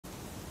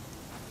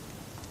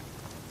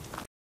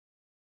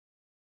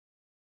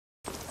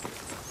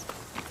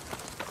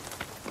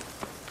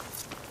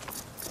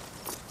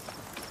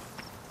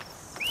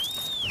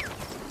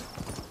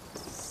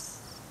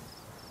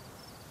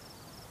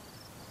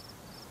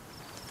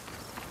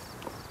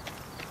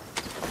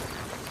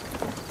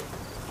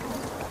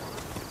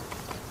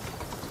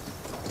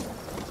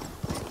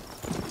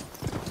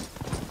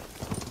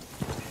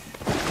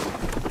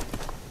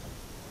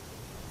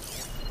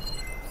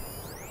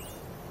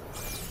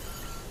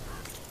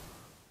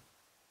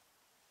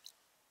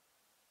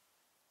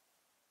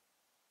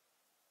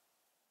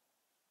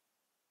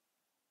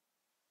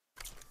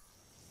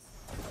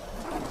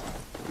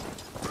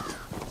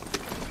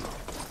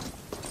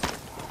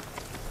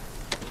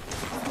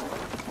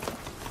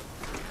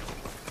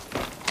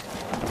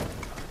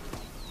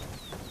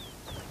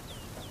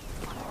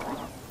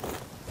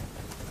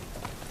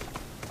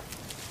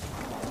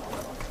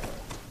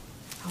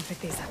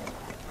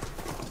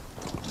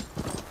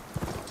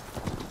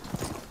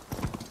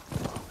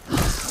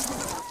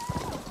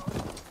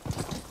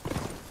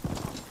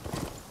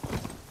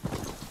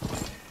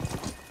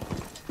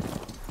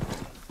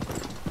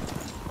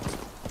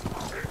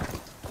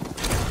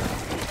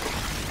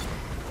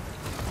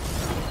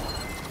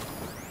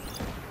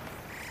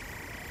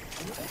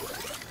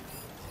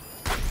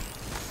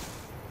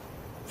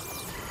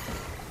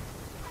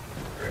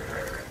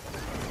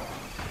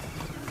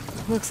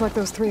Looks like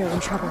those three are in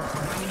trouble.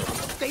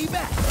 Stay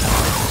back!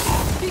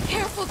 Be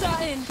careful,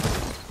 Dain!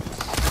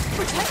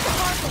 Protect the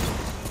carpet!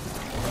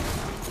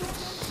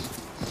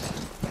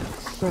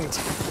 Right,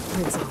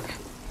 Rinzong.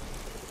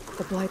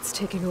 The Blight's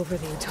taking over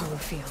the Utaru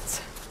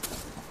fields.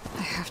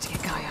 I have to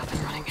get Gaya up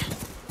and running.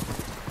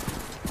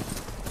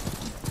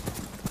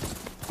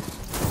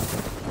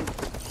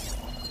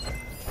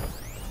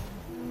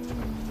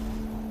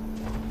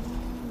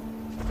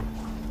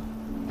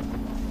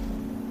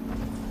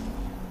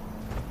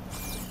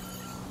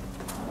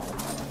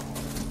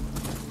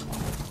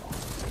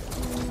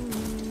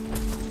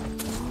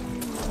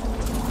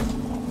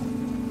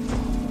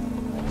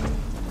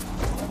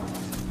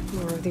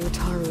 The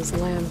Utaru's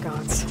land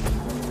gods.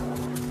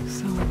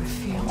 So in the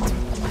fields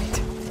with Blight.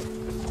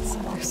 So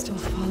they're still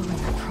following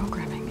their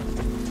programming.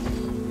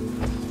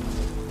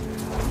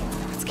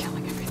 It's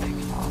killing everything.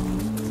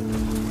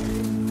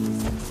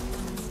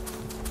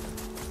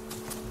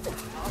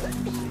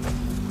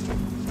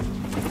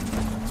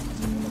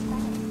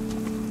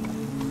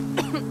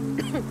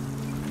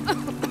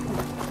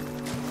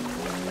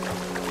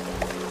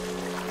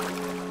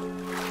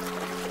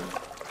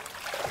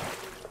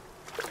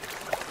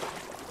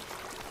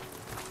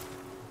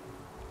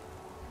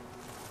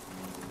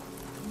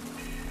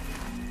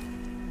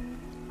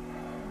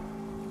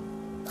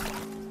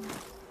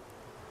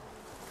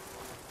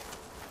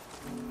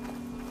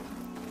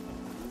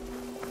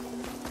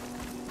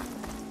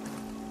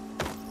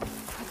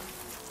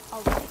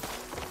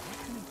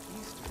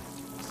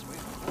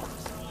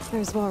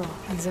 There's Varl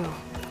and Zoe.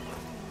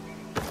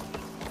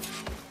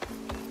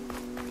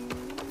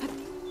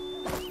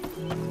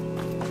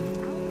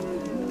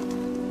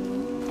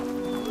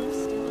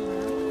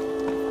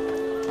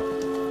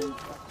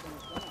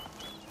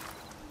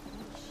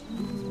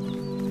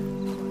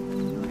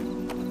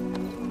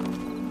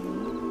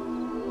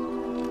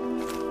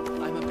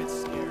 I'm a bit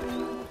scared,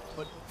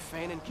 but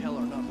Fan and Kel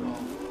are not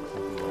wrong.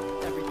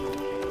 Everything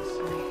decays.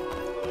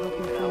 I hope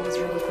your friend is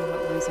ready for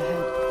what lies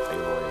ahead.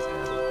 Aloy is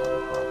handling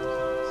other problems.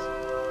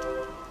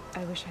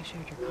 I wish I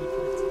shared your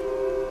confidence.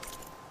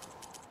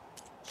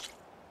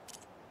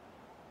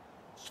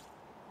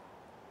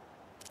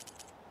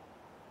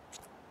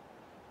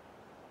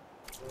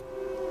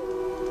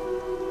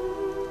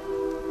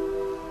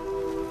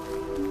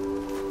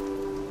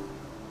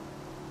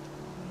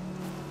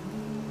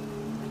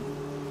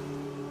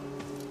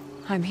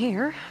 I'm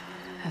here,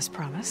 as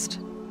promised.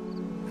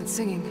 But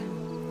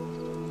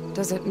singing,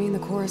 does it mean the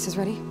chorus is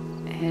ready?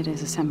 It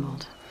is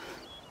assembled.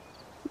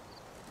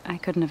 I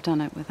couldn't have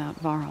done it without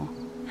Varl.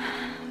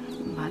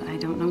 But I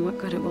don't know what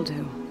good it will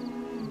do.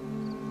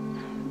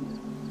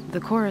 The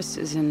chorus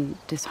is in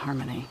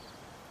disharmony.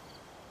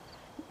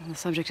 The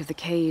subject of the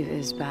cave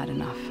is bad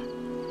enough.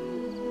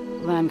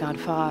 Land God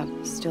Fa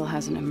still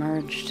hasn't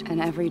emerged,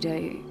 and every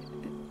day,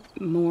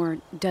 more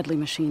deadly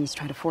machines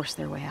try to force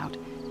their way out,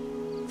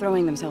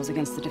 throwing themselves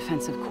against the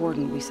defensive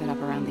cordon we set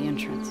up around the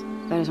entrance.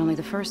 That is only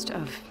the first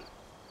of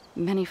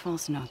many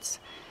false notes.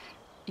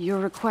 Your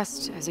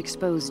request has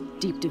exposed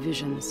deep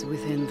divisions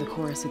within the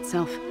chorus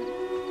itself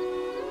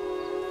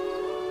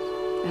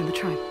and the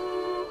tribe.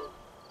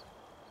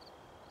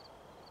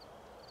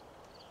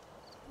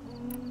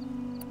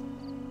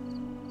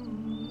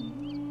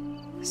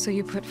 So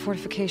you put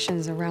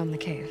fortifications around the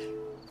cave?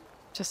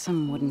 Just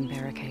some wooden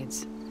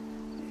barricades.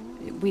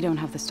 We don't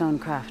have the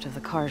stonecraft of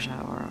the Karja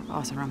or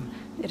Oseram.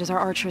 It is our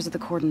archers at the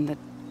cordon that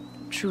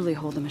truly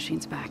hold the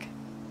machines back.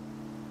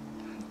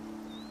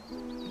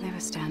 They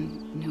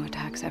withstand new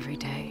attacks every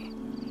day.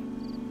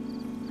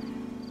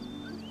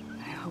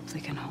 I hope they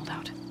can hold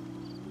out.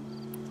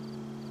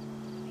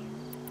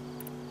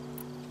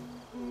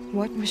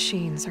 What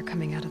machines are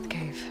coming out of the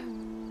cave?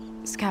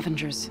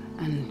 Scavengers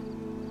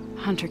and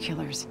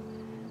hunter-killers.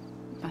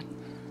 But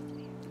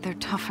they're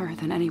tougher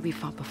than any we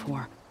fought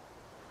before.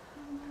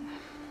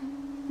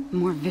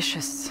 More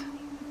vicious,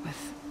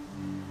 with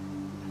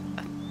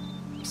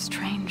a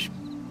strange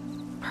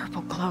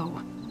purple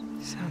glow.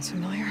 Sounds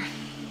familiar.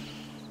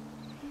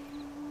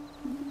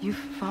 You've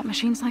fought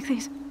machines like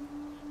these?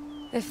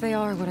 If they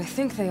are what I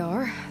think they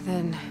are,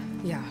 then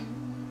yeah.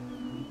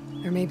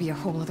 There may be a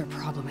whole other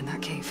problem in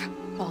that cave.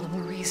 All the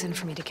more reason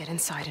for me to get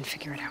inside and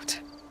figure it out.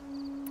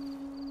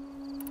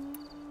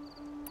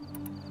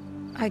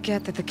 I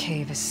get that the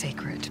cave is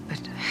sacred,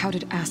 but how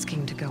did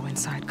asking to go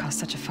inside cause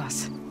such a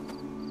fuss?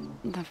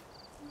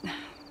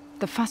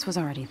 The fuss was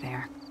already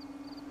there.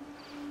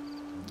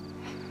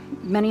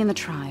 Many in the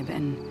tribe,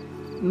 and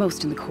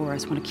most in the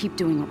chorus, want to keep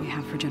doing what we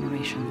have for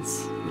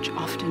generations, which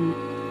often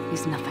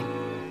is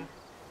nothing.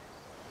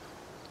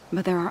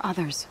 But there are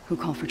others who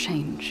call for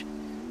change,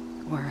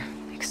 or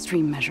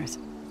extreme measures.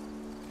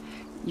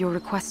 Your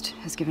request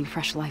has given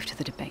fresh life to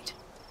the debate.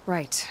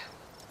 Right.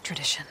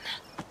 Tradition.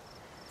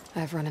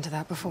 I've run into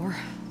that before.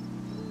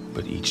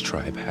 But each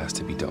tribe has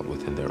to be dealt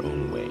with in their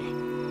own way.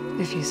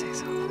 If you say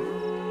so.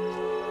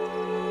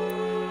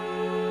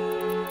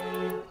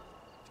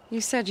 You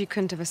said you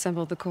couldn't have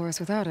assembled the chorus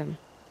without him.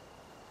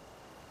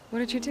 What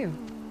did you do?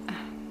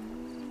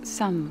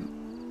 Some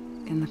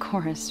in the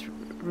chorus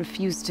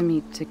refused to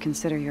meet to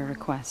consider your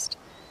request.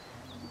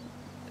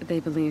 They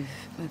believe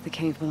that the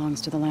cave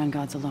belongs to the land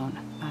gods alone,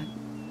 but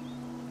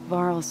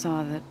Varl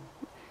saw that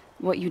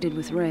what you did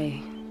with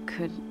Ray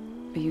could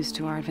be used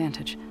to our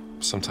advantage.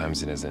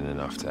 Sometimes it isn't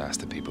enough to ask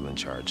the people in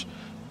charge.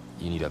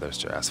 You need others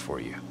to ask for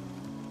you.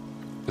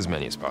 As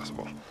many as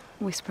possible.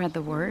 We spread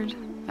the word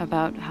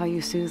about how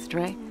you soothed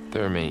Ray.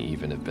 There may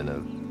even have been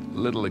a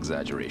little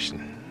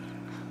exaggeration.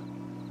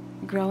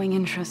 Growing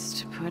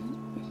interest put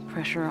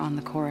pressure on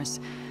the chorus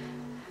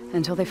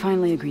until they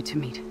finally agreed to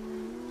meet.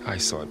 I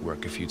saw it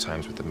work a few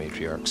times with the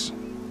matriarchs.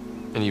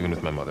 And even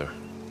with my mother.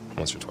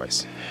 Once or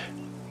twice.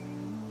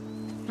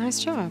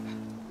 Nice job.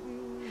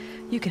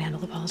 You can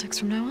handle the politics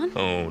from now on?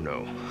 Oh,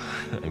 no.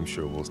 I'm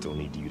sure we'll still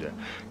need you to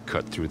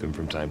cut through them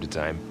from time to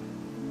time.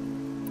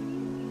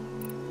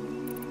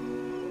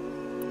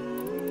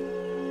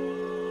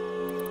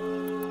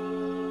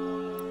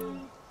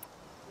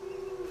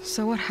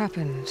 So what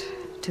happened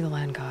to the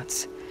land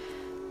gods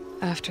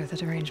after the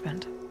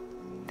derangement?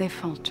 They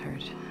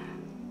faltered.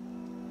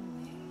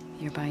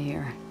 Year by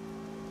year.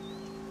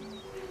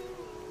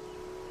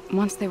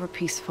 Once they were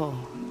peaceful,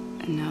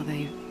 and now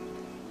they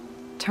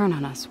turn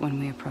on us when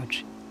we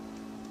approach.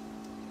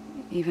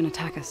 Even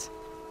attack us.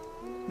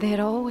 They had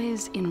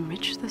always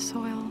enriched the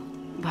soil,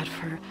 but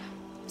for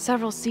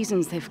several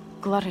seasons they've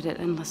glutted it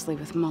endlessly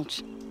with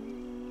mulch.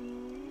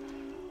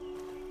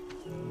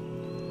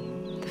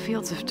 The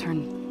fields have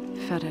turned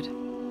fetid.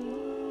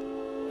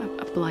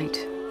 A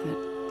blight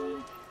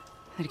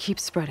that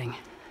keeps spreading,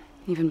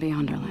 even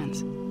beyond our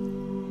lands.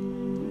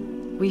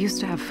 We used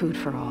to have food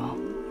for all.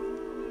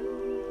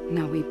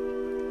 Now we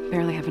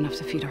barely have enough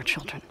to feed our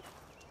children.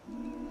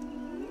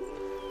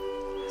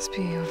 Must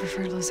be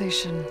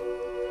over-fertilization.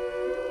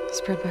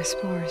 Spread by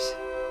spores.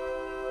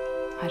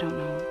 I don't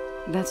know.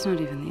 That's not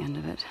even the end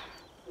of it.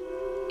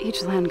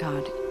 Each land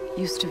god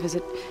used to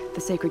visit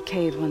the sacred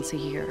cave once a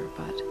year,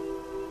 but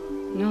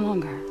no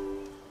longer.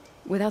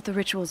 Without the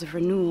rituals of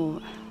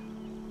renewal,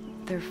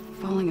 they're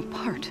falling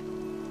apart.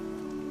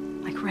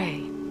 Like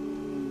Ray.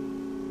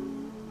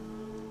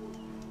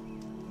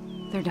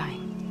 They're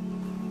dying.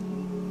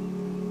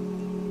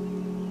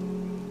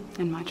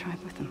 And my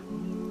tribe with them.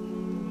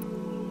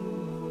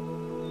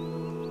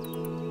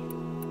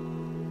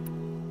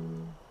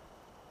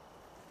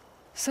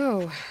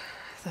 So,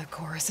 the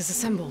chorus is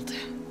assembled.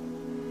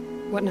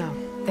 What now?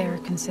 They're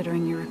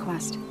considering your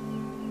request.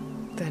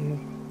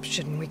 Then,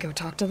 shouldn't we go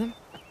talk to them?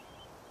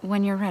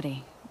 When you're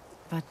ready.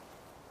 But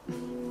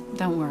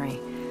don't worry.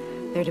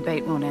 Their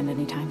debate won't end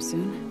anytime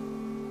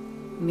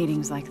soon.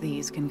 Meetings like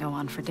these can go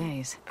on for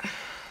days.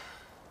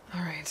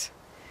 All right.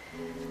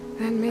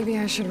 Then maybe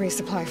I should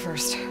resupply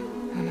first.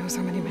 Who knows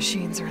how many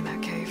machines are in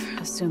that cave?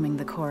 Assuming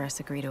the chorus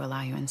agree to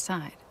allow you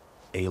inside.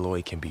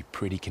 Aloy can be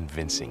pretty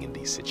convincing in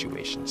these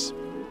situations.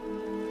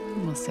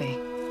 We'll see.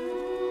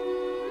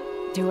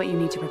 Do what you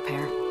need to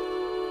prepare.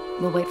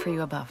 We'll wait for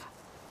you above,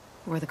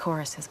 where the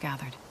chorus has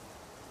gathered.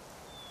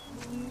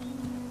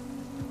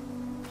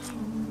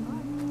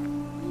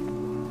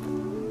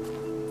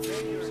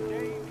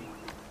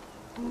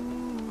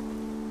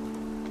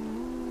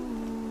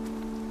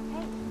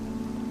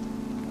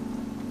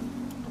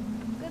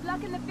 Good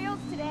luck in the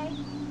fields today.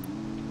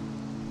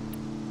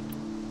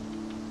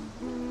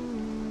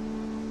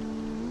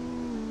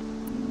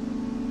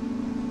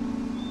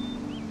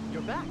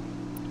 You're back.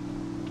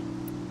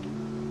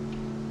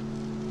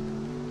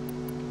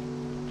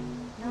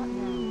 Not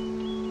now.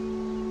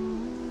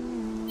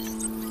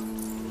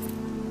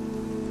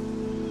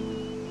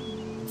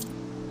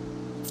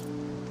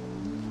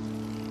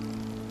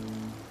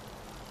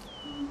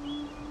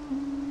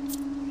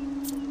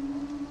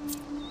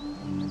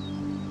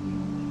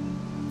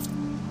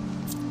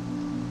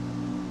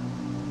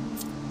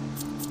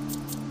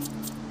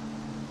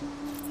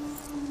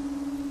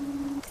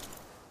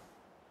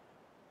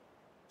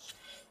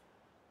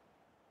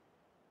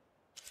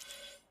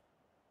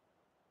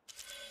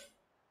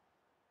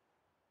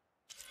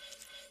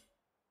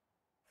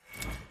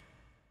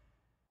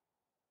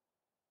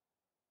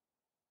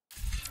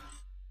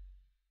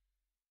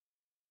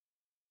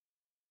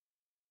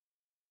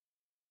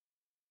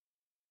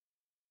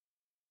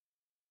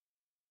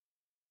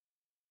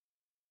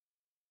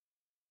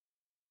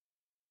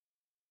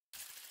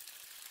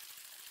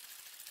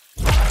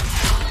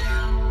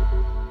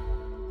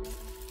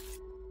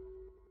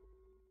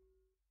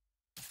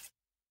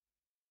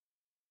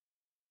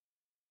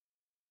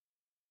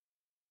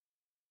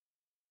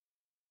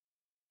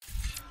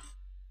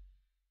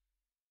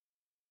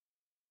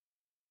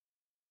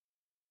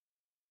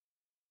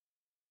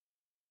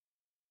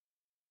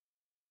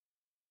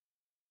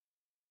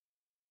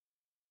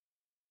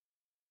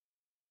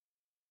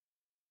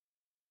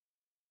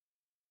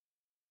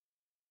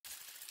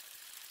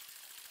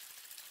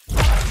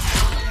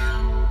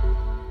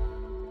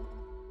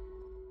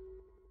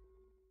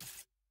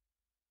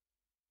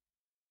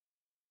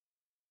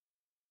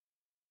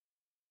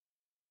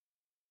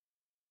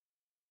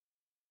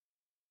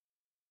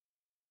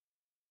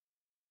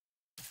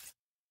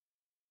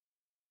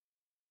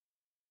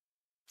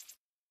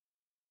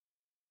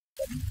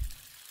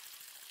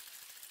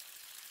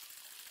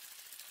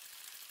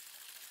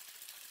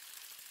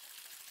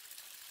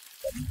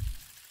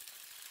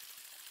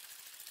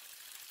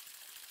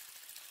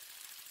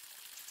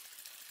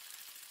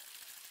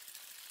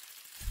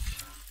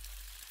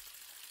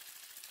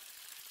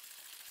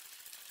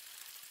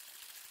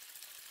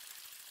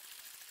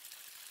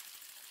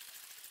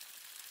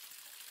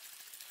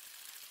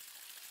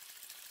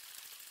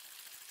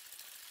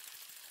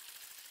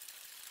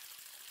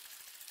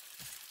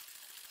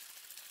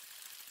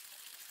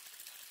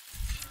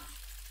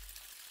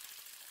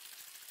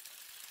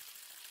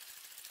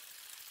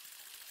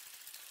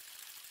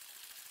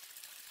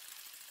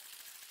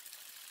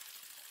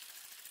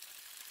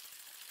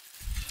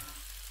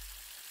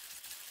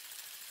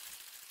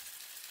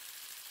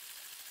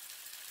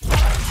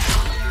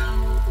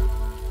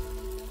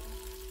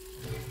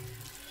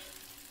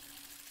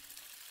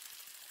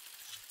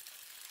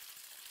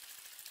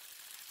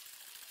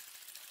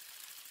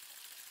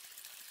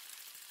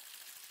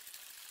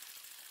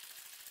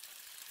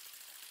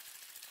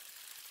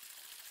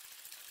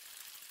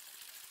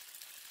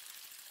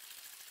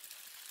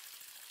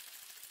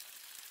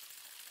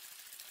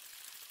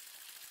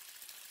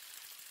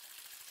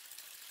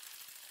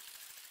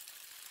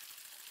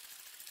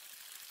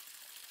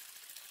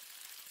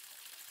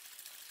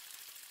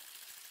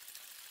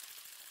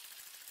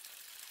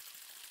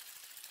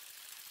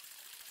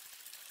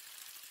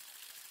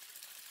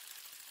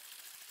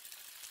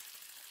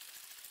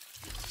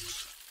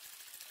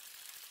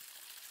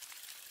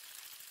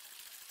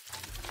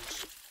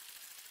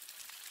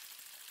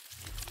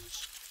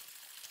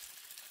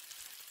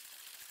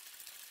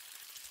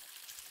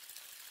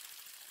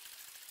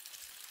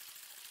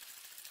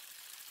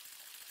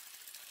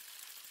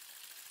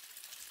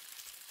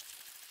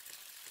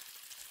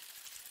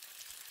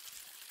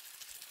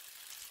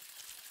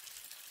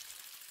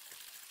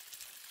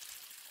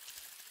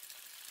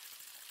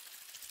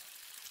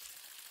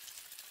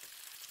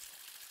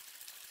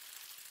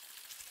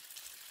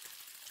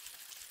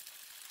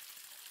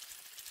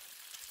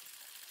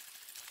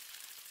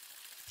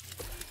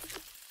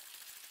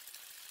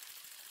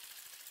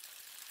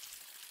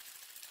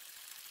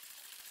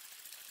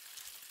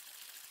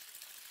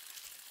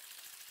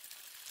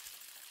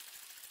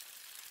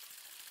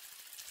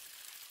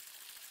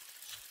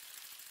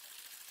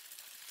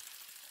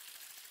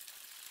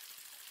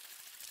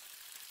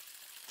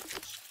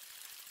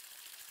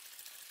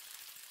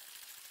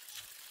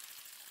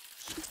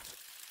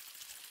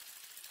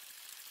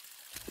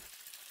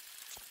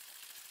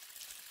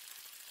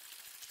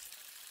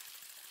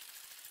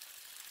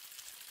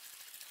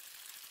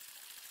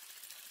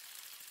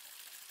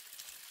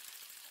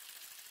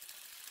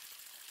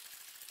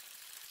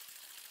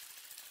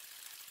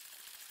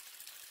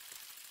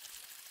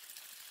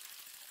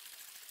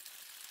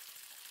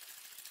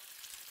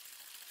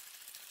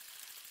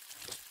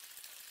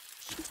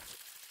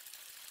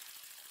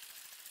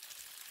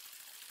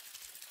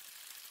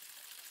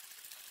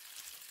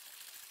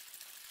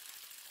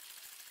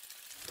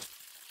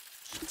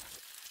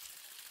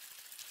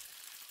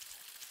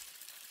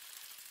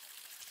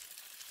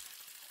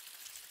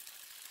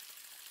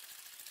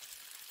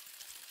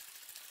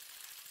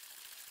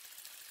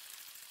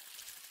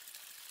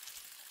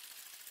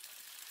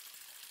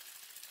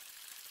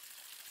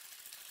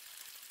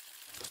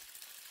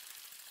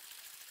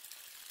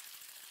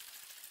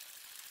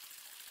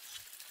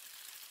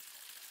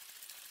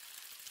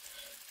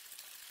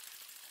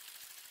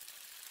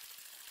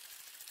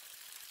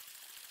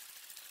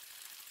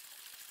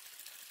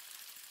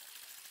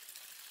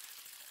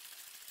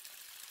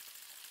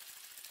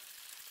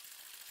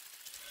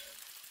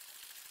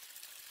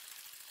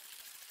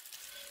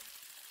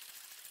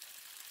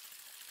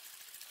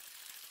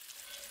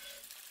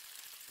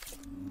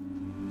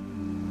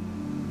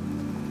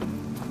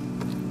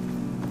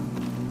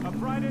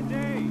 night and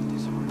day.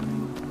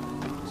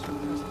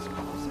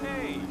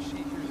 Hey,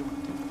 she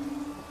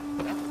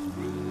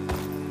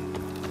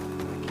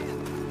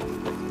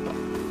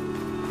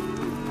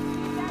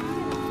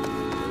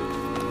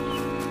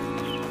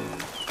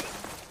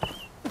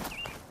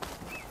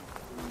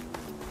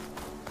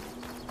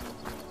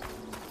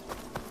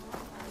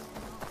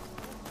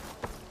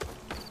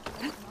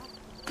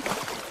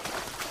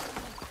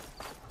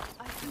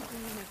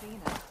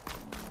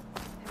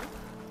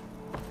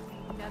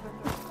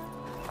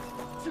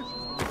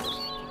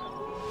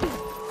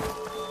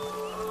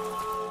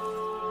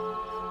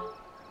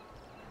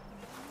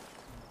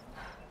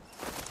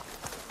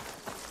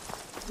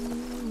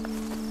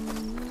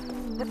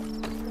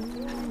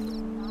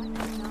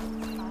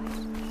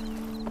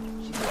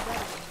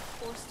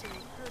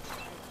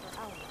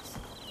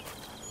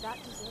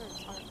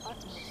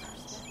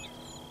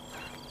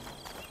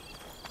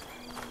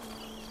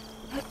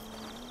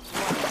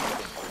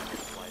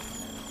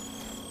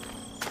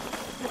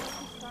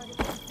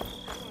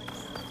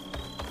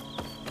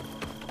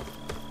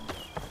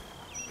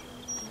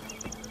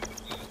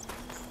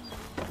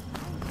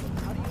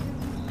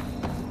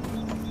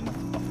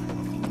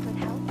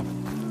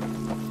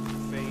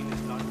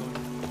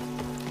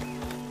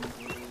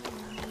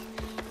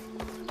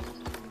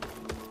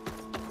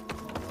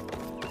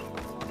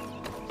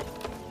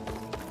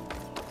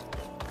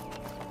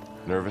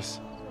Nervous?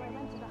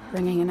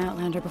 Bringing an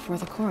Outlander before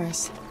the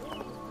chorus.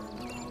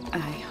 I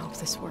hope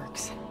this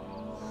works.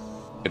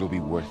 It'll be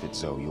worth it,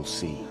 Zoe. You'll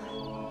see.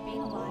 Been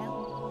a while.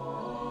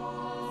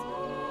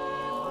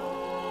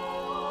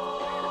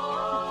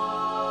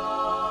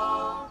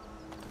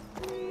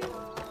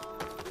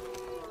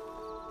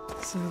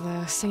 So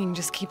the singing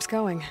just keeps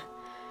going.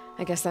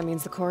 I guess that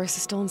means the chorus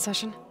is still in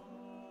session?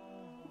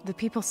 The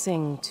people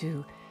sing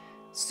to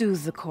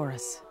soothe the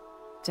chorus,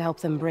 to help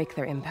them break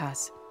their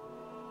impasse.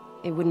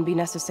 It wouldn't be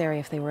necessary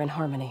if they were in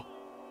harmony.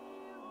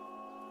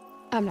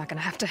 I'm not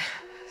gonna have to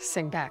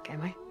sing back,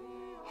 am I?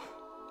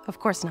 Of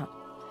course not.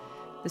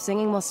 The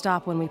singing will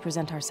stop when we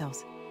present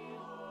ourselves.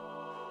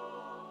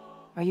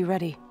 Are you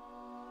ready?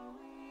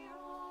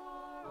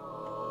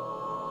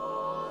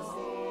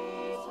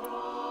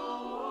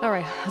 All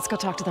right, let's go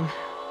talk to them.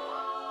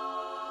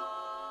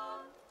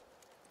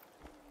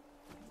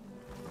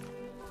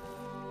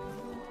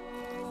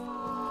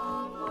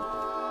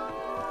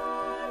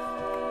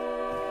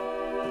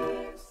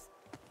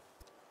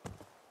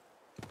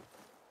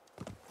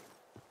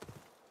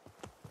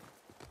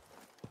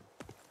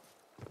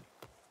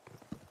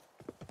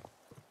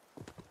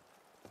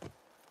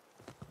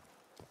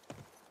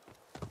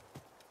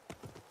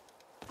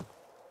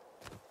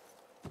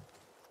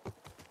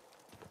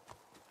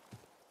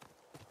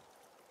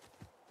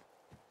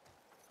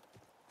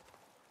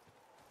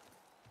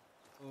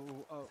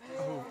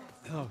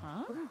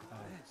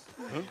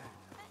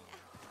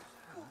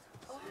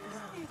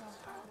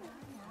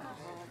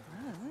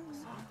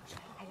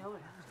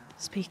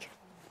 Speak.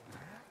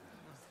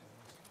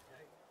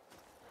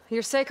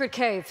 Your sacred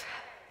cave.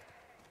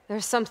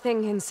 There's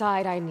something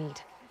inside I need.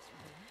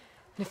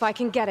 And if I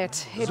can get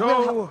it, it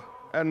will Zoe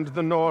and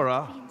the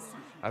Nora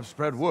have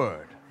spread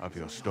word of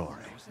your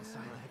story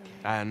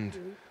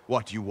and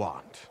what you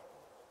want.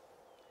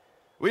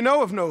 We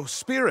know of no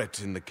spirit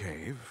in the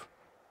cave,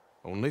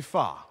 only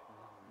Fa,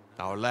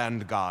 our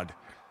land god,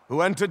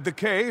 who entered the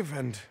cave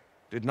and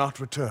did not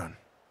return.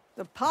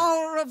 The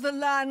power of the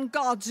land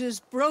gods is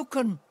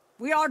broken.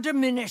 We are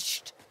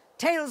diminished.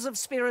 Tales of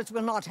spirits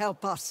will not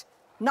help us.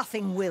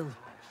 Nothing will.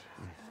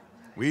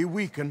 We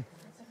weaken,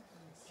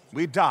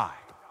 we die,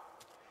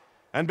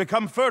 and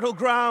become fertile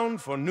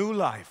ground for new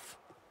life.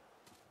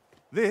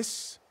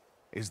 This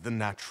is the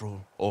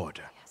natural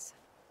order. Yes.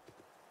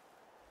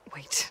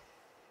 Wait.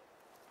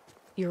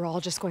 You're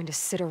all just going to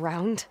sit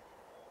around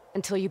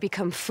until you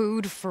become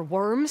food for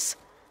worms?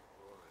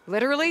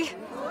 Literally?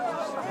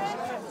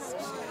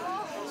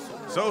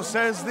 So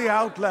says the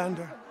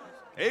Outlander,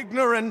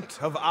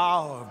 ignorant of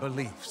our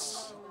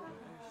beliefs.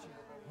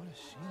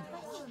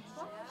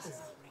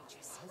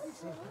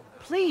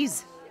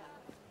 Please.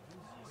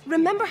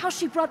 Remember how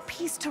she brought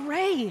peace to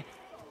Ray.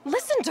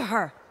 Listen to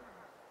her.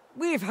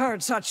 We've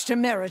heard such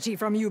temerity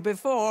from you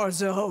before,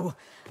 Zoe.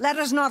 Let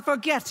us not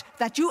forget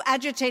that you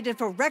agitated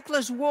for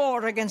reckless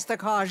war against the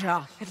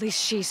Kaja. At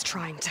least she's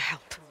trying to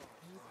help.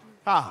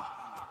 How?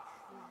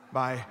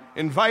 By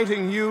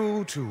inviting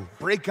you to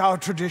break our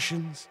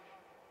traditions?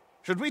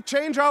 Should we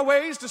change our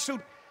ways to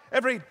suit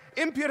every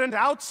impudent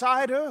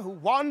outsider who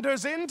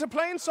wanders into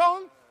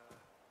Plainsong?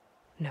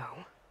 No.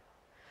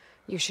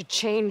 You should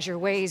change your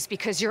ways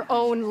because your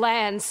own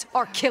lands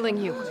are killing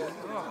you.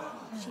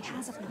 She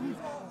has a point.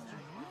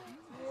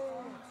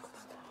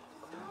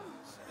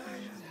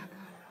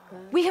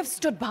 We have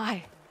stood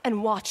by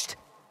and watched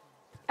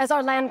as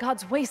our land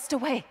gods waste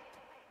away.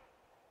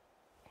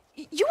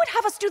 You would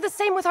have us do the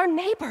same with our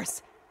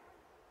neighbors,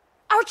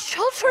 our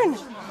children.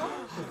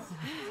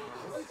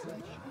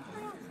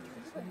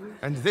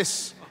 And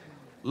this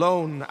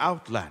lone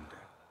Outlander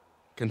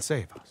can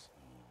save us.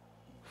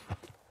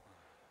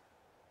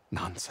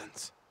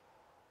 Nonsense.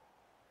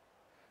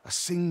 a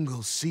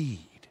single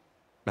seed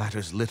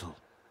matters little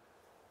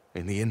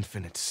in the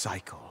infinite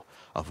cycle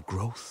of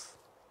growth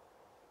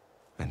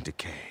and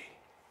decay.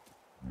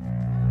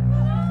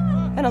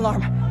 An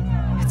alarm.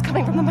 It's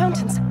coming from the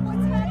mountains.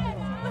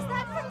 Was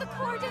that from the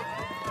cordon?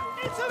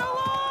 It's an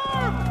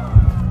alarm!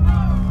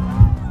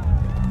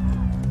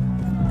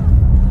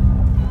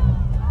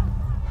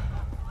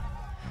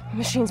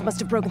 Machines must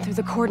have broken through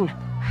the cordon.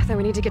 Then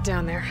we need to get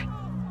down there.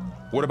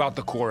 What about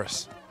the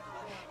chorus?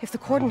 If the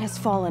cordon has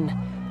fallen,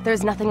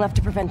 there's nothing left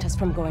to prevent us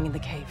from going in the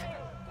cave.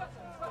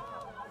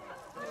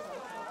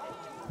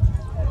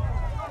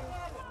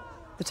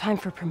 The time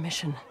for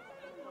permission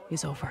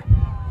is over.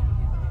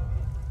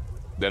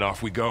 Then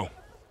off we go.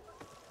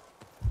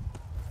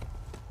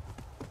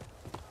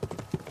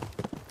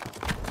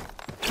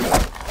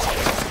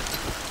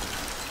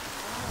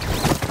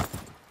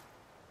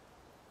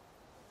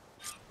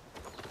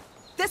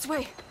 This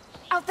way!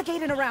 Out the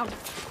gate and around!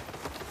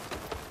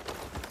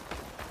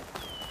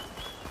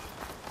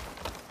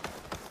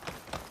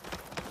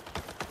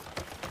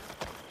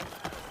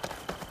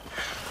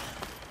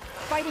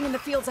 Fighting in the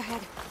fields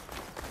ahead.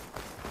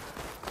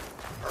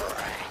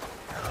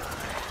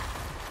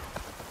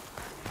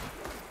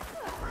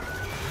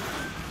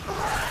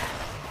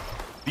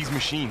 These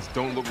machines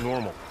don't look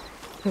normal.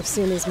 I've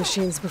seen these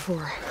machines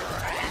before.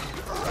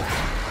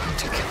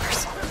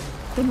 Hunter-killers.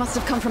 They must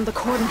have come from the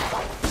cordon.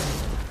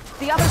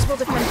 The others will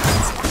defend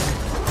us.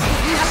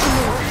 We have to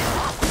move.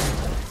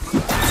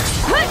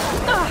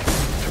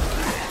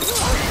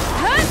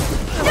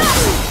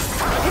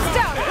 It's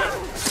down!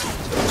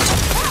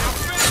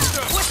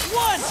 Which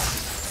one?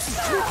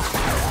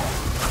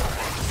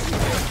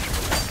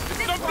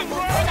 Something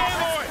wrong,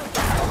 Aloy!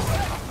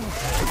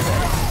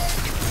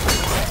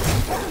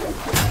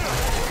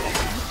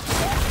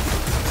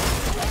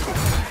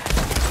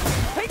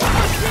 Take the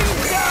machine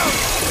down!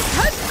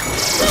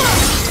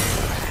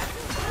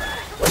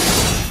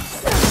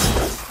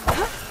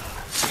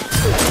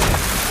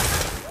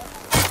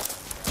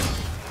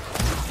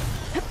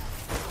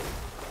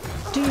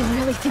 Do you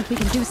really think we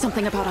can do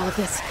something about all of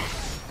this?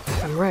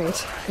 If I'm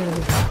right,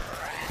 then...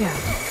 yeah.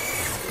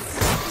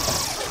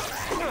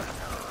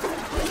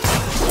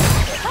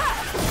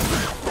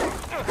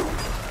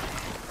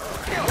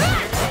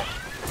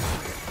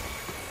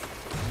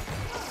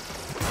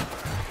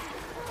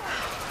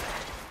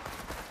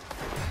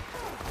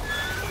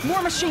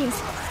 More machines!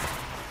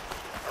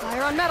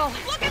 Fire on metal!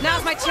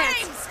 Now's my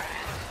chance!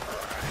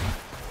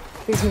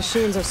 These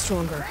machines are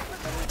stronger,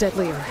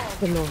 deadlier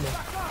than normal.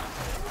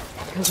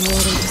 There's more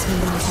than just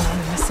Minerva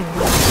and a missing link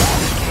in the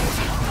cave.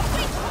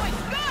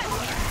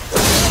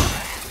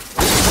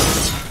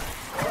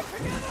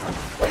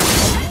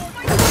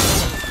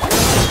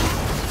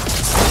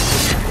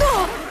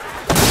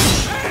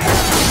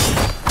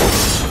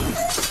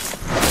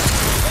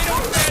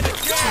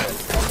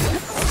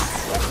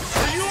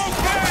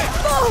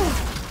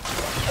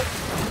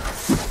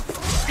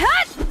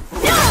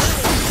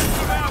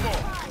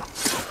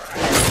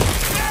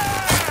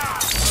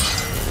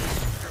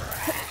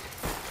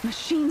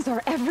 Machines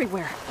are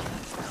everywhere.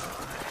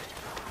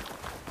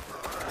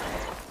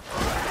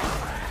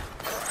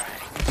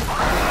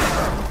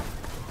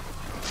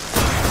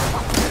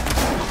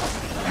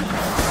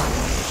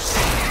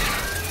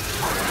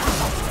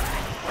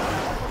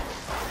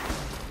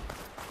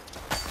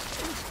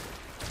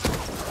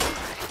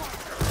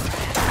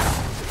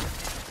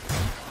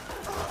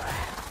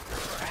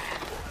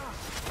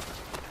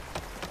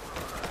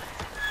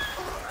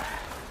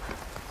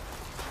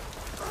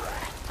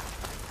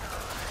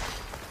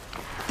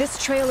 This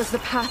trail is the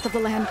path of the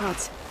land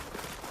gods.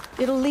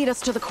 It'll lead us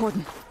to the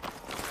cordon.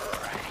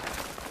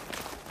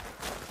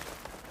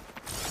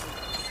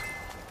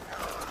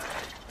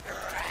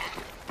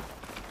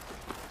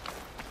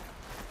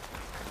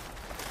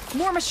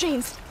 More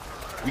machines!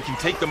 We can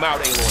take them out,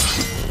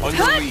 Aloy. On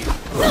your lead.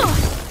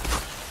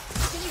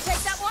 Can you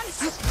take that one?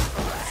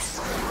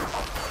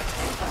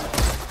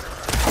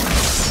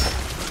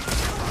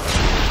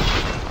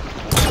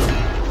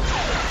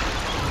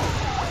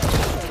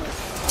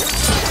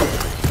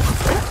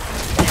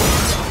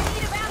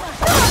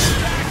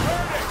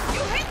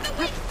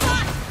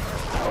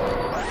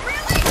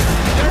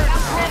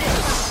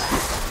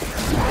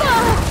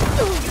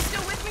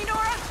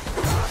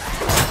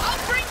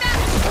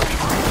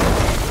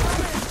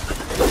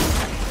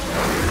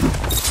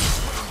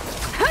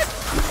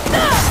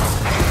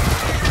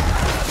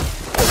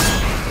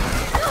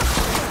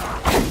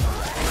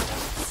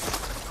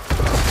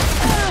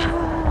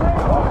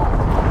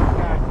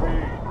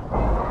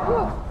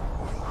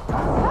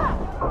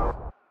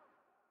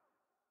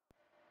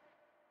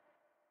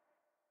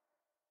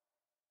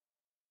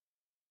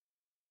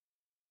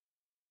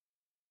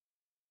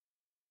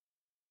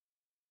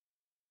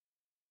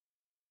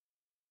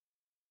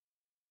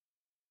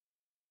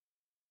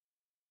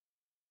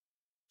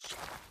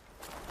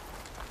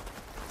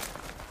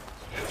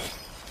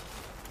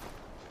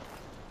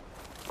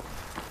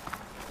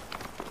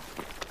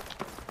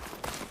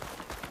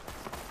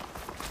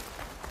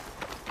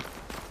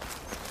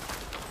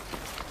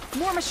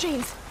 More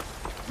machines!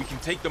 We can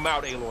take them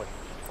out, Aloy.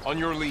 On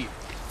your lead.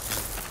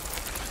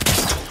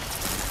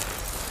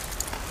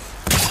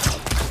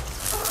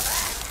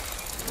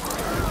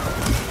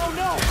 Oh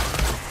no!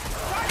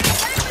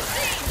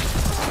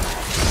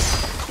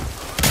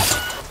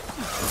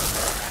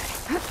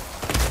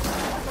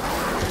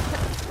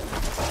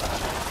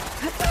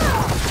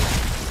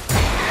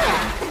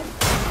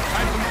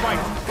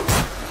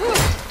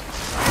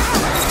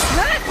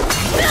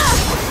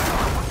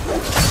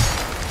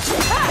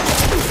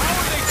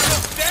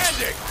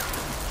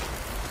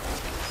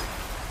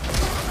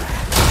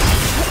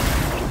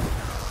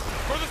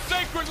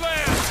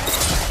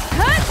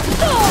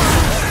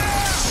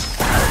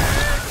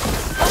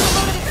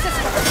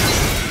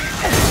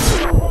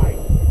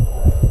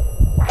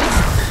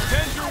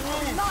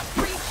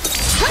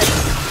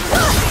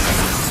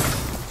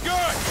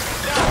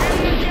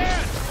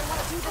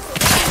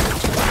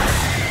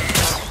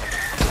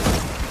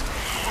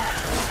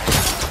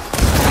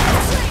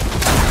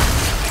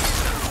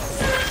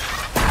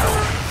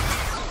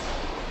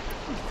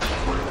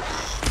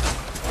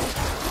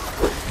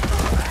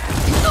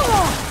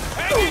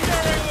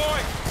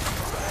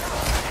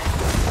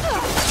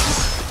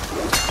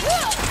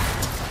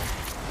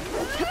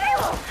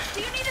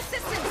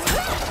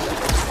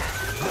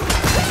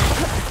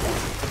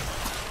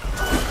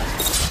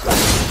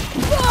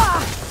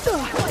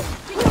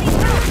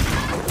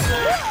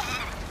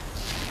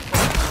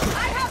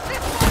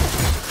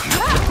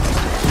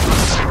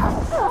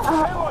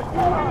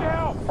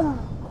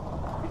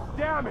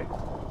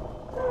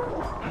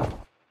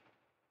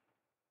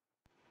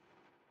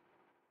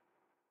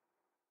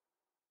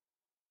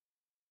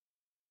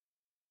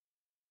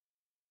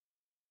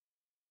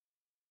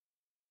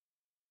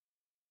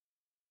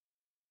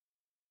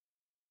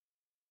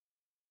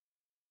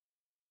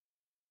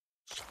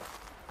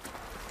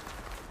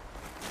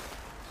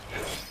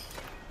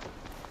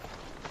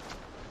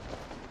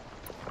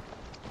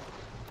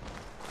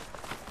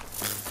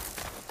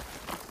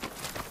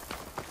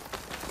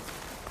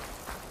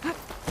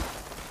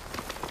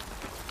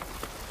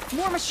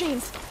 More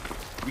machines!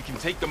 We can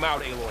take them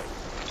out, Aloy.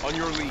 On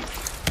your lead.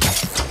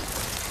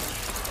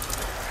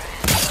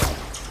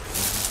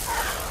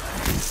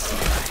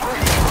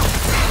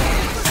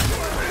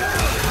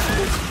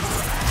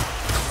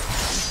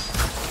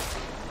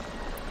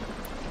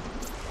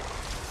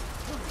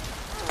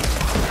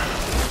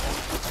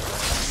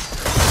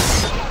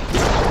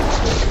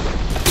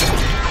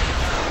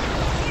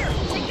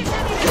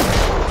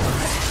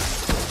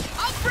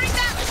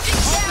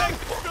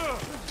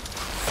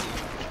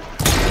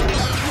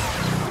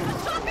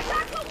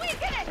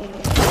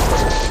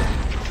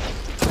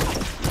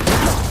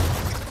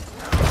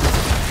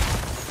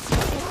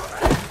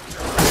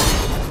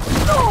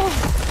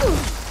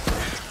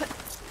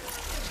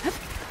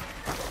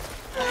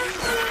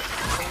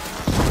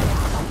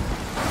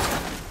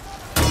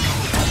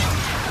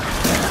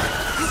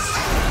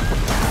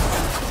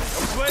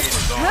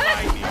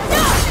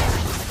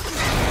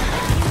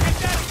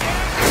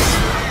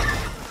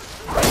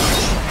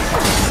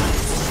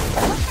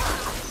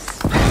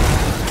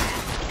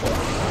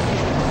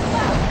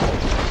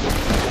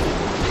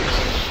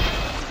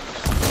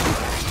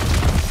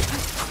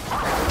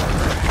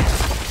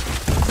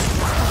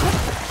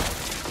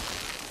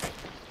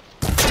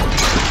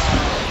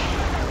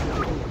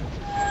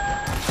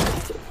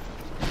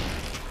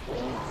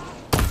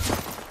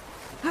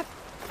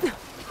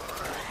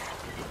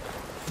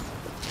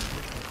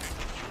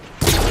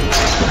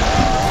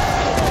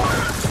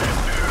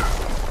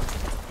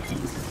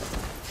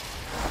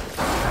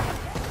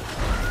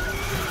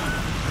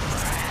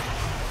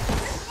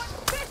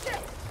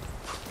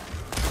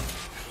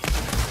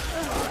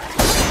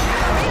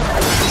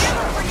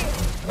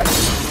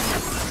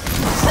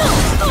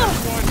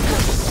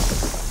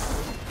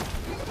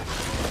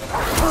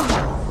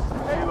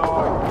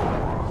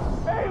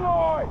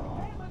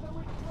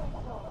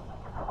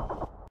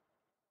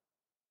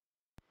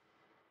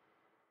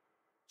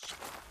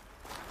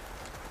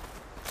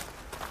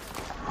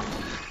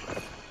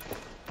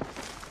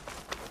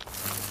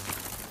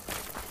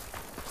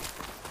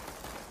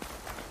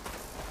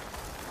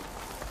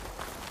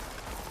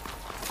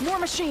 More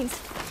machines!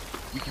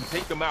 We can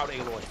take them out,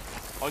 Aloy.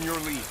 On your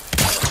lead.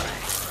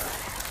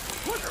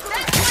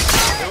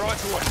 They're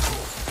onto us.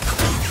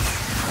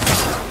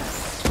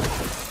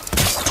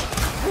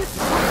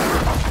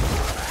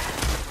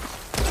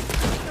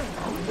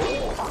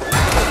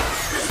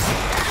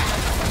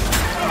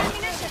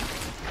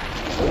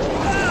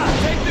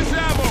 Take this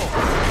ammo!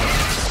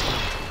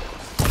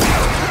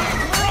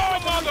 Throw,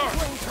 mother!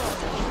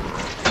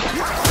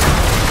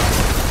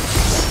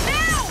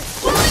 Now!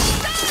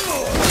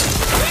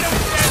 They don't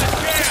stand a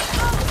chance!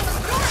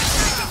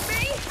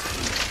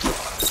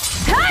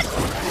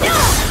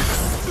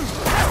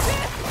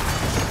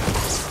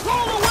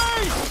 Roll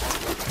away!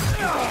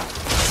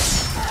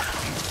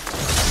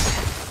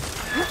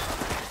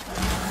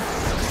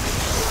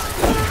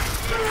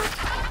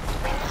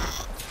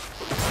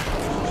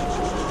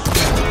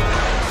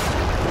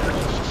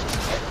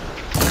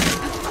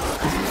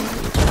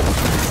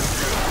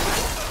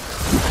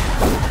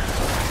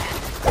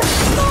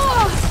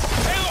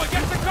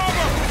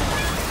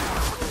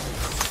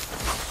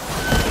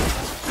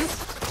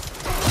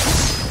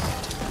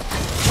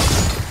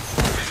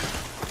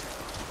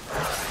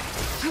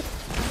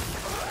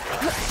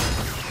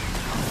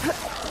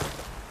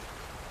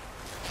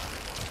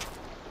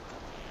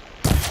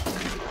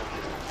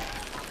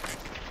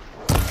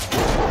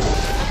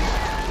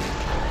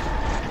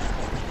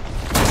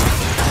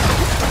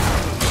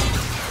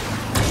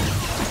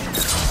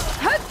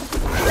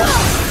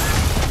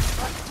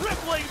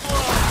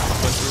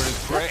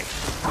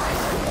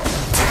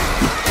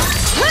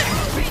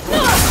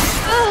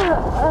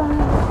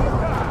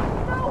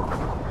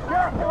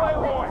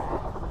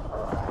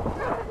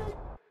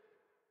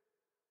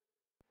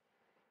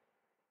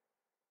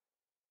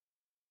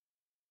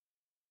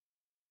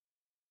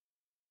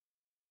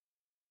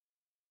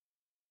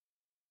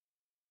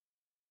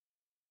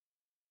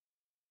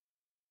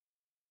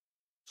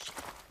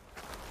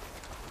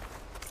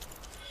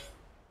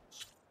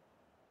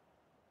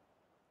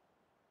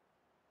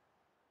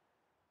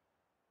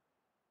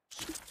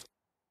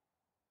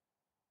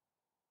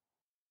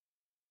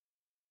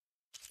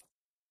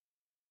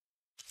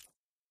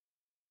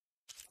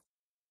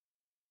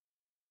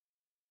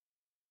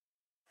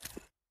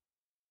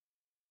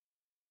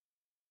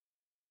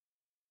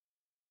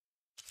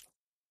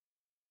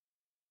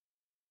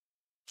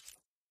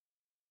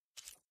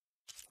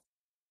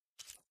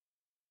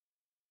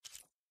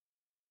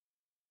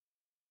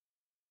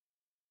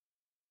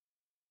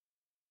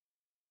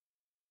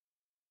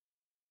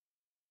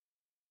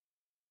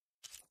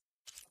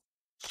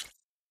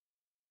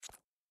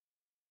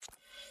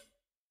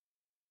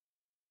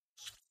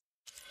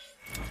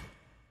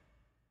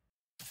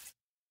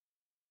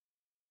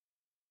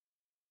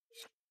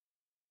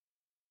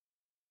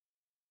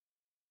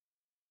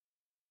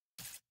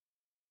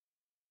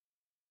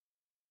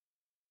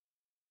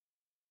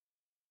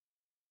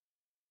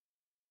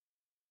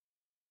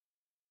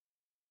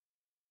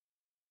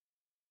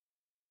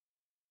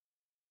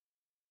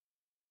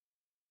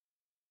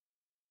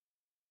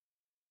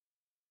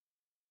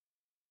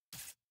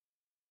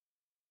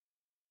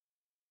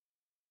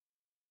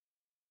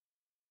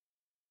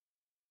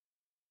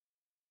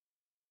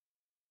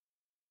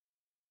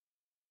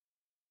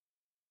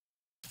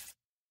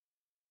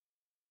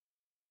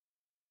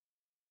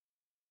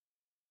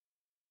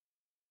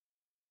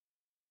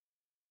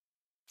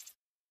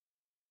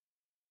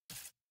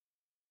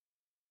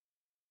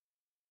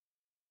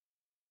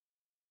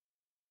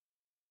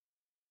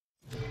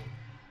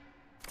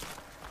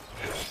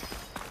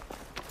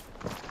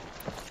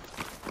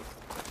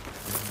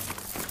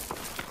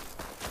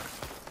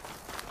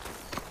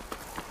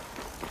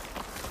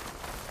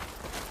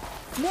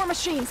 More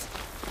machines!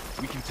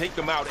 We can take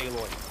them out,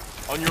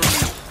 Aloy. On your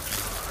lead.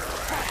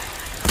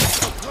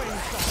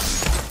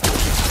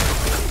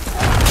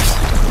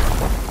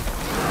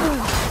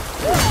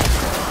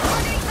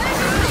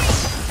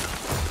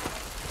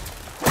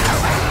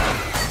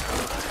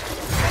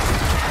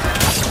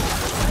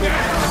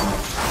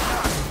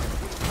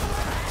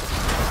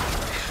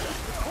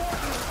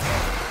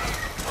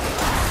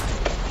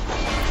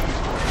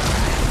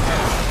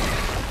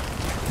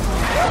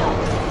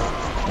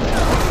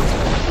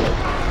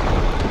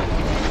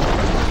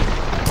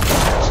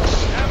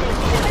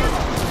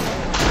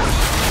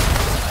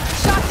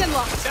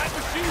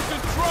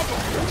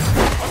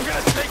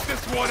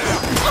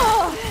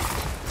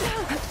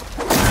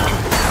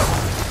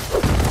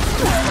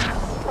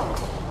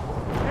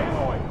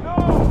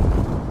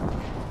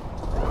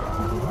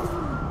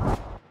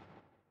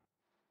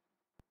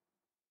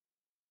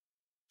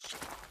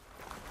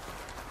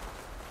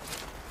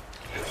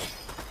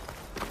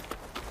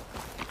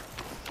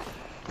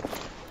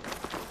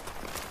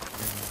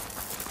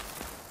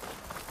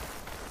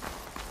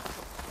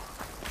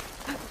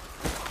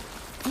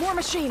 More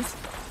machines!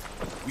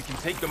 We can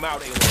take them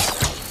out,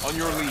 Aloy. On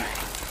your lead.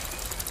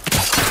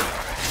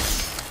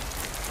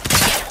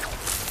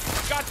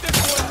 Got this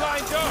one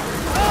lined up!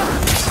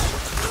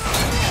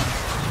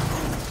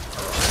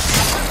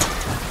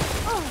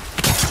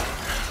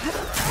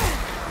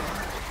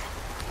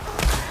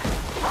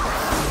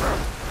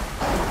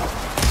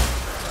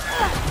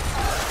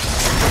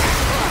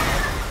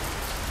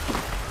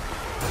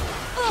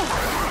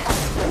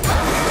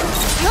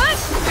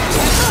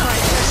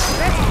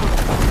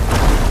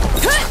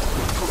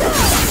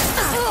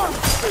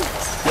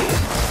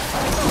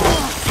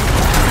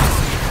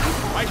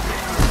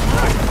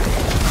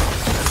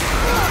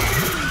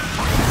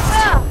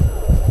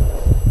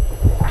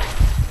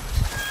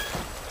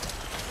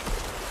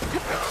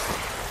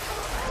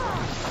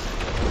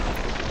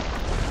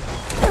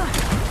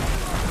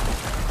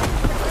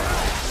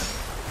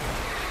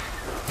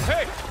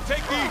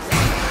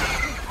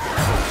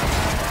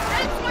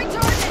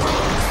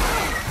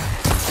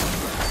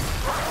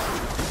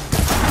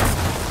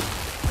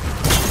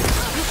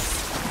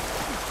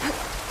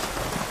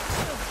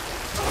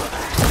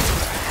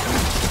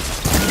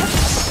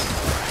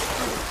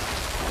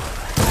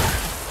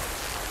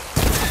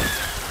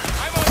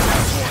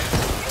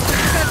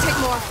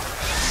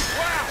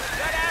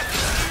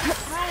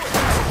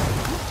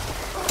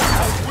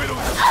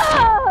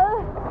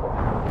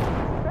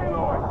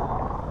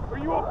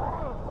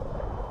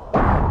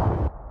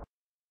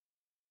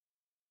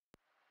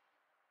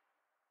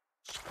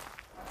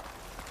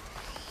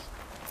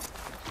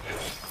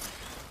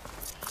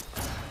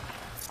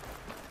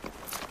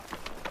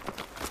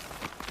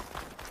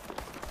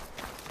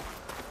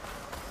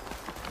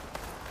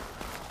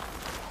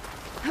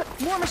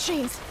 More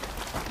machines!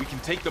 We can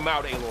take them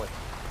out, Aloy.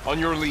 On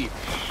your lead.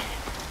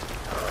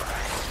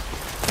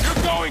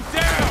 You're going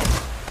down!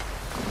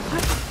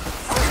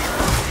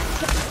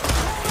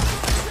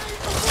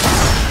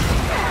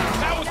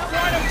 That was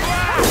quite a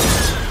blast!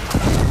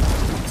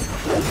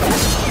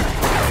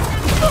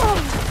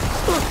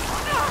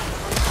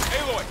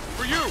 Aloy,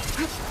 for you!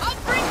 I'll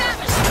bring that!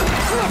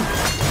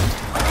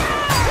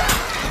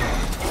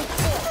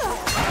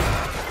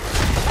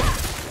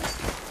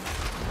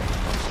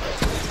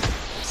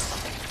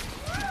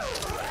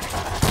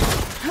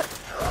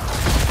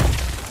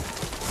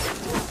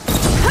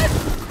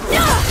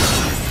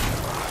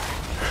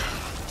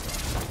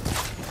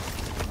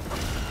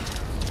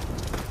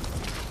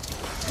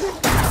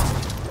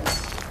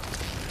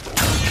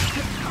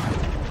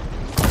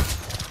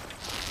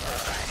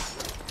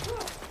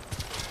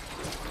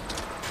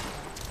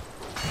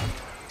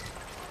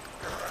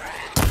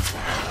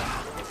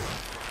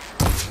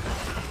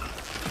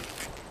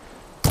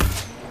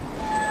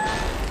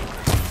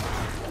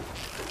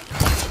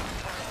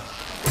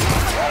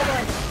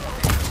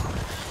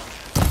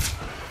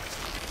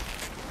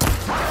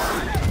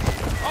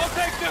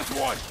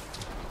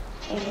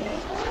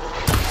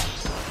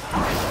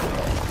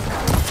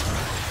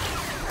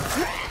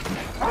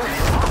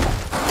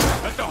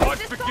 Let the hunt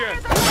begin!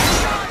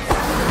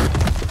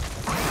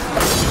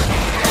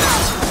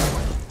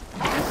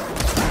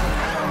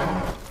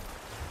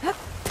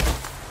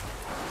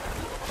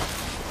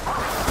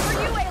 For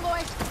you,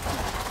 Aloy!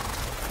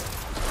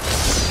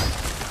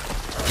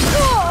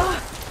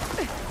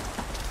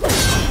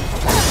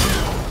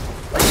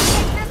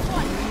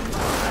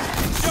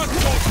 Just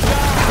don't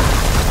die!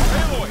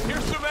 Aloy,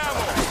 here's some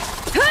ammo!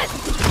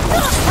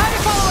 Time to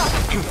follow up!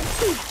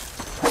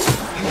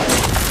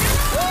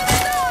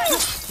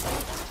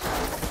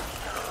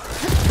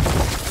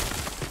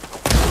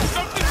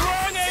 Something's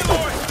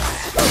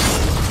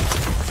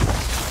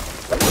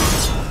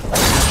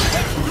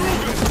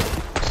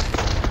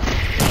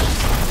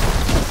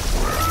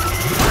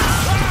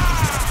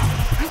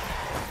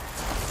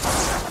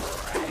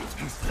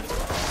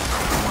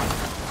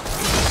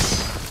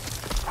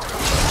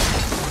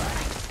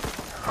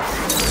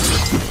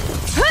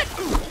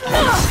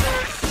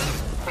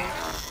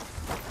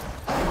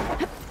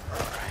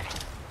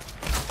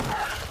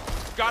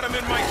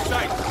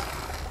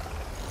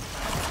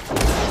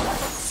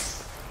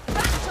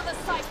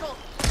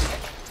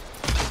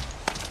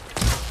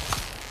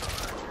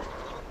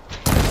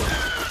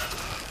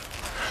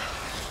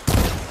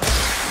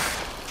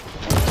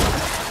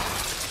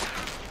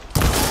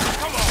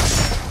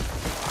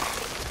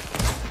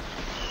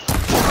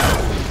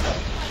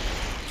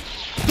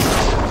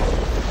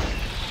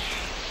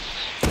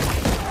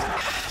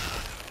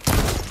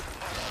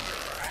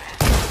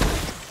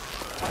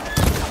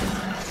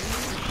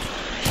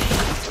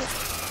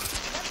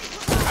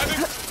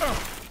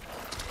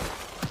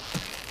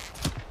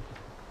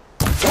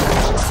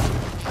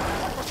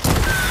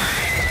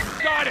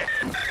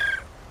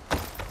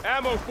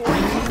ammo for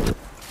you.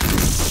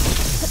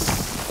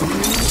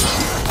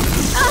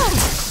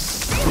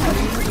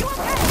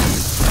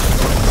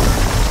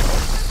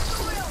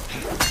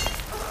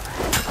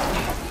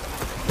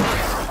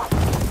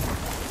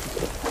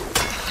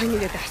 I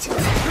needed that. You're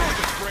the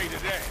spray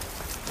today.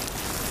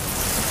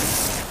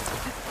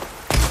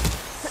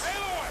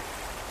 Aloy!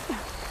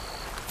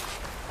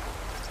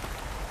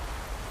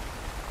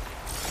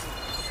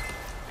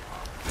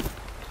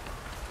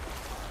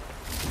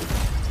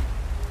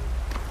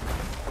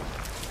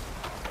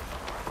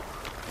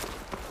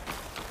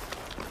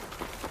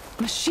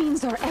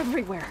 Machines are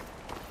everywhere.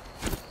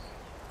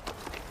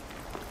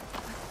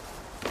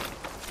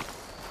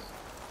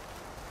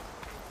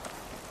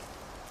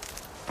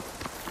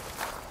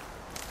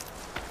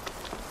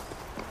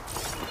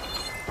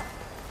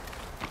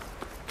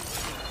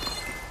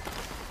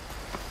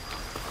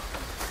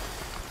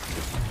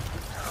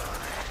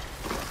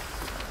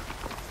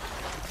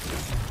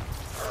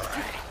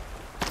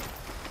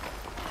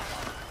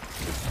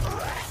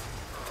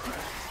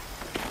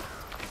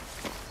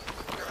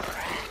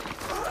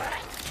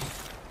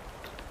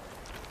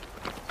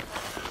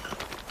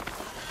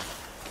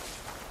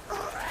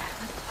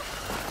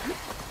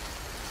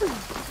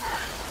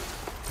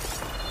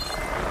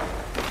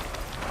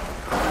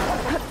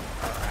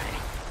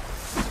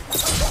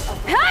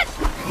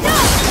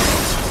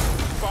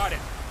 Spot it.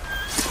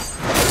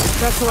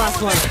 That's the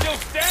last one. Still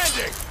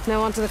standing.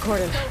 Now onto the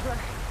cordon.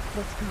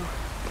 Let's go.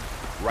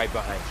 Right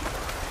behind you.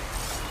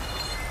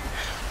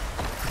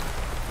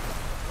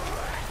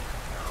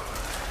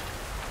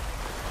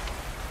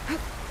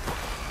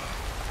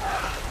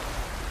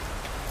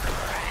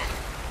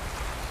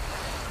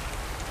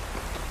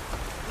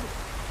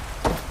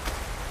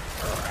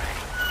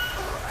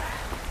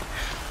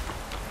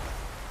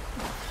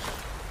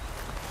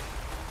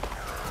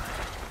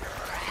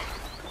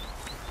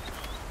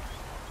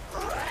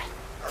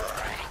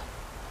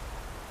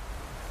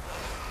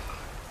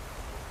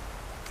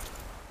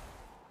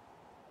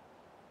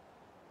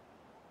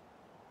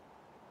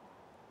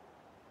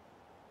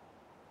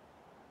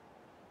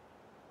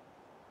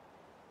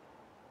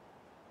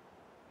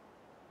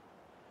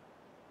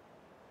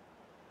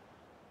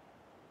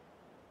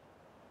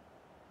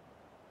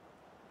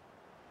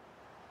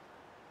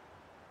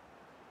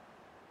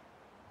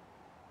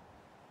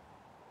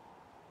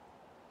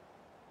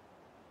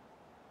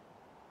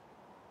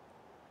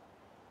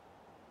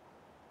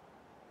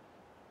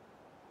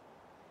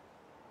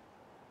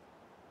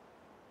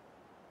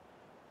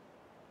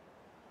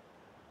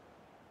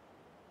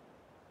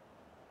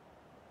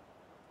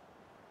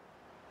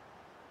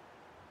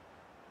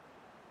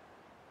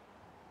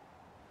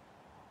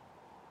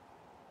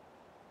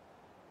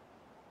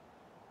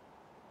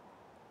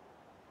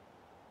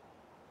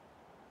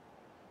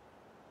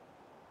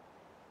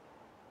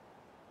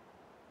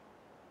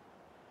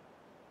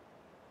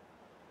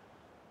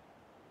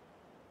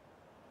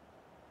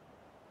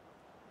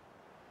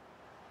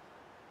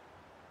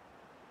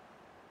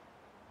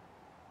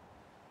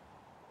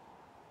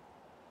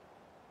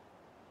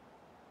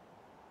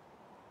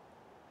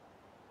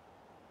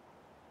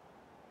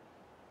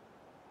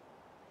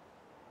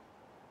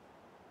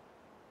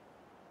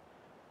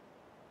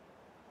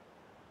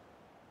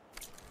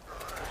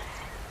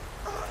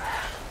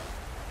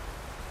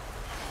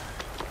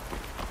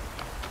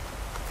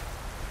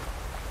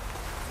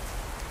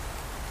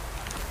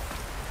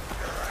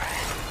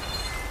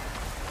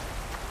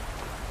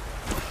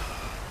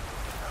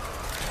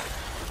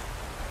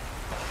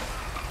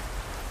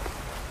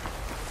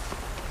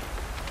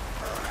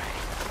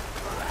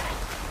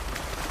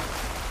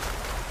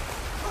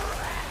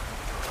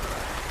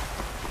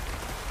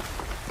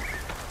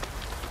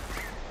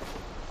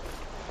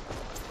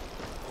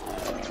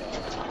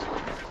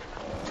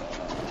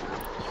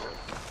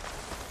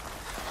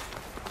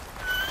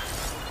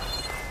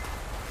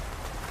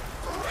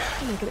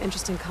 Make an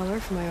interesting color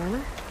for my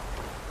armor.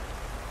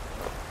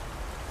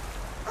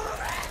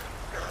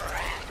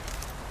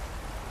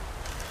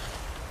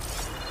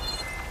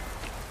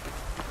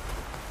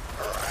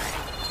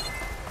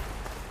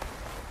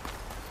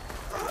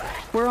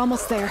 We're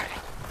almost there.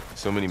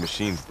 So many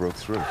machines broke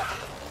through.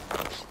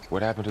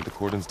 What happened to the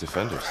cordon's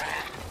defenders?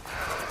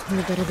 We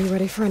better be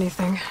ready for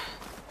anything.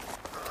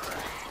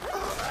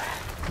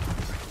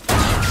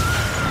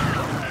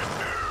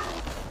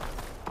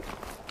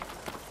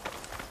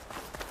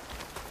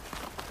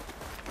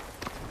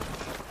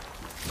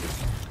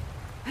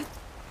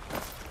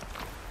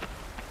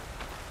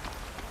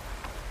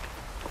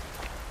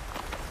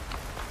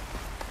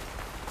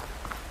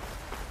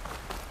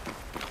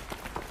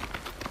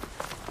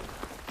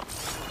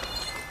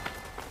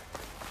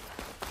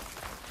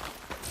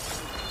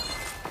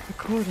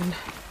 Cordon.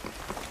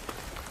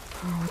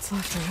 Oh, what's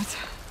left of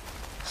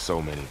it?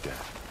 So many dead.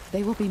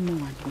 They will be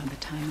mourned when the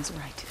time is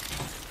right.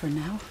 For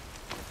now,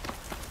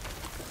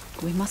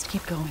 we must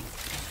keep going.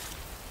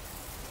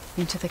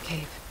 Into the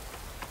cave.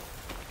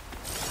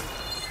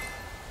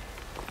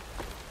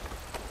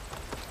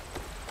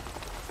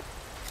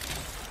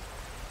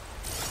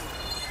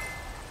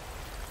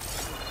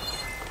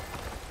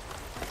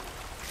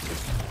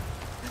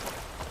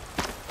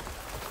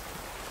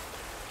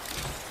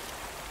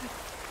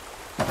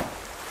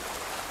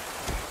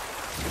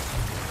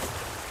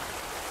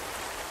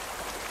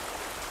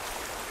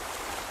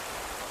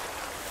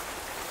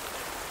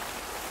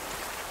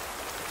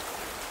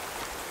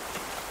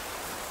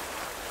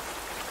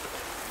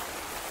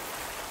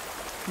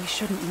 We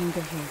shouldn't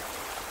linger here.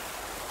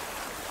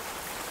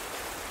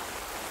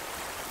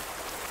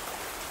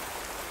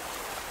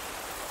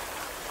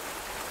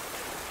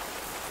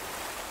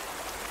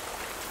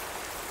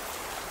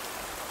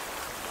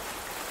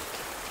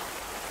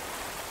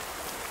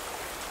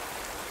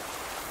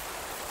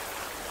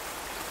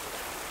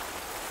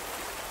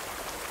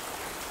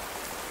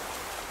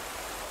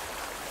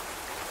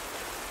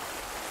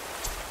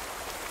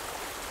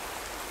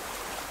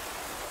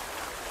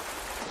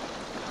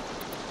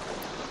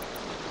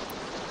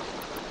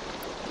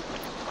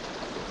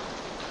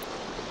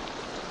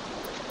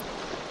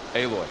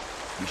 Aloy,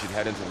 you should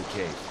head into the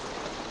cave.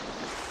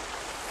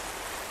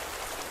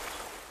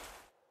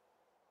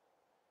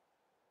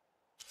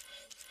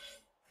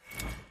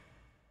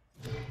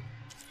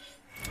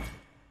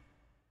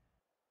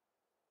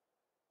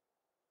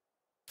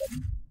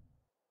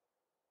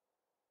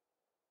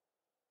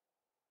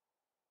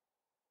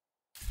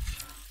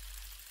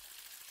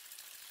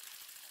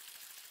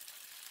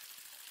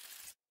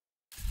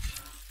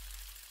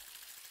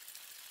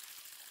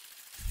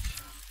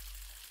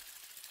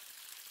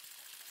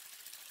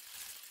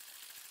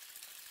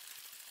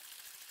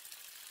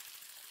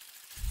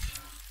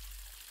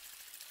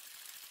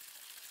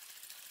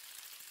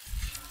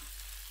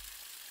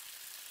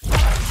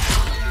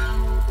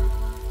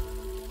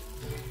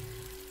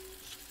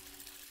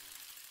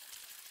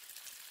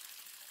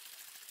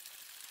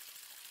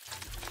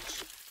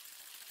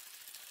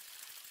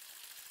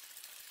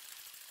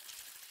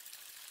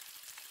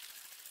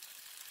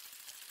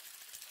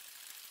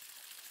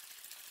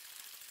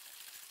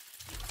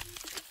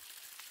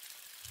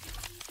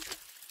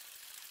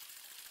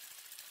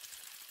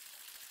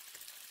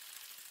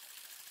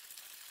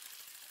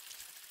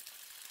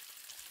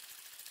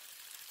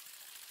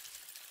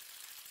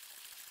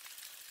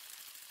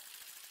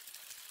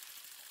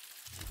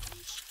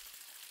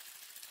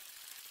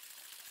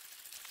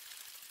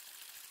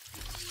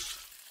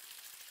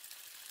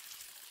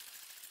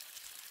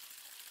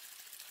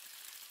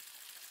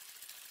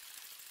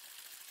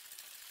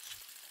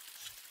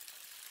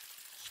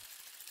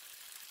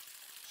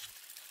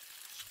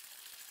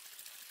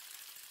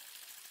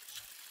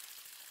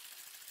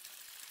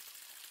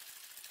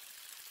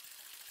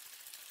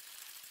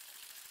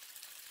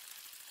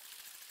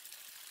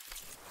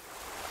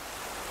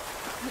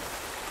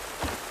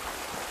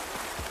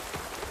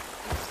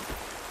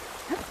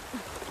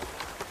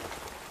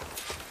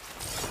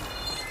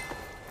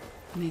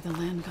 May the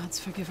land gods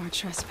forgive our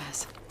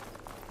trespass.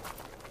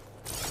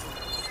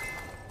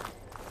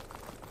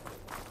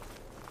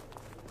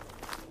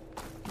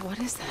 What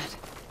is that?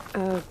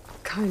 A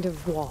kind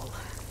of wall.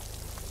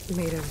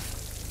 Made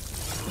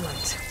of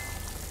light.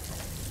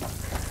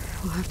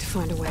 We'll have to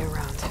find a way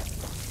around.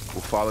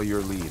 We'll follow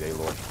your lead,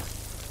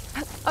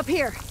 Aloy. Up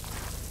here!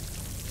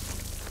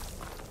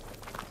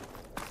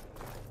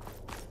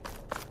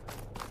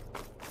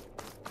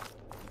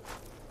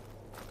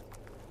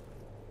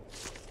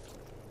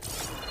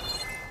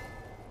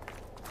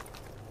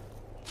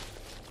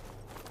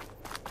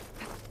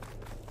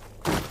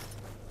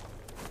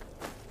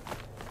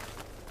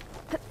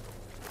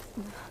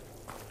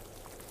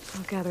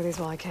 I'll gather these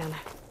while I can.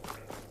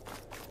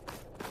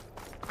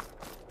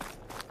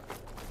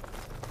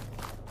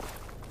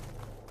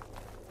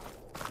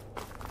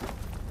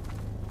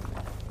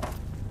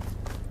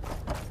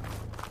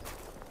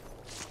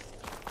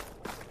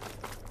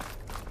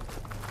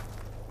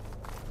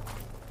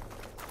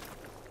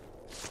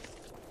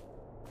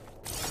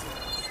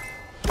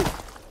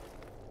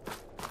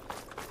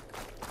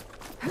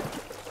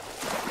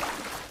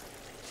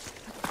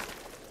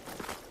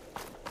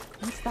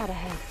 What's that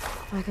ahead?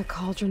 Like a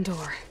cauldron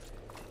door.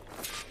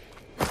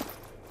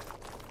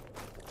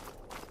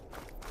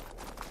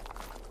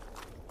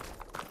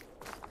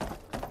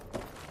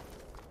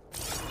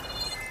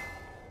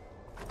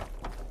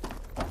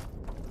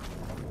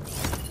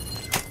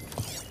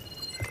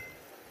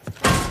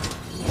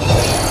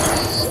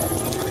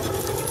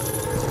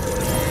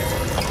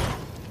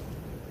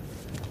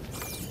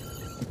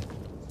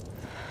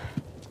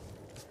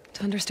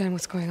 To understand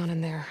what's going on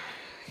in there,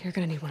 you're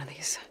gonna need one of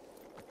these.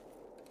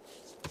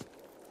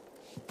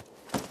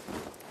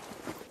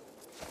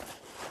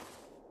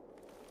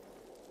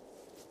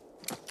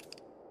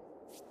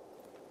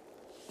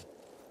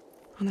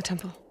 On the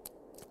temple.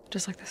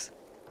 Just like this.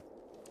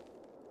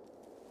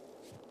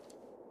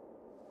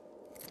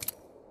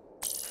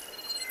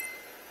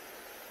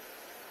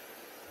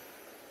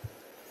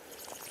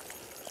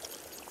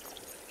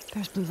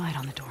 There's blue light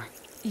on the door.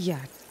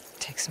 Yeah, it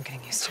takes some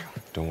getting used to.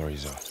 Don't worry,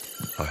 Zoe.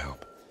 I'll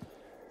help.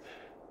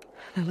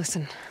 Now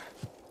listen.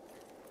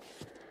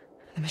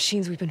 The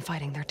machines we've been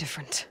fighting, they're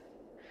different.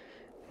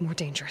 More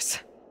dangerous.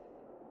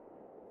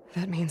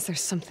 That means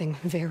there's something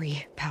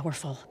very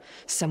powerful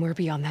somewhere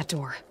beyond that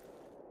door.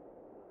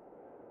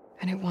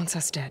 And it wants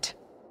us dead.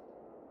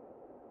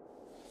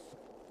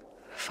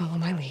 Follow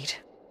my lead.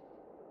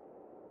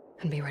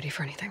 And be ready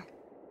for anything.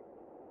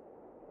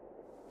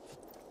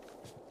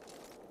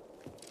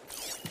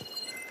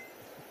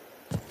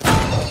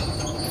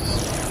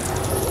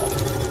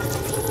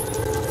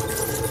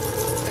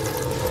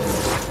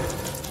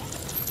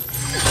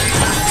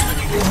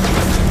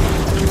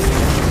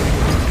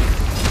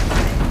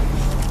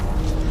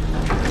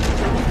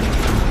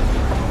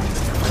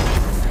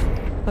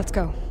 Let's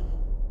go.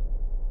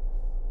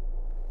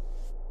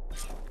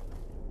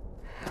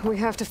 We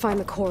have to find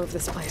the core of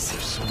this place.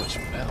 There's so much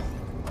metal.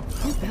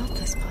 Who built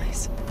this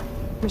place?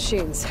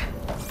 Machines.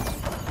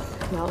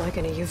 Not like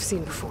any you've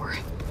seen before.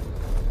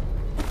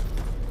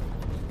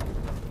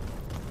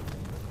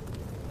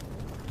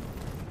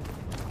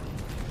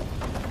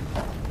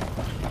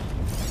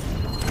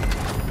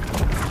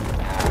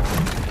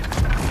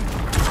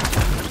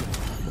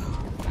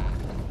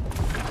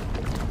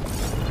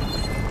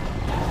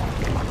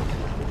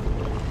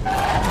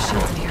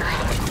 Machines in here.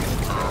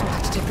 We'll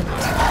have to take them out.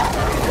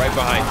 Right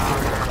behind you.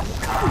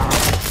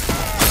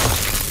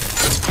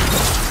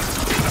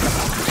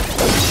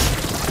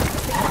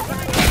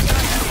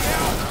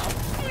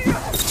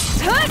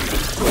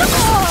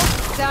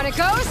 Down it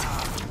goes!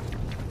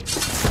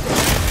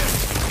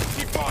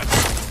 Keep on!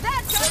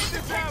 That's our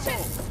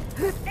infection!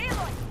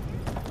 Aloy!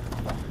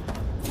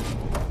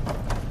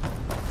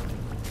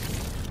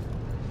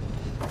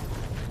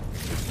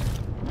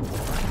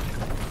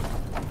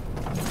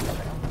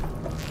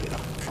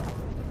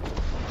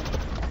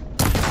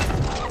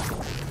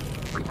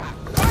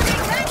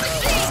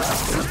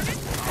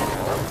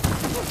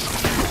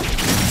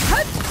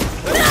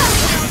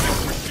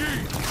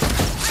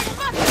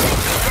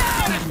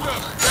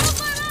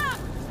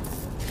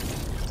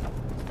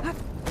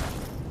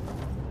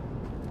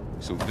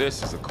 So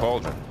this is a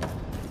cauldron,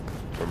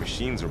 where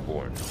machines are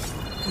born.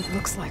 It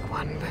looks like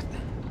one, but...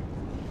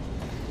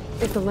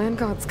 if the land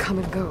gods come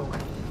and go,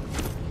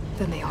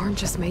 then they aren't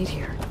just made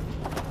here.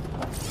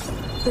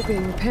 They're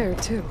being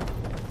repaired, too.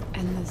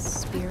 And the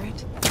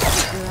spirit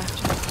you're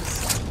after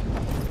is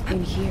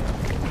in here.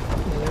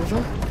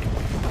 Minerva?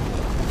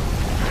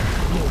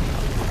 Maybe,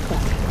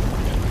 but...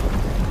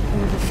 I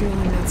have a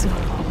feeling that's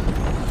not all.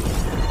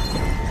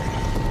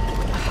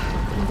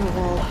 Another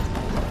wall.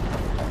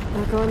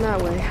 Not going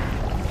that way.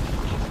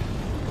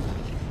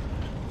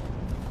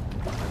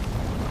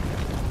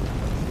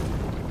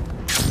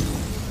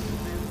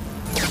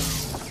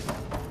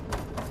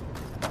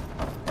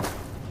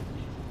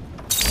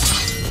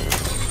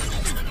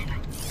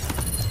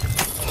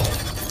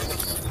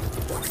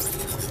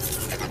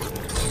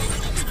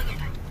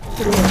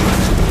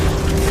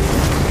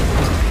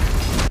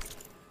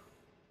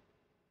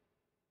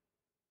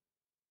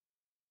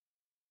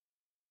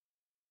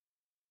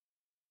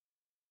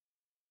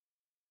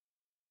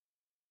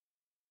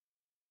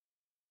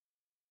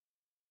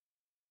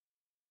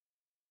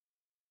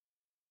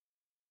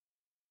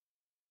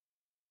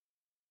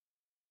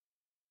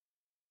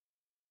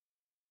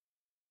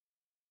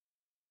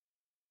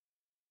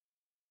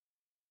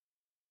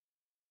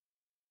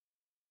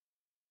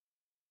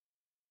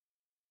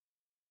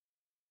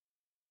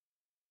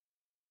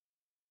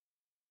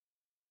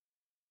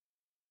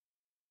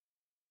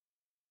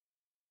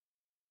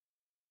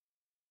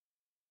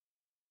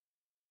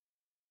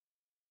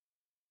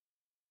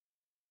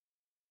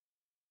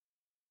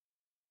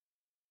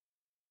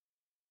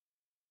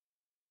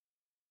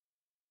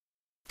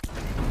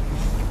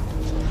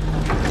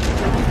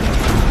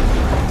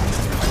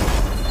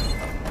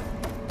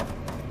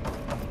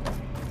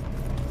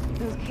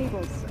 Those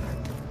cables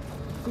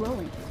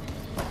glowing.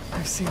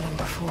 I've seen them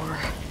before.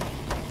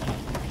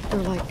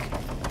 They're like...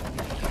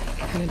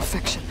 an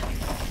infection.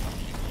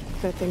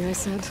 That thing I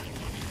said,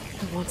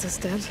 that wants us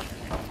dead?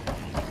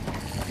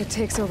 It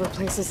takes over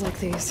places like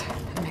these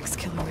and makes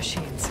killer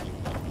machines.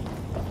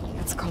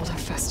 It's called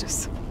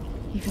Hephaestus.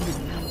 Even the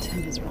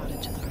mountain is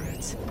rotted to the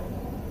roots.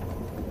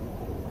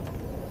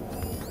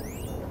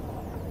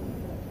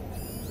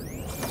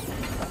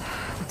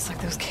 Looks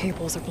like those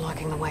cables are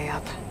blocking the way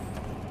up.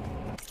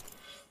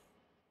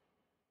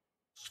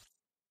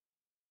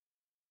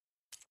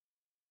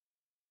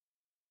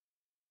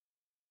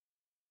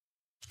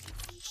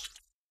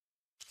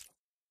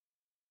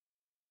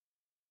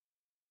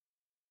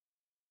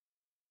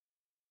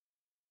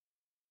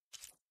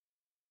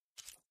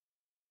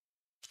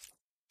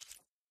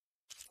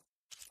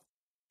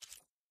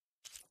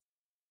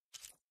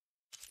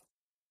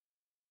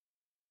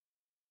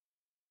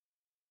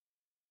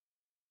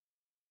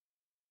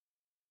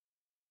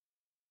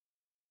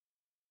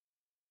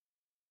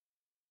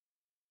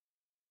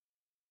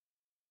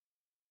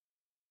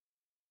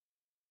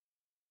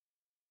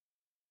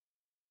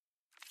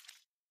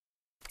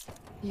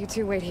 You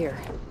two wait here.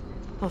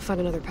 I'll find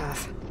another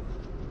path.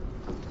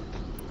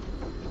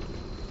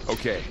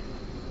 Okay.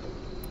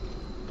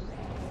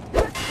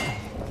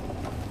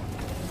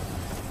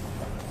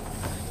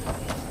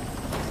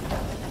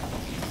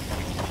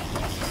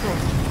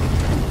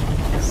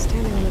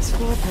 Standing on this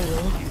floor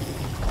panel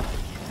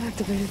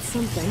activated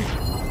something.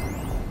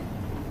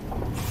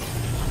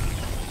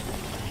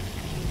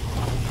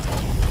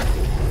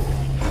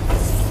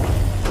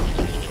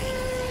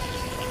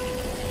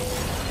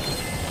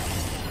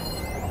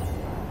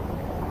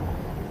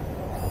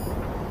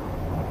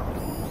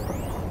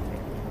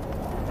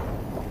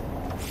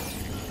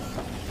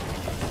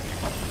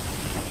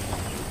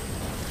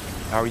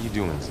 How are you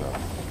doing, Zoe?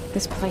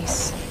 This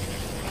place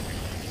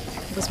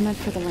was meant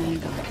for the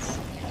land gods.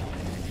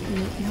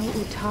 No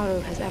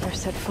Utaru has ever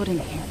set foot in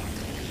here.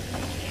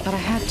 But I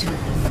had to,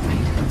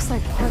 right? Looks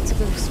like parts of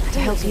those To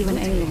help you in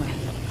any way.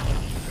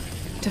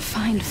 To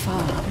find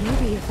Fa.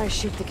 Maybe if I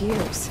shoot the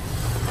gears,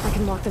 I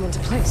can lock them into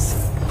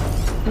place.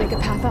 Make a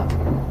path up.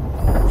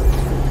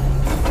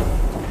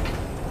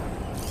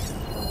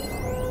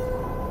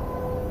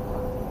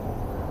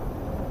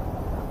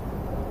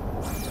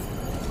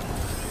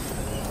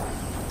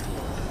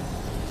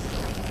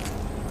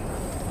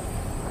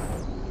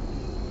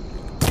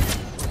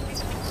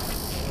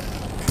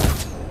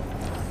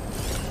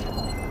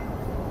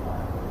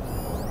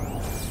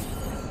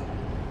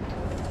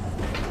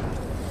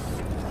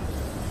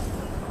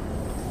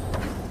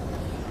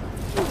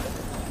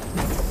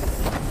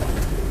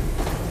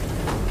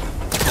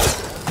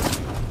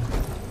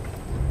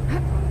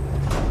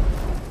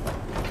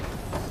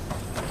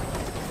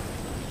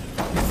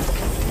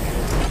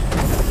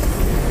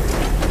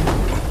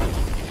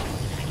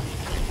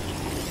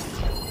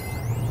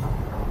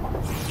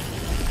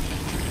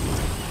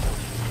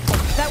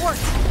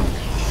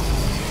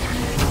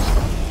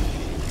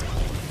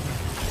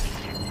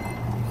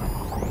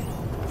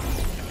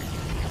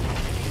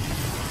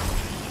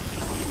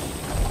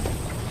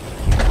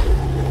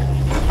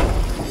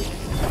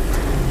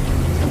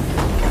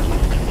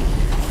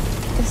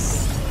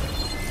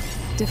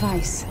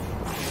 Device.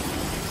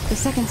 The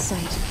second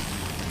sight.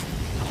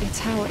 It's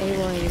how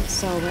Aloy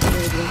saw what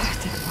Aloy That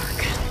didn't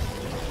work.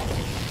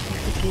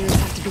 The gears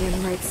have to be in the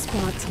right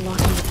spot to lock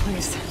into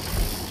place.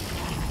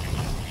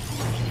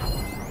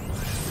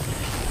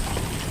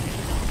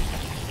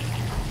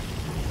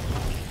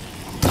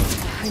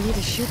 I need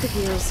to shoot the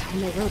gears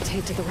when they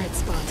rotate to the right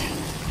spot.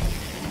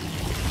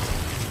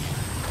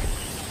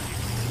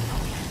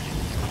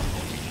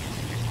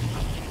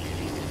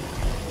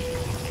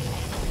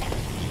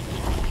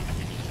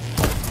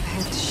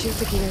 Shoot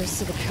the gears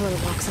so the pillar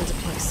locks into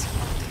place.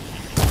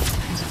 I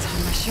gotta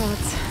time my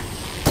shots.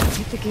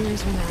 Hit the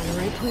gears when they're in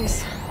the right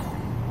place.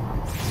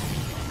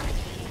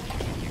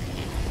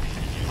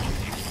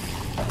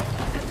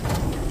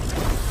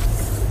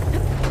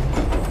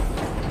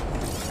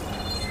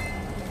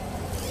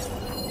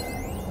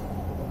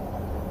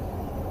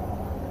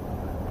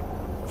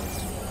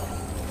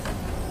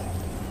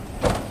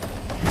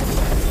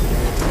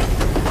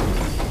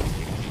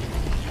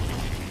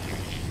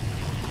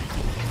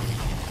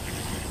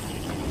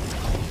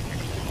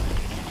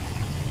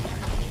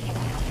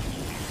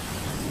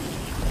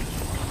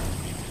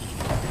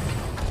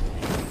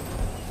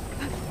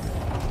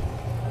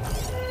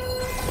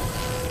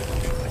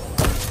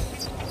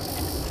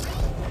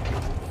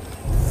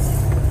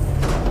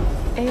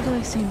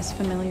 Aloy seems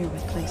familiar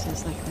with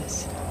places like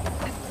this.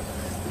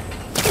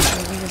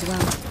 Aloy as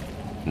well.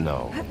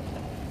 No.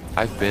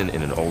 I've been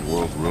in an old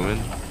world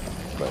ruin,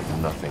 but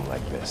nothing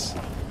like this.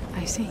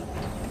 I see.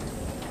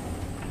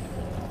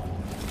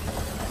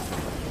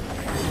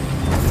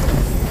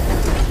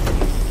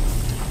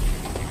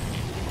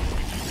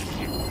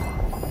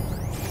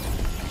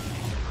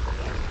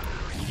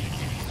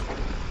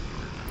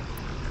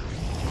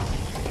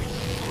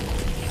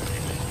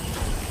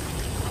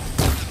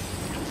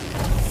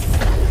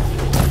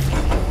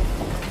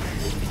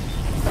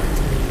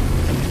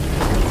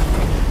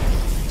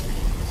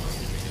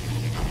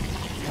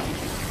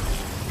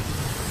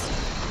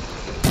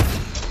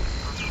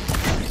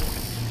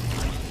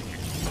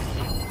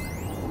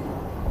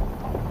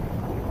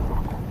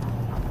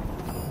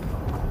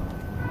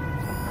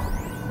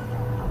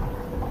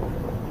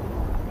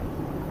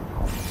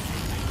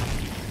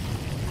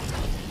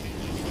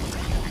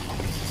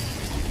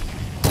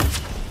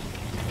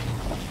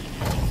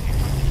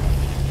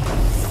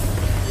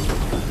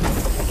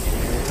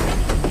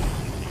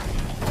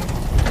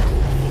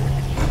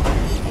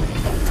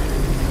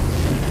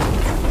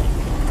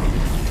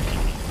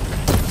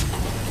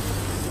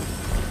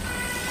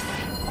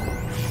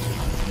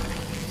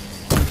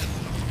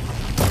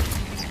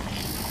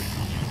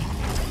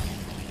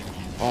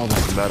 All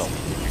this metal.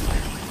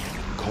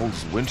 Cold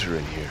as winter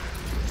in here.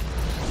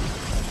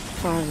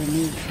 Far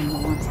removed from the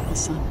warmth of the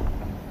sun.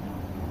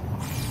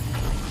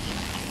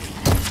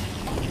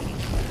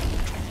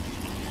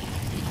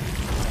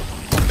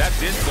 That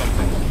did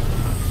something.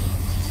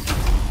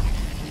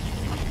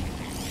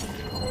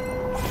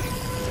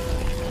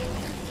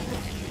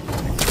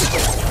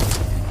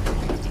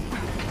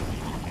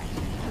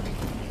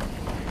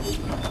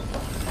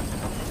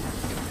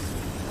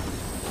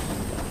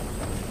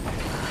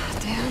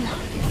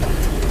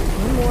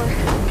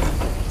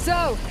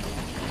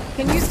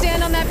 Can you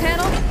stand on that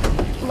panel?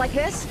 Like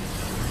this?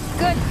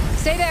 Good.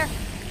 Stay there.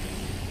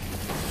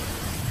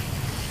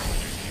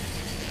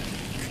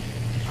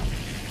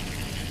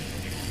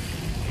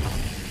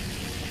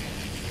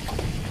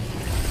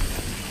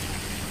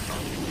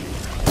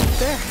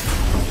 There.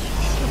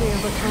 Should be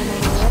able to climb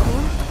over that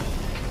more.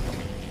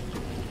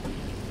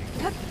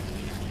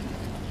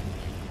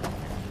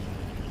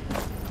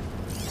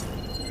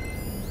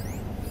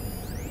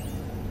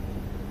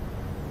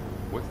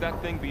 What's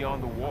that thing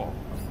beyond the wall?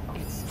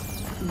 It's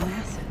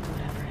massive,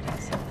 whatever it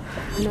is.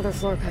 Another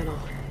floor panel.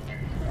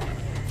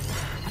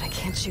 But I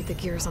can't shoot the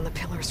gears on the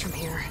pillars from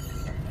here.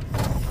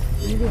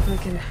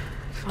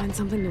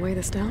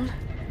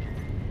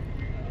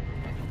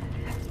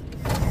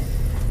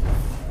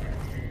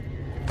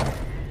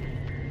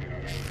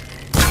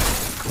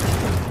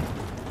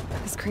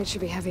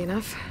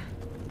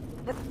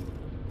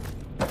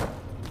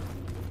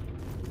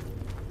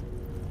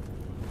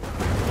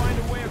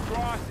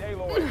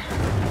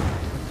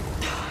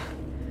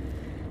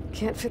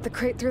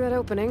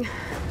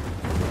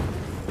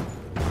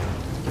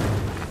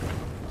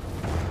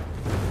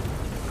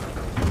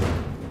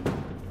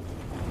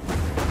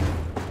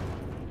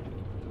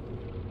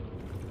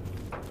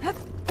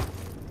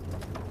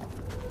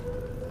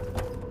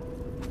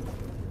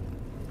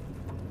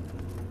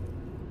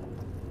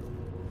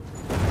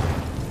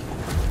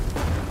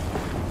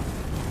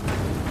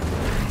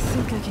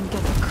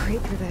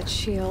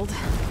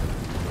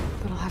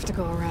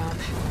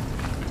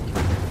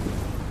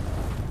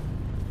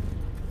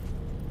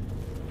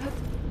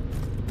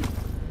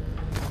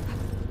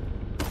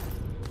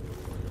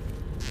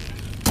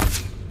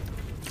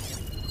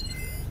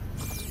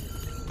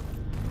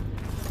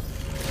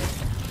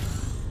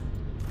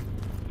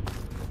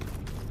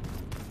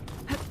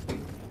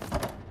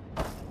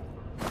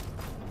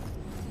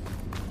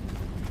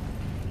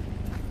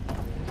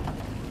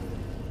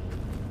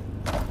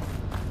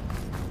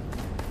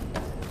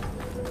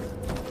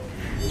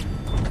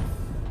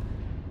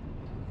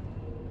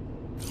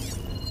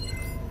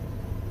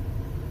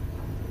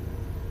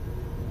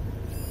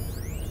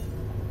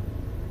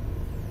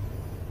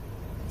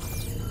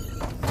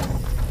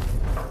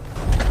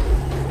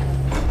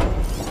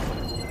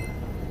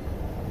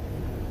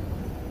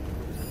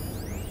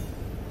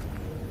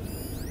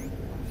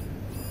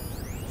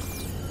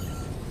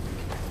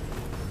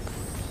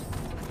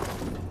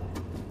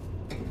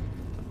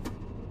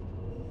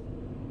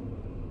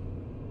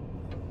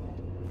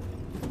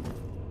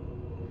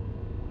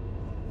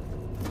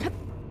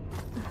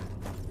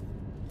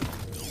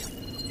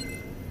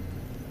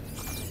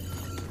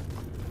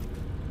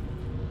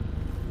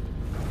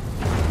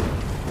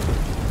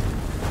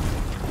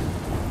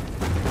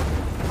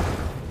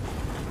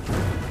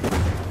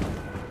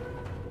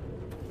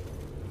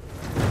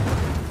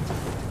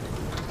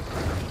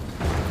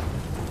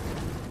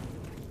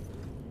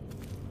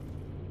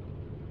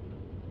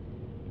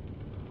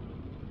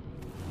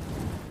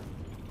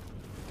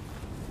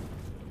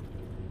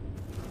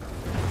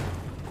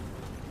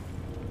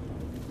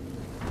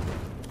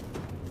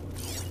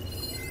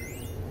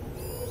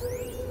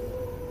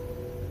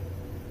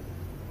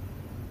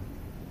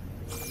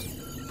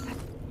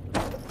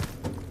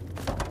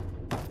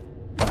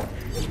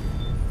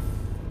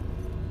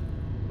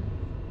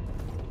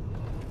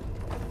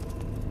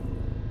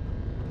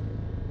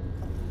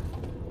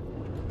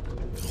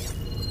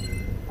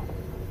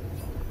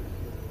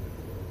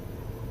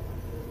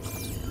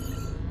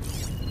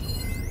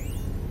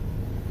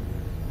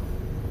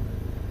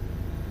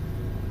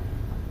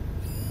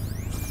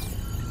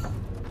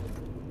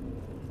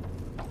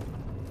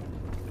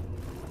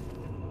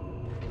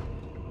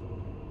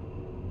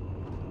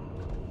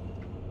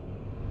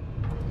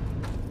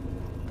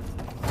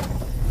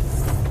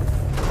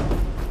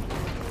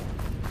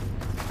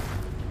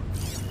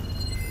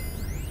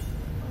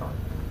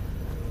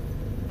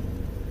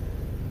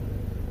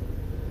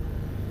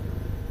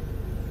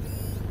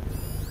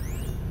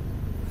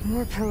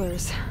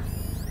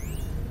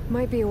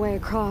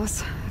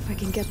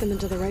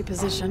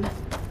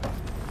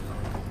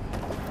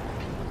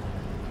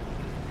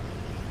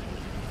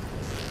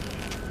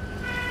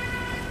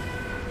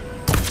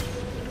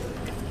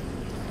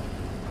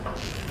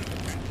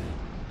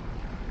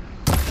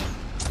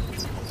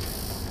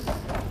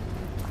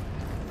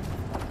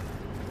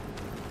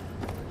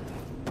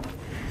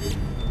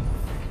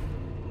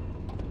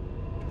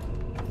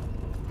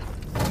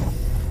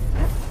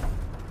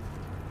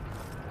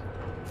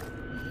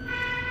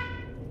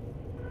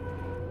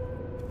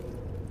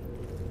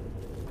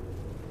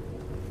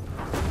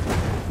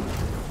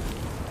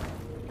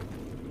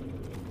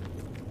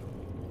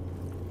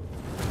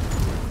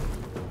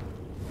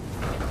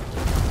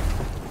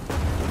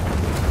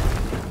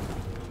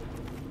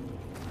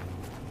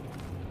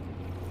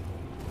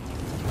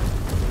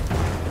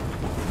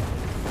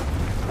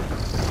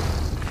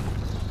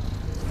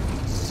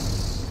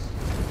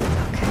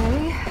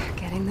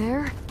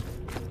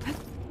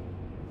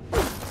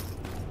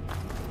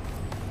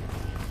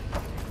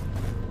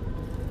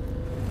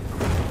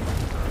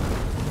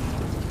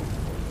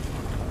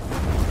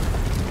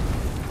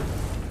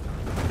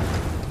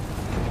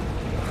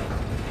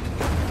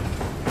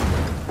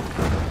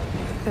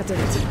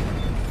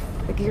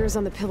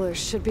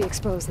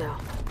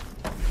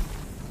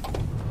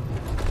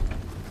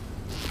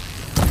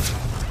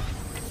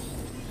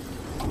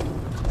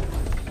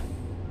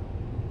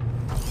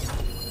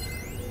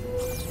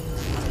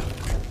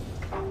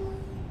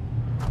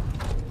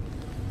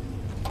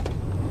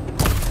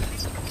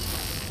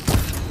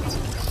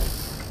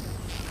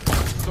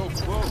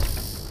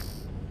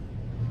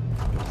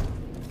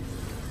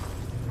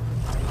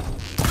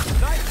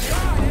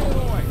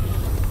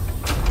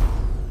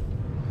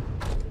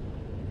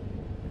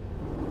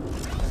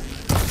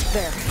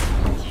 There.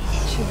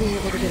 Should be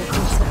able to get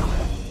across now.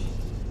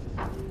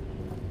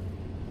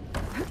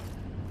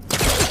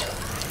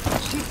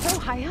 She's so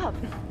high up.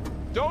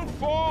 Don't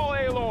fall,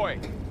 Aloy!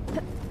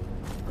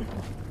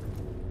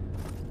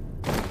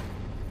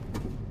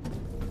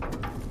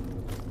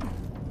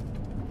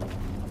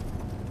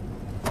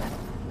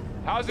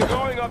 How's it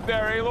going up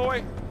there,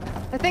 Aloy?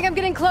 I think I'm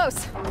getting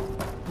close.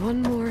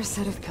 One more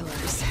set of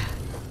pillars.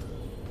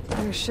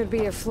 There should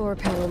be a floor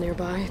panel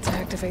nearby to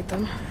activate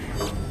them.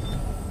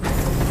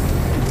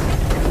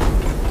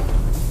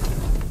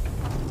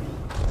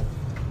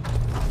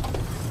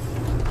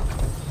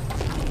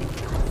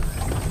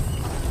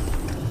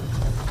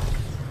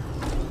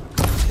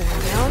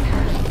 Stand down.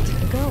 Time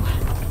to go.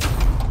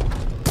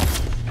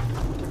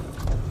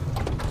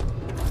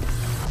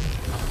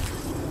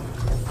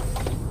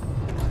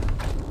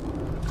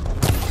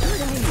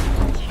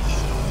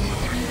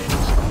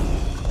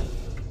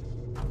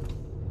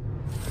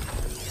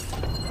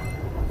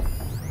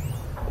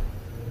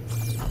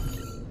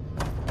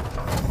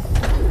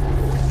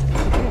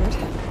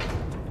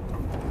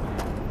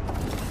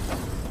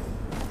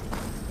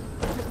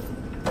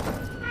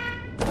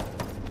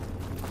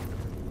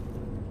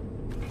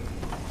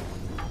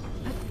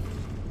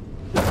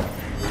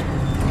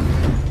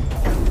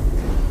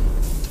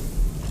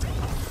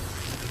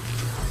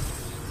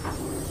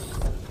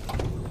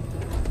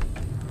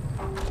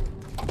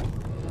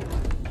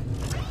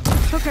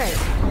 Okay,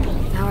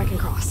 now I can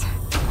cross.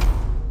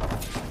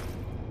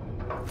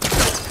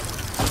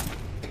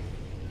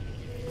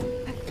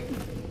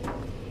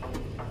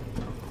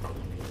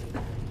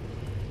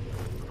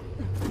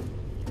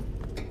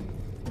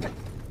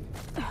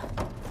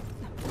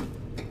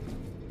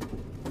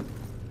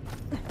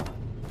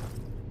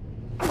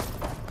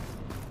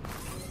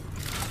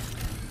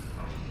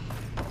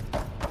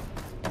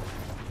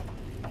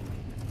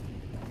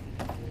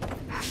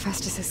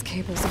 Festus's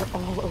cables are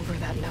all over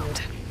that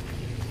node.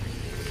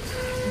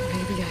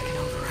 Maybe I can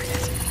override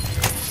it.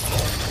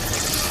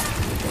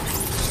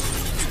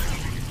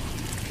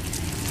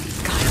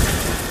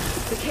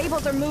 Guys, the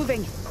cables are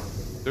moving.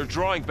 They're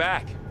drawing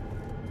back.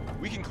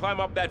 We can climb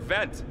up that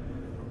vent.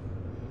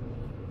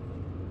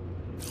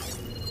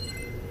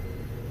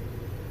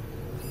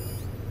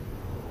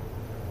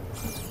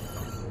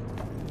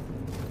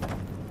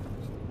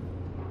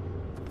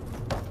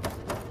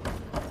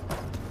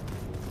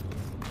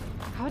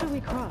 How do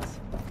we cross?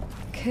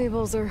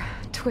 Cables are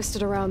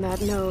twisted around that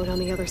node on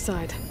the other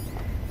side.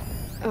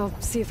 I'll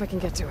see if I can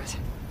get to it.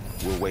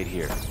 We'll wait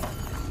here.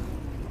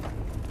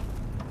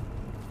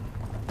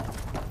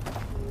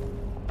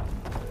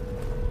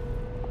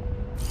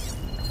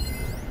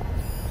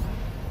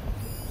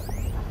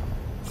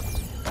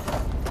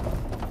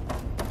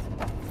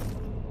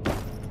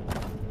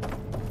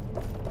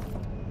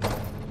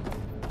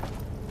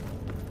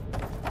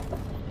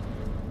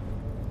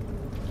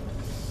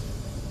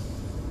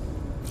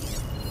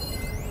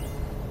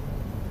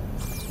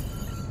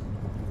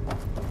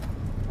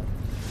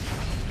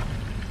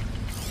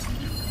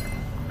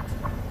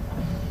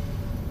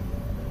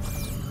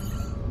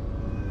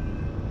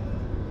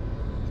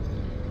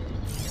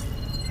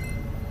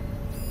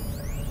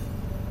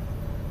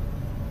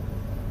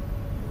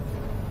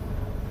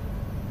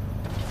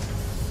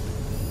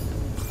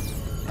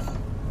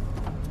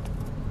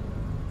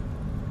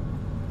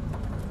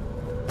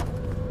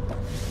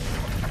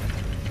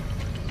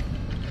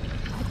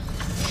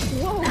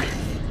 Whoa!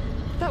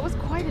 That was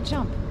quite a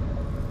jump.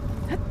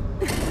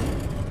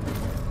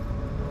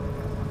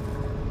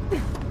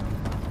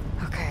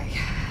 Okay,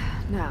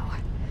 now,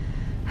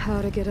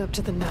 how to get up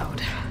to the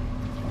node.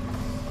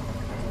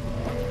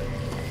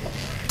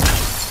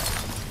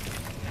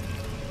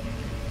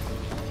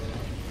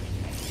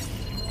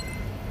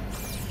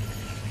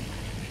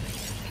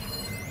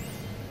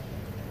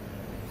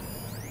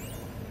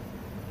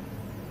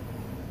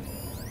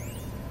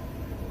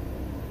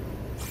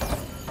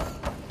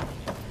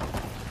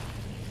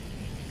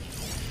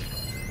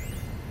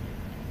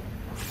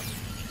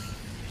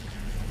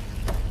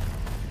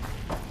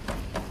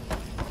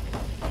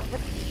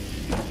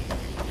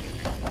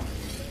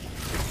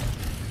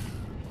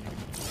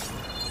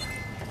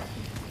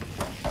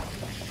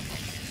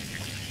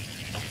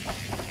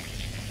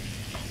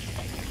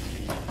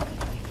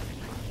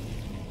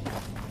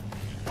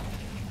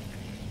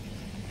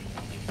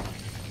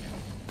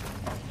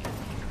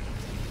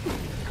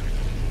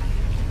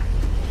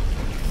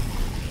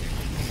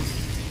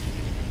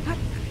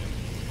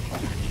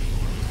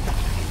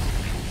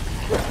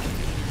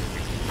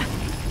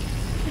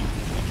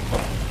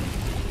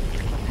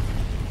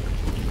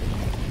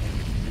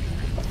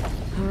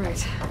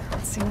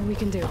 Let's see what we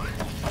can do.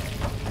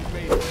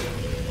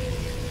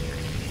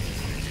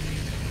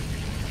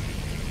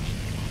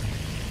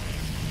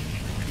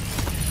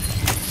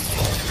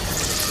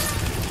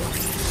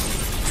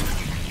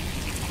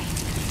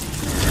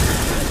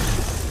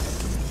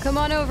 Come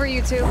on over,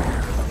 you two.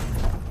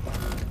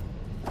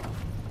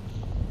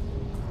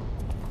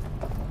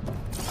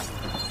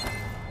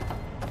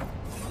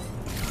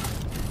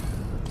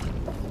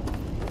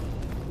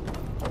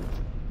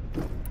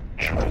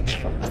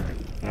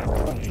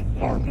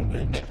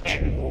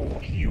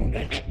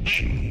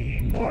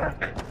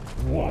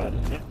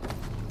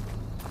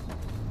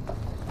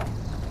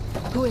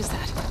 Who is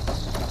that?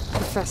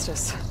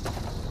 Hephaestus.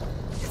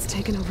 It's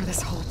taken over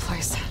this whole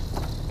place.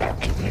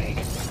 Activate.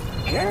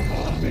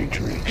 Gamma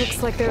matrix.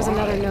 Looks like there's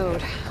another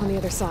node on the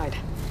other side.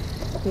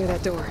 Near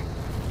that door.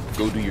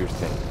 Go do your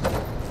thing.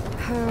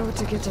 How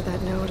to get to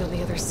that node on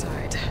the other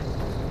side?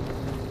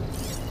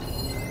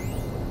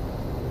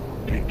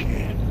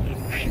 Begin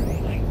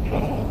fueling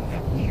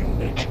valve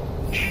unit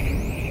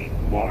G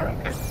Mark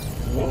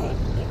 1.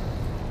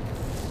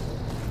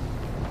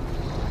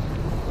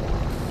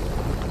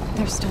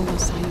 There's still no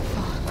sign of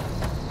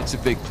fog. It's a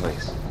big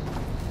place.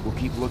 We'll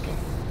keep looking.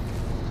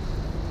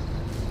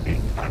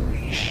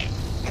 Increase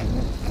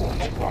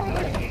throughput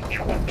by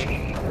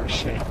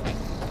 20%.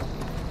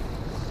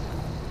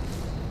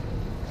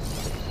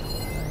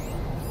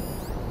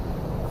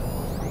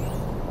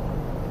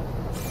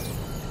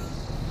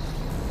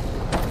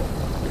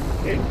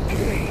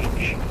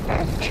 Engage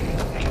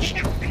active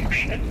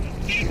distribution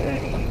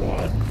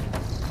J1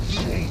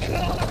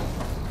 Zeta.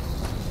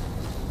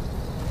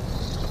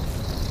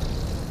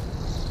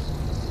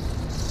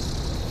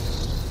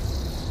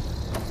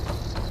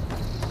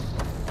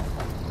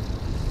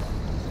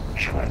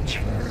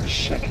 Transfer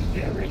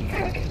secondary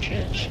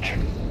packages to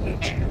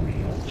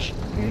materials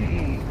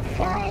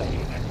B5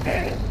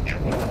 and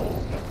 12.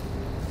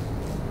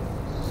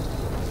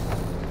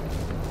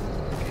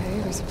 Okay,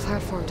 there's a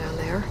platform down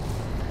there.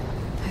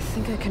 I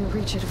think I can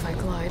reach it if I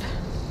glide.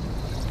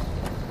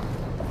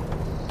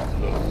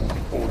 Load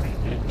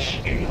ordnance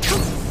in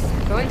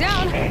Going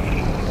down!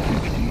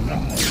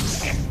 A59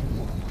 to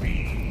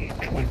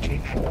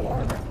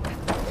B24.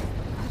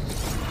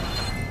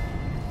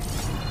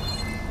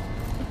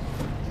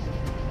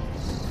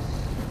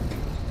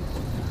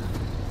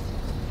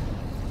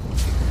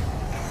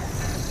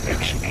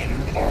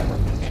 Execute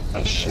armament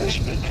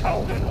assessment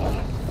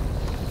alpha.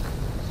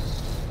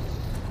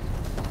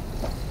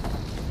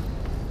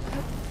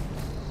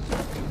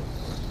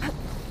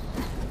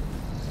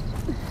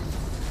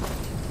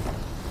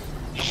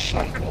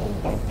 Cycle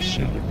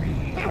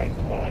auxiliary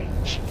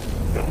pipelines.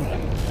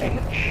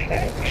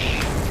 Non-HX.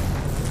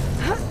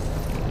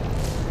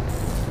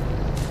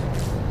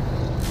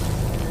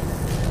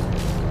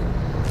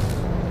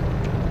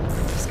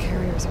 These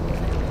carriers are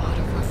moving a lot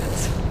of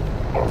weapons.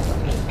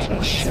 Armament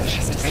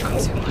assessment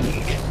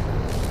complete.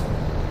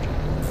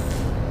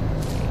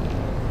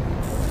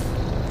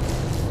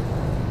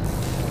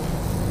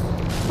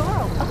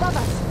 Burrow, above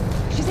us.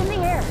 She's in the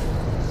air.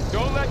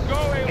 Don't let go,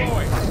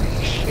 Aloy!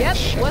 Yep,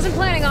 wasn't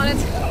planning on it.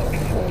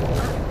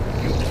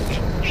 Unit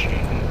G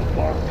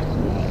Mark 1.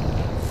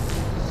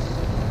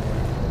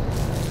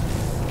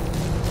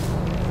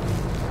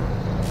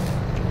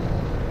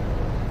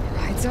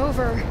 Ride's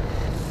over.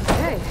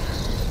 Okay.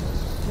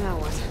 Now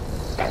what?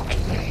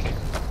 Activate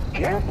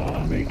Gamma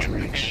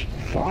Matrix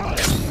 5.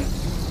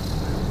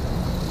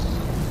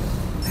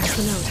 There's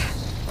the node.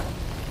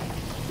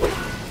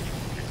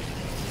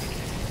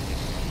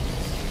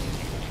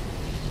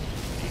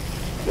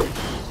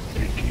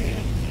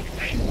 Begin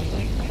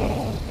fueling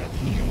valve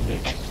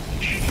unit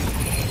G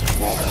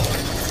Mark.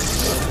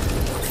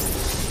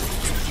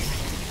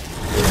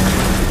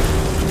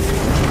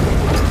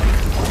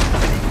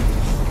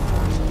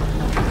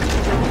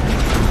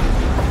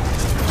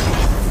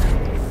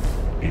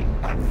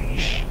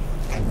 Increase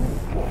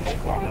throughput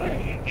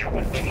by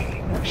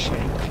 20%.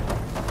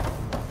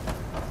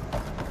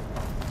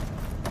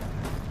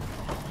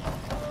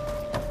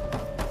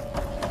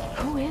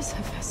 Who is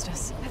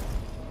Hephaestus?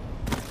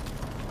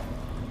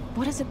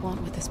 What does it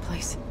want with this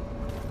place?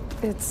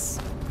 It's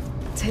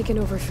taken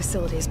over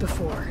facilities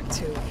before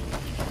to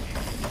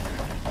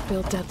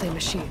build deadly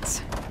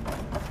machines.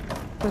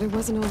 But it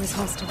wasn't always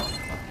hostile.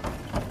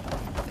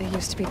 It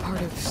used to be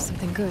part of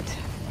something good.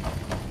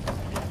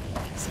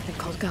 Something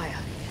called Gaya.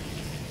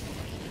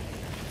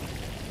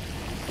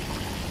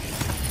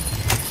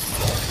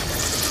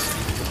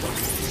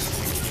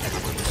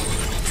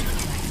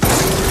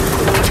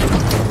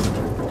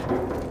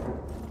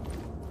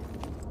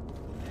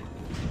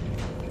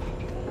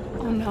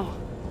 Oh no.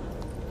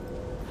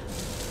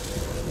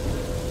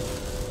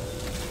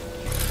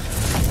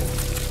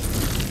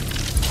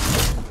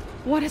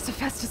 What has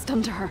Hephaestus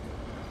done to her?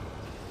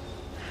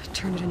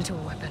 Turn it into a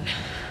weapon,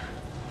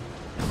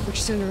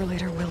 which sooner or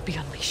later will be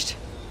unleashed.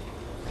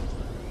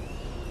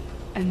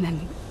 And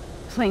then,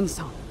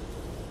 Plainsong.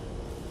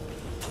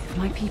 If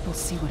my people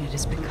see what it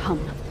has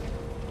become,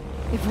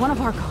 if one of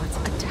our gods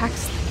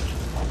attacks them,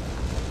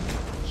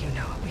 You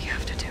know what we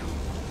have to do.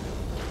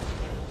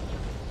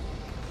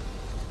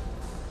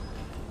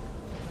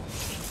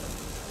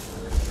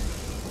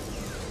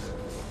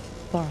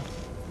 Laurel,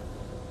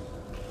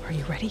 are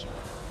you ready?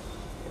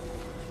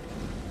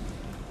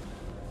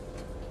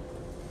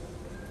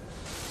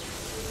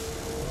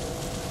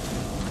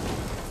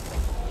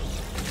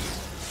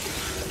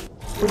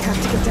 We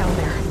have to get down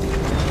there.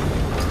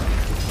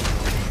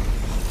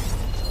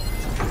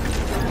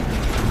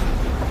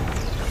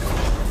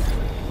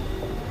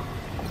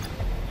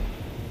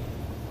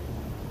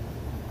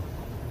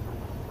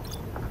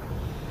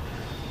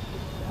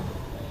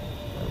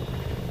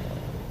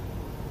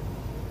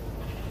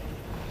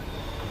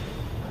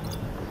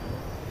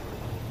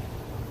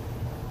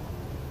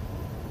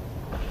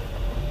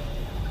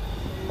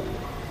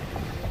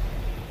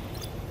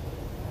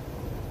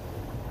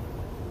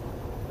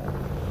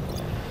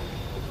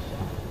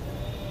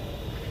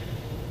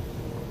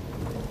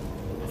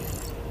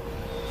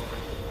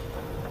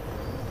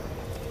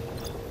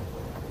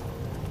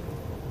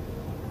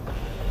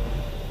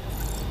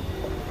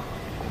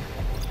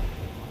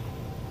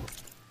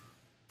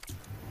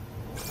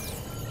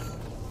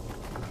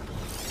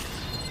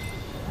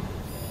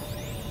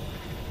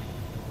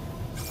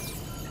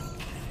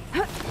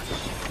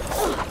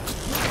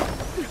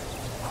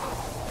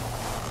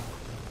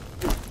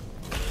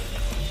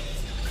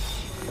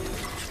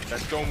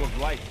 dome of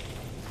light.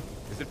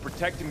 Is it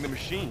protecting the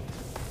machine?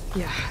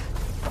 Yeah.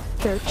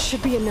 There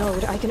should be a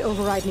node I can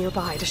override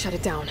nearby to shut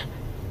it down.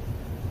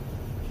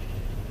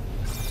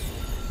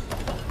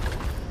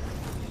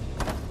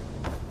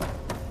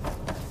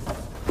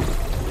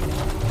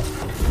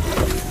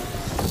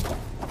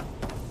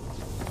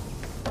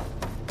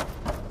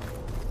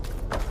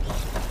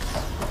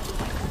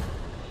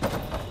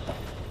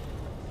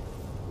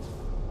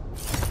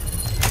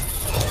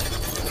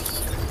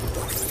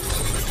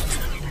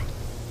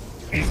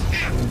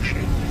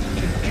 Intrusion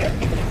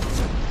detected.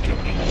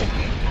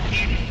 Deploying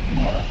machine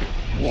mark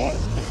 1.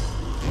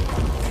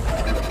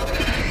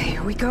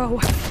 Here we go.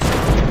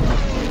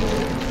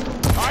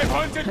 I've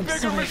hunted bigger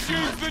sorry.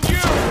 machines than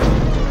you!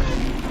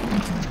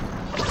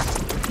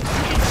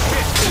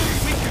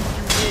 We can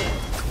do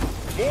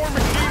more! More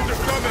machines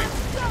are coming!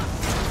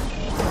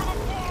 For the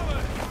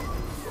fallen!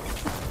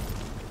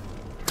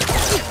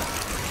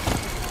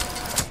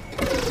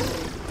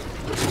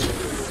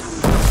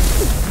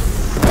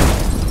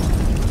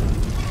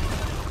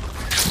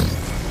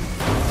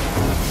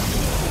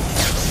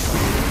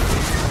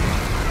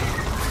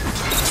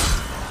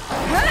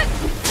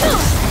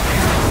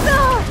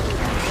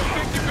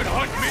 Think you can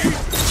hunt me?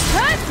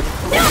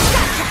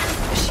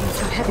 Machine's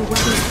got heavy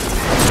weapons.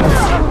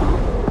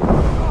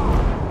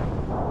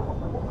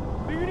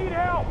 Do you need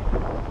help?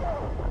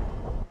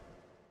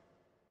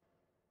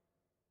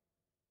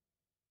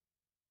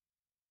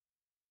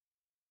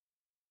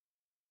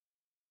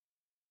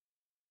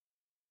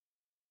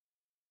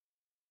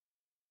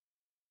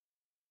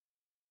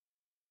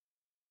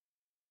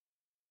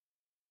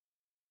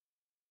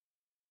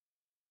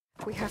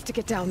 We have to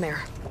get down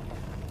there.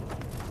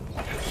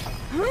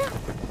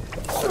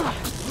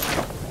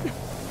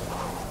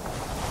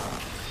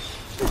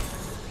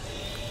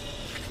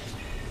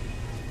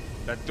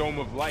 That dome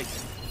of light.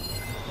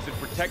 Is it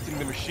protecting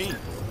the machine?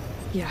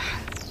 Yeah.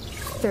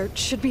 There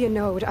should be a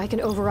node I can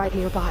override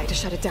nearby to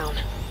shut it down.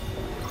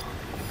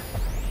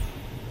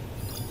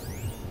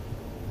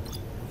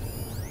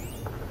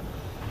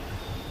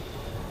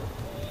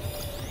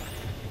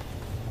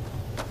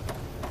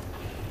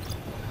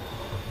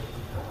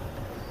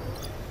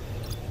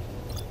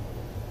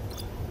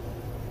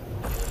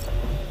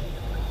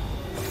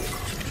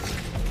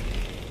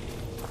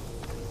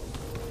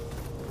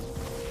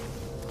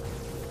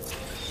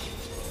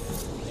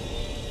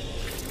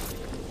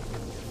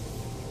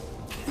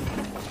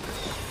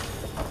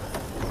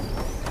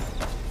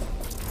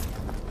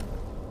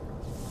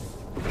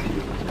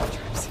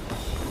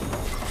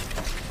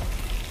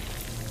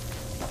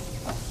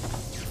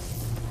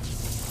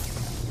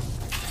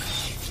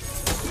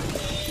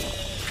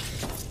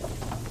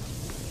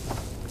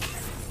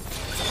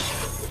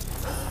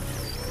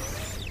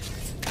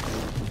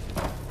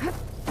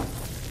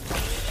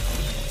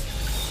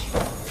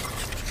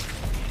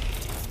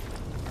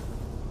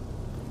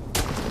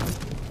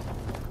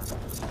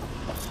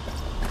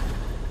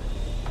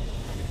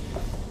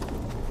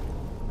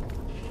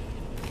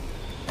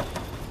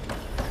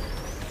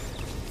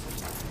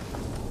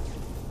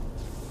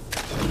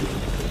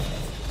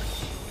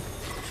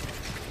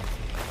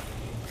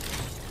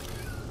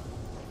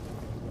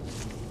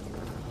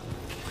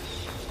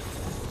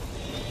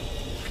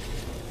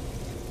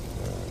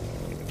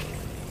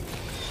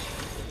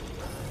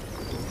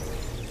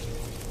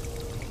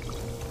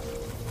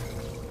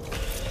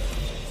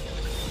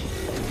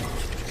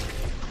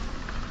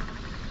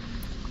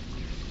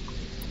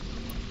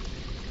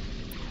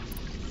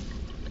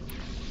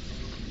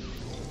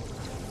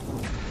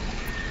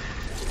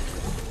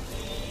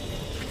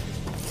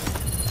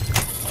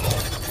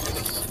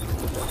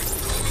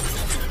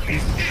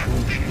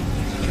 Intrusion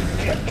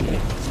detected.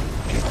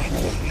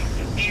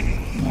 Deploying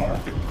machine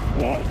mark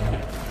 1.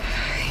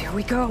 Here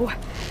we go.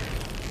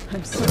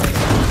 I'm sorry.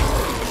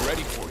 I'm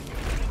ready for you.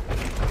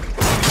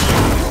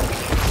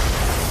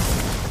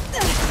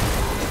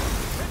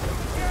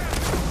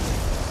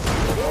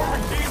 More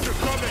machines are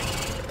coming!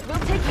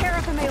 We'll take care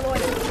of him, Aloy.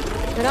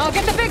 And I'll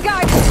get the big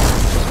guy!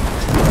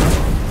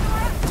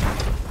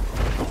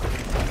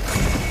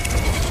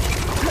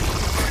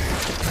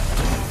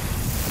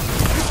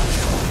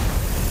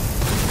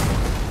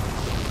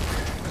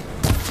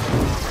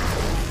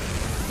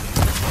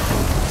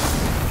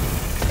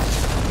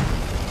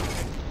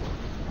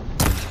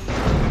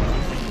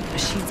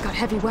 Machine's got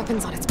heavy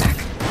weapons on its back.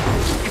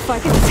 If I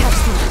can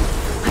detach them,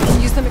 I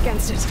can use them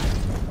against it.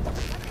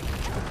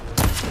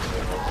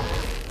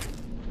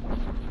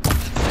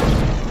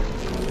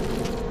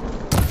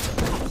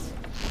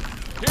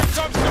 Here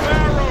comes some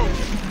arrows!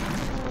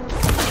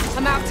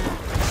 I'm out.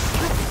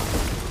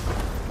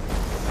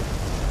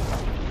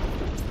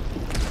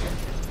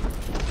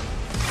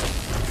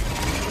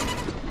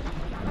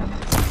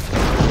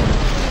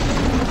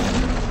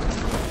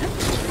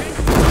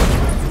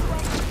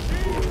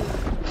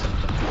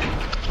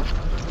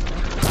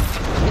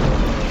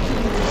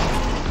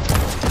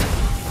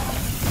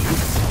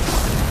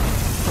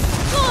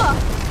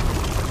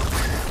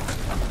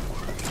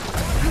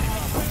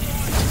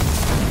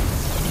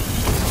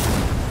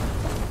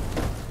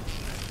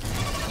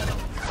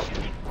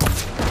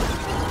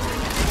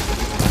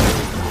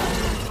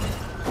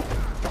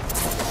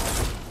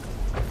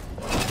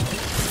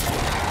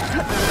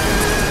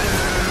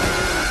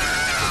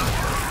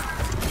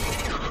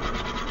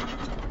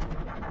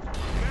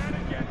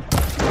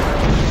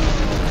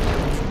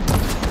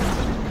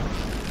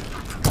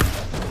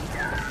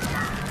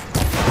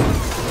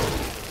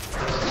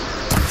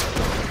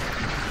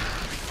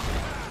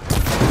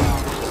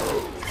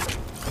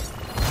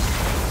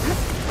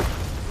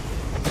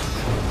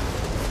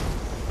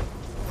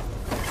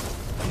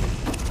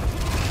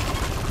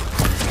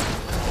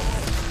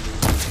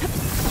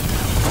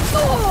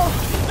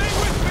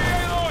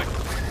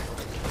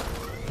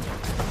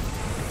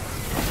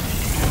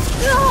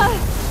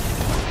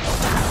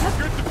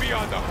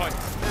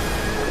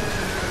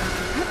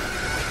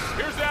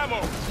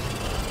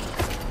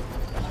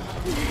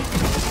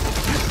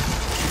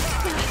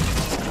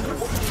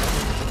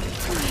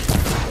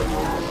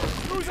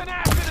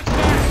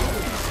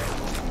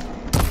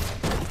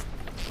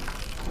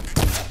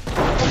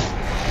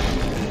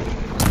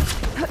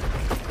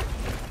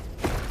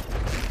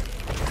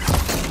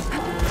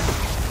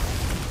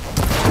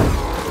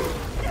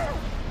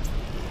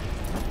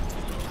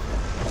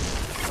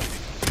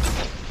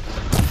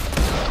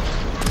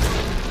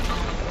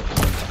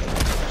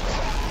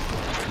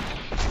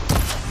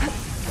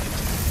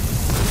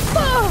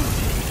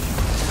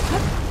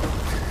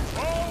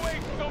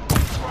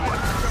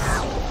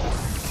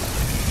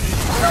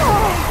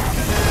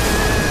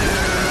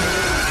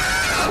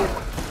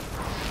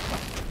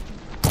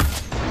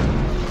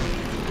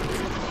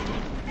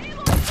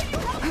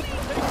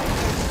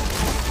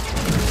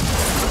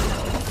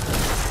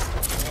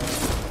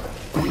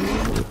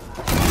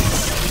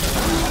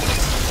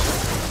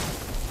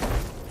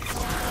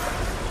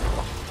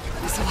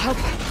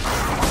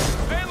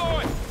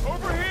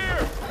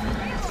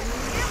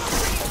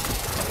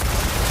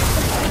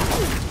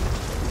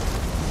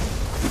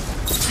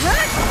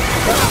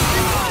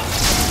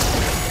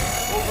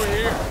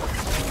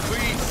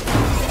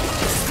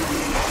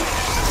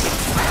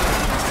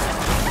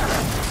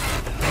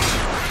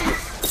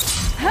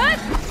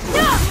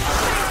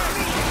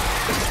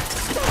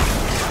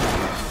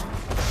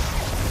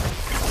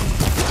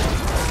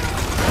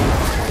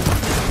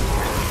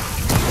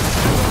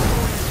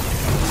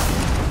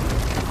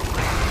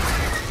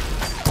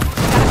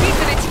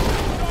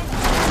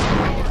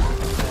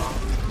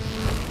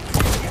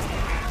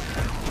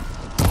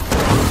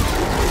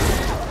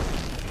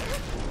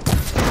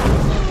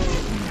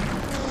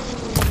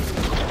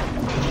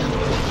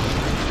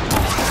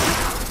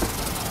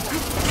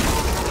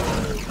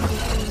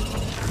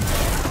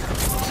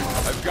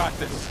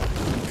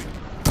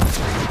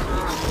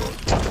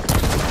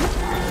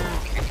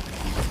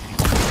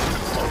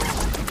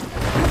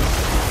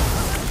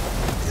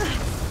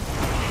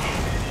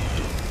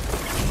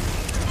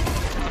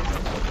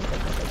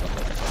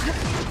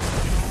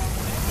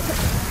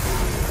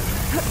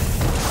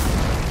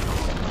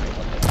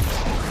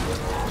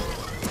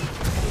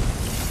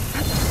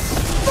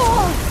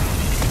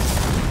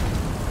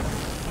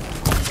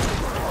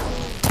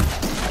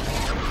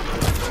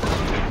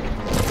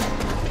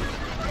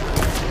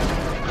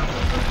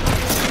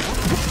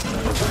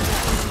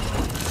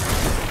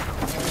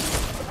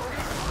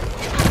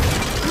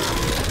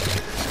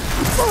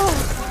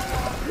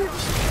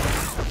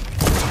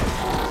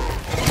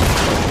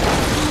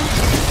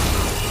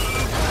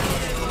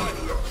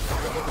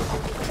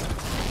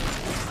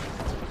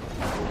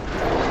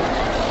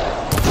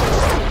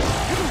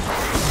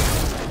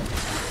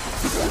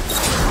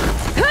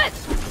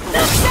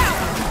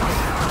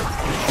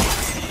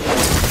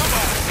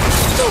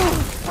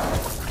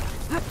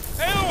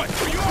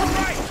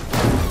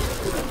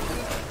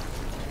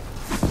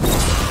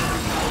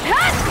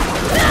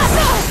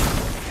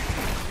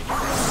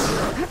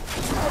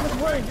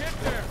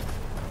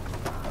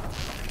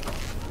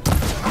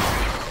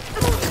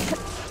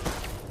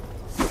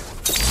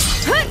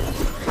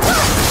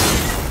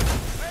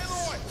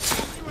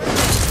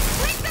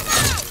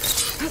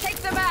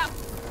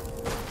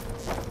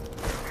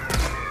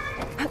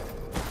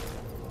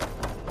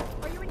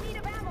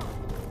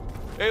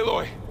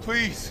 Aloy,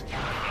 please. Take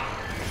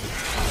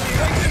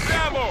this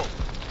ammo!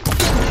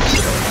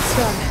 It's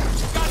done.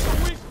 Got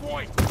the weak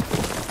point!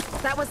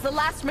 That was the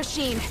last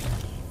machine.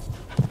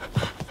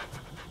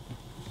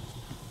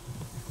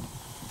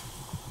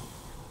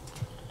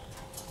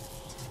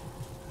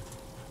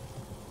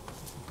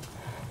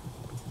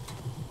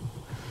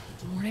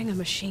 Mourning a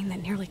machine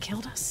that nearly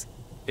killed us?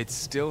 It's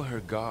still her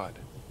god.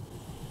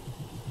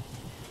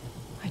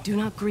 I do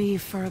not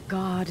grieve for a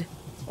god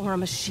or a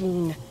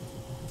machine,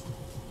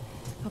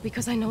 but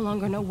because I no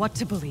longer know what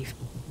to believe.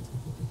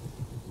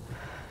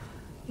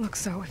 Look,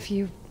 so if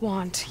you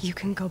want, you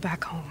can go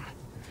back home.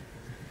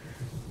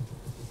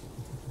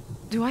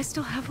 Do I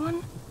still have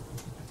one?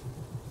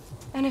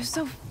 And if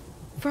so,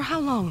 for how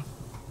long?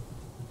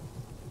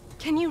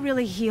 Can you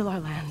really heal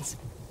our lands?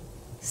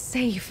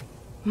 Save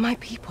my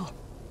people?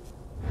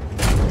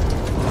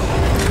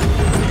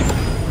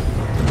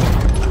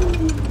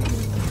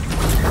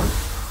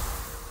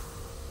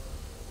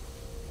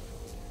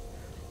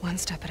 One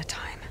step at a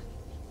time.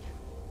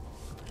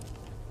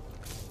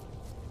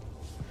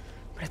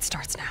 But it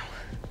starts now.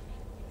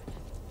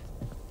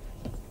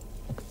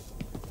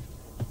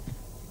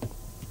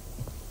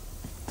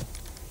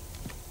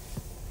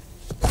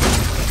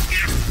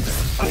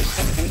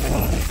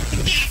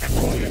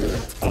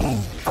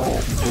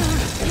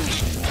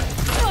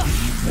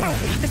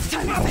 It's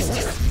time to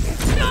business.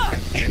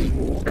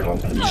 To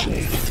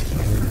compensate.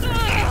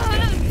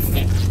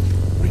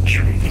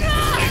 Retreat.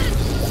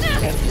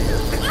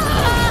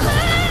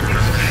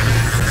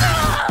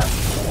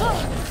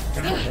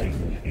 Everything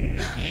is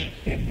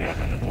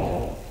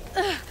inevitable.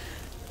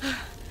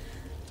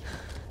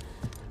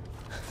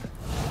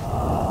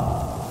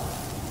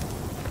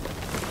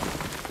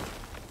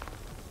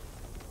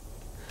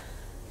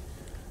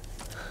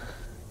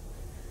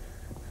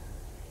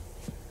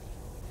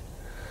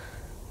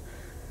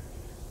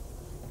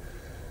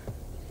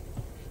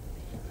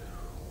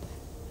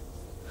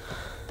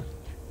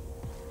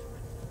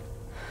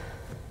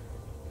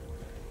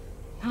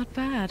 Not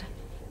bad.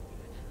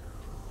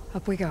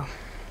 Up we go.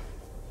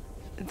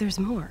 There's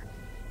more.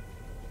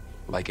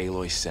 Like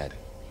Aloy said,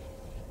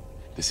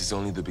 this is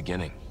only the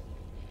beginning.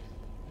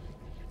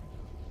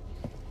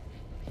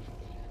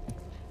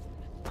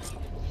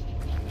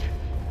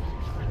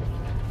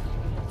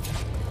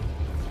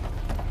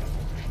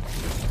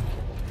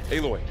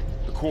 Aloy,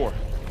 the core.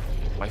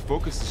 My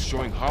focus is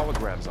showing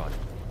holograms on it.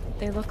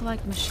 They look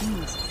like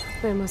machines.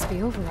 There must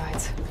be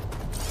overrides.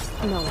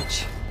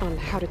 Knowledge on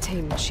how to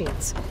tame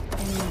machines.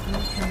 Any of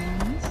your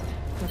commands?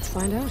 Let's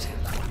find out.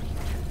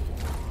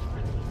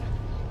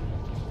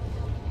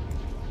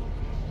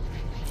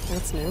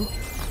 That's new.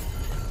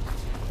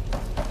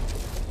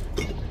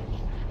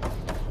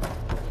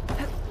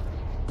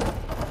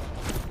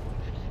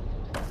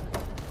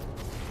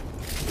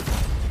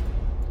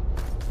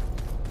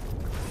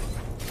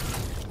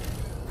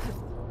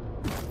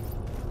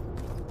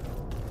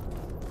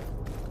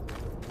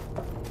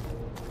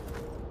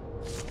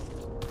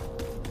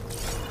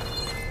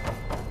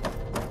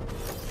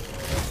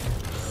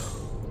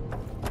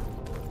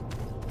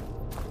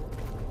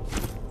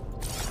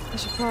 I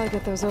should probably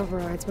get those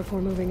overrides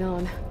before moving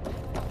on.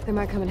 They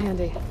might come in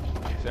handy.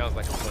 Sounds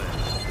like a plan.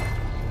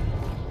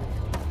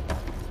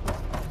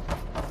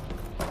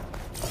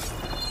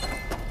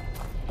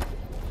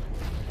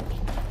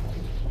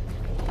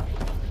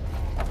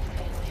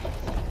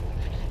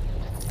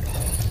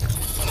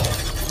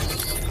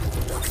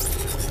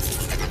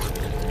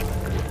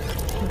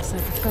 Looks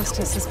like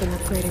Hephaestus has been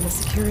upgrading the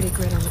security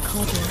grid on the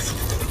cauldrons.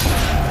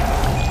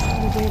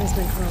 The data's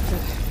been corrupted.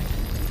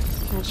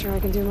 Not sure I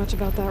can do much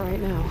about that right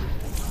now.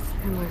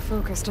 And my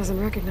focus doesn't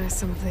recognize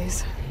some of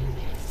these.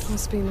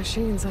 Must be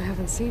machines I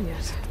haven't seen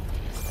yet.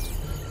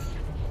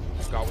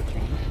 Got what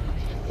you need?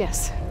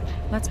 Yes.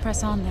 Let's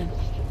press on then.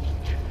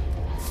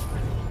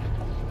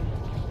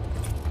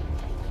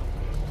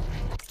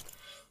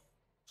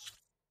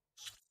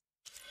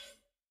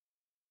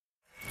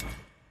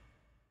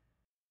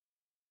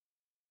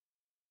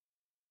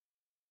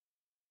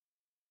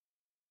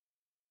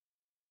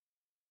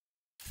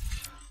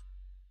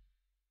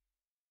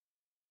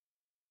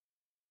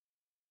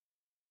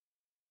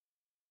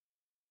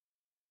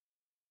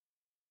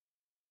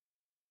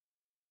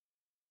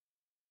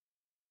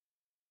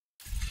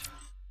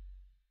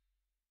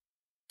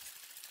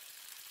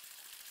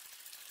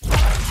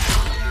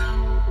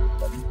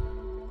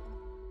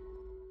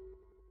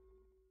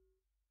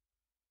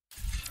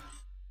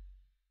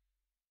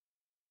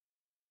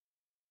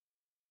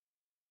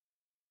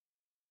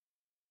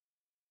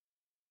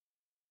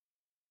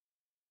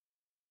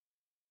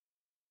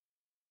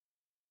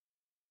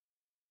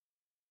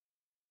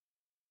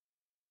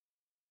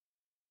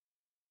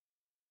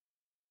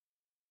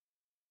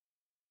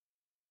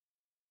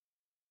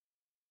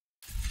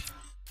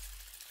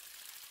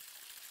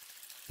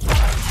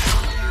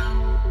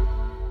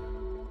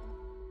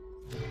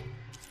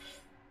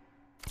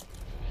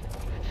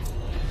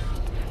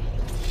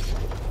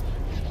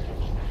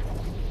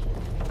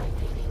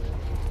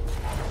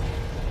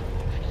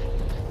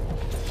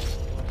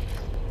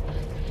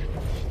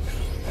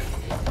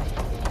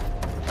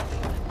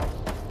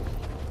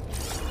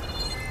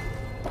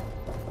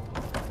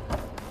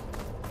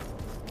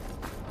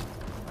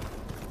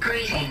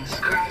 Greetings,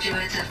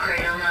 graduates of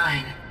Cradle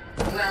 9.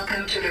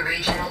 Welcome to the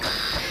regional...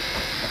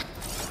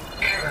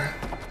 Error.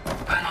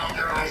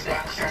 Unauthorized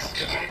access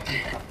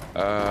detected.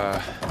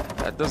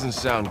 That doesn't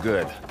sound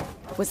good.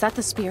 Was that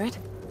the spirit?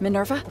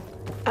 Minerva?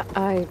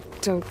 I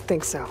don't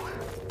think so.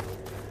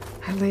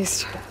 At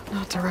least,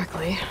 not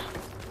directly.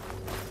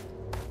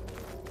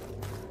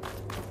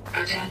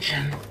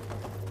 Attention.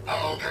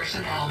 All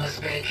personnel must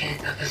vacate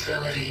the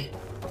facility.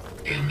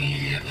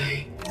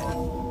 Immediately.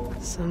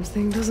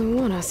 Something doesn't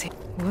want us here.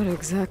 What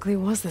exactly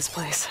was this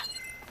place?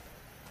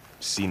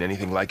 Seen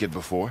anything like it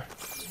before?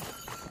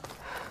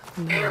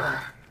 No.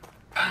 Error.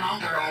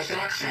 Unauthorized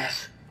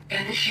access.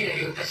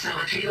 Initiating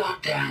facility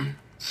lockdown.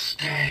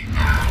 Stay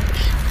out.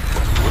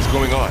 What's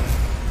going on?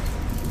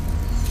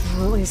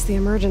 Well, at least the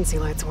emergency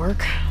lights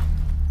work.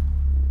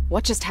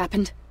 What just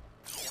happened?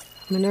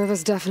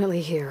 Minerva's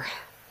definitely here.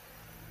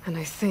 And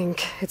I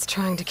think it's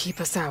trying to keep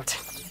us out.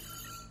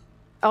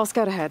 I'll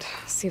scout ahead,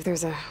 see if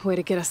there's a way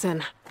to get us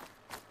in.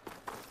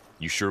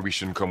 You sure we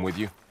shouldn't come with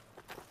you?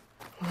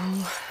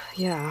 Well,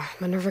 yeah,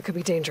 Minerva could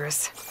be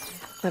dangerous.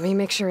 Let me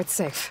make sure it's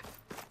safe.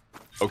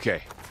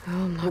 Okay.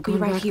 I'm not We'll be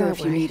going right back here that if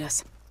you way. need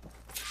us.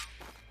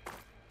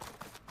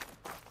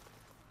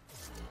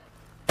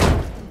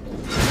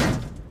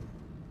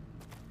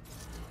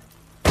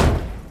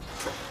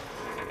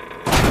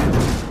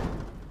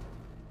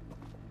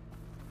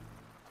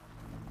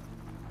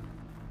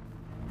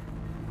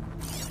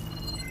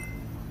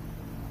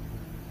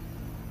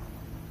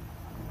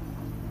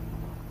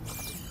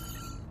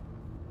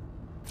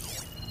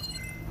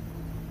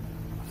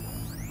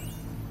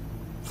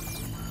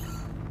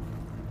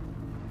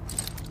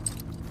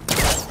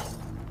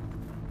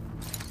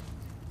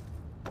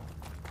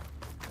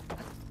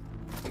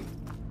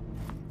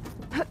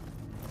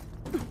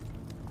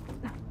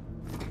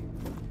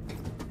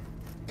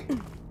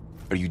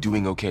 Are you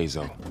doing okay,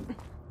 Zoe?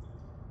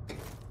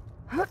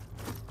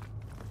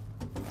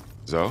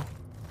 Zoe?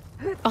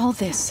 All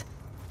this.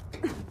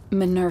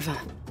 Minerva.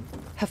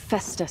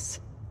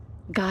 Hephaestus.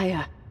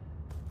 Gaya.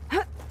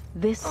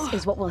 This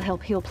is what will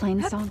help heal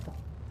Plainsong?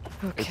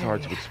 Okay. It's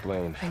hard to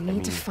explain. I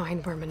need to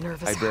find where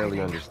Minerva's I barely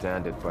hiding.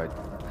 understand it, but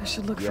I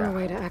should look for yeah, a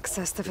way to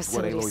access the it's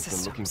what I've facility always been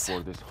systems.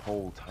 looking for this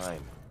whole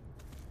time.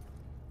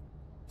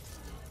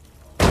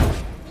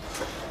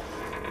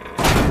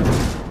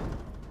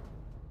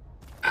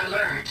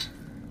 Alert.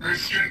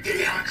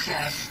 Restricted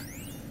access.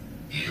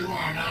 You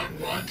are not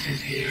wanted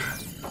here.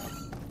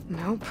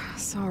 Nope,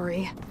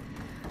 sorry.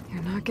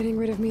 You're not getting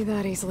rid of me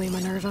that easily,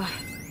 Minerva.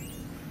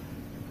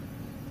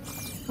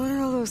 What are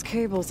all those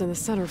cables in the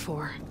center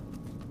for?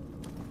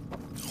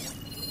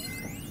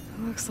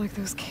 Looks like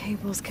those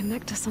cables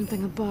connect to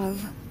something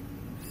above.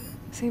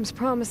 Seems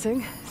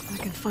promising, if I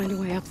can find a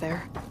way up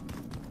there.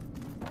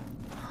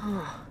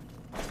 Huh.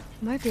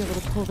 Might be able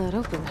to pull that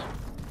open.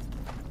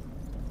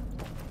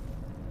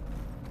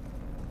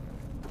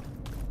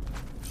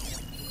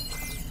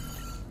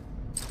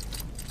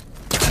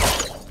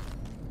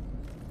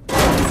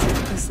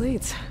 this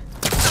leads.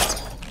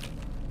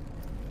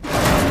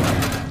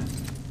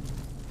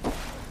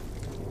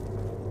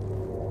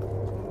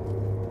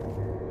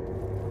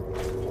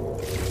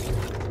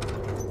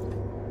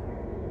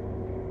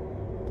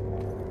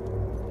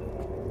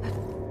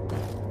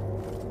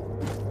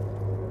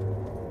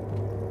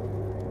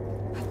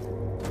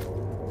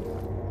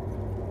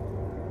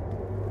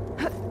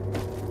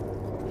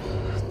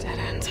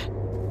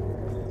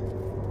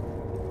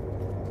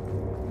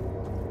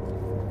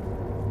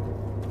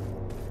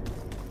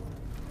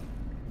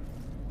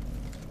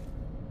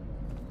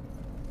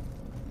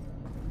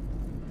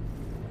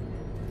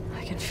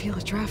 I can feel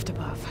a draft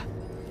above.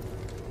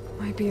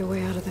 Might be a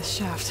way out of this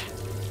shaft.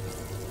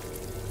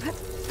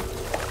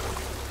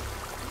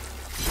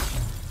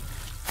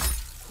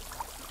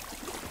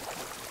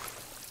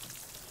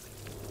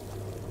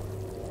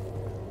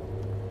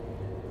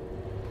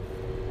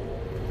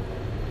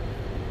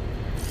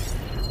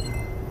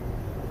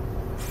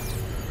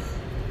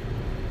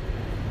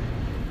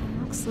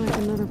 Looks like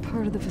another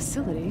part of the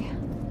facility.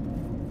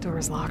 Door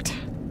is locked.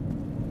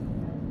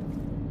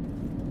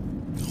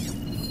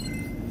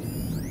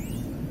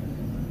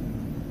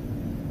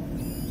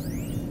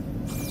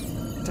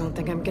 Don't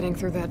think I'm getting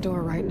through that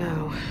door right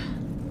now.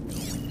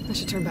 I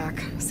should turn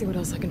back, see what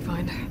else I can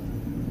find.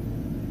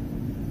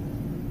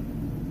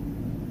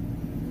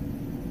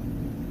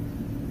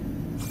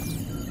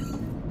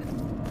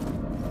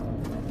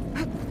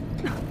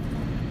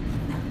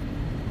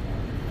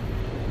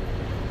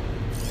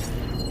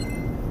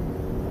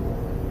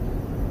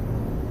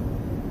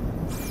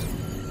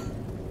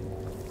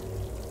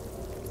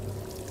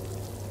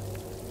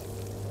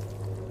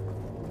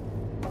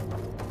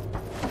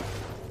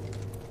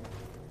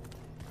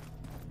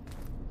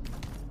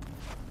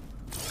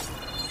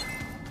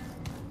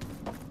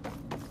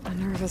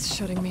 Minerva's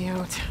shutting me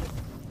out.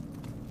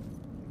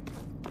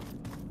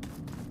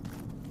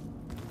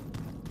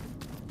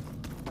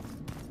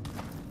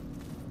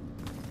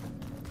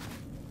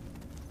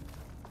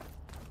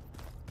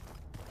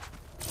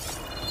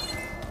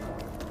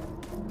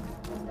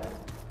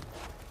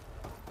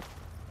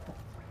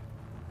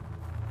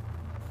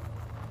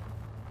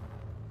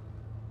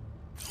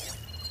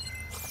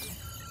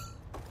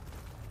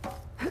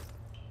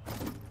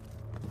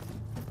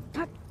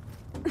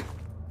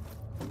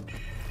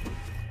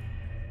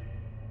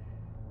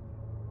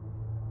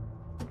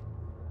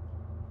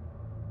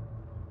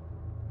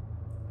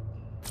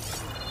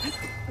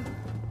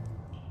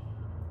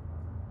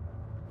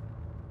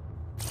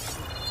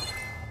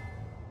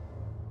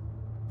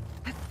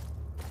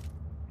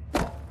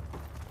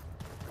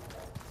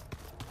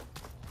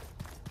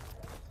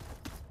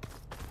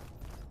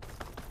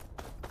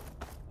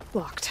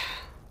 Locked.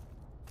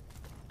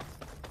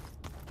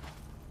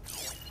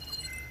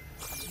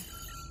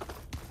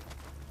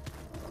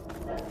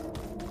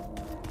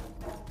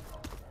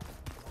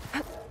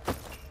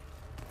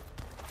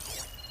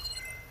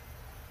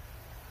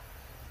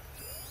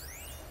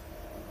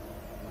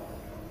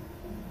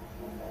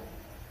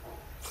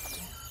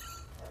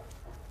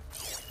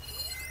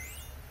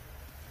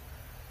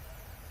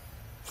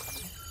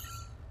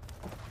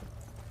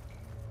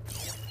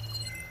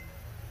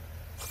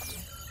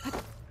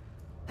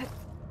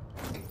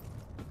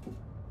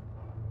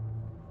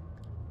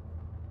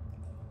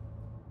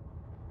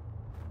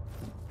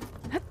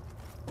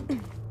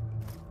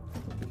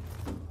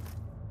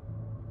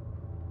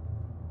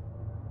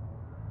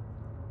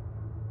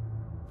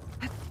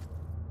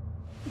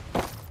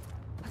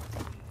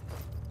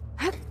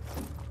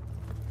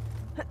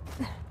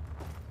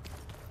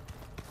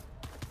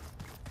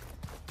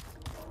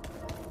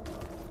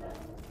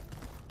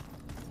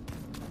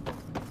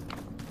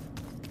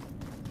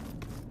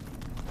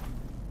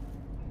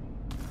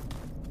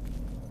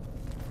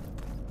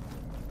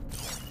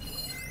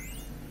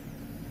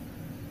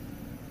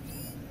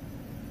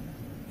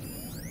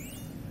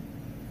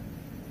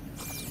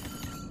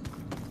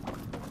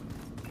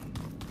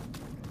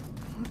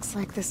 Looks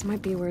like this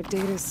might be where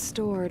data's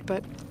stored,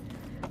 but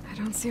I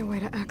don't see a way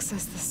to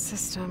access the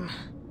system.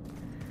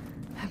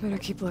 I better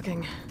keep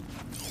looking.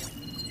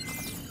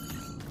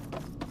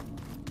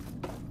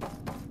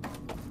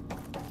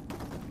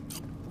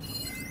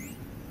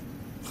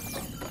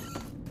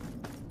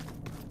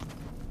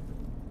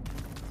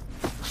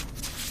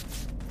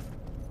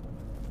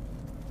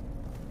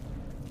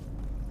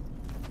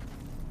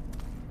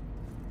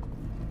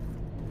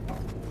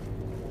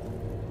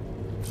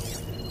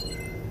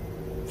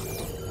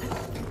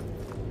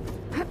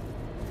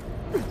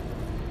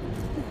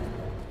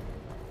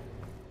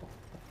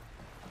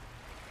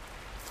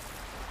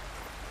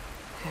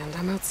 And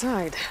I'm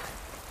outside.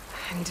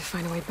 I need to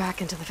find a way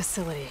back into the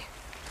facility.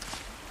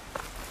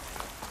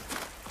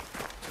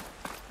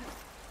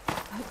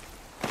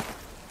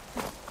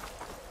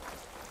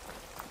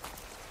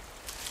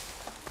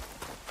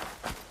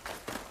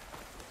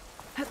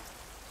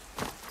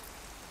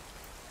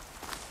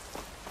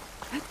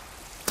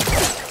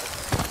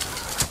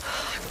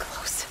 I'm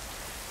close.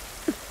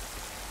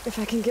 If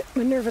I can get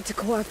Minerva to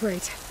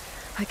cooperate,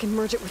 I can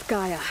merge it with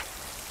Gaya.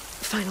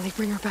 Finally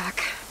bring her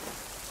back.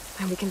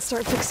 And we can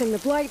start fixing the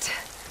blight,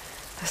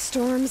 the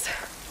storms,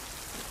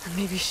 and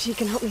maybe she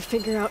can help me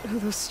figure out who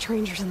those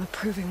strangers in the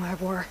proving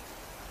lab were.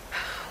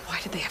 Why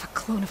did they have a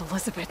clone of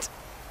Elizabeth?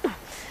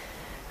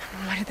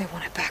 Why did they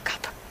want it back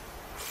up?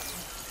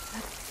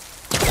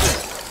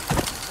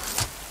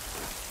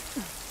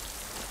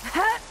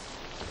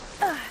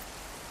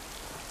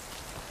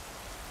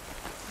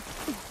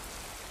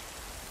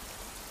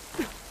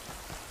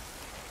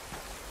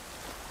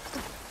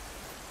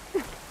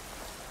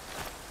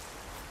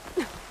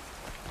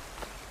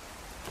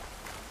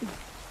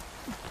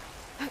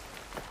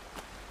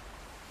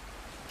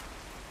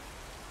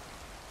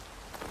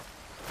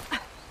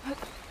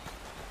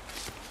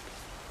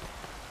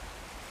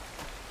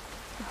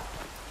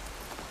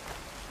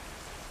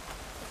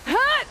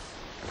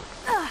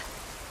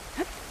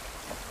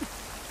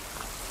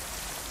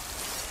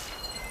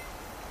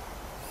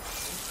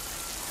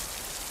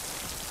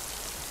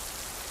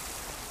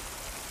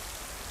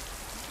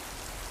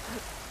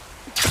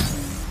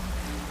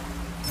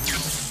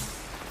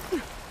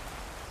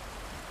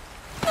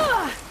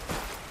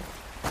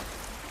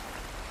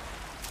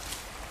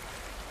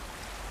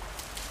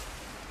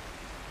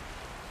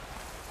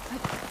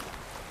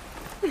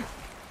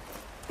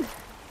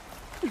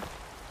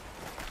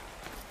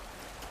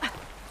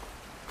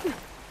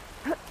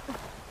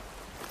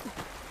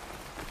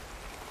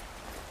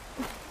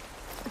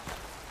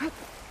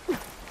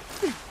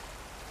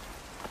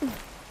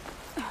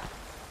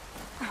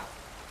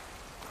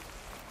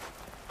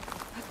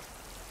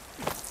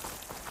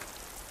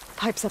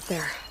 Pipes up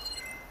there.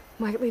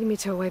 Might lead me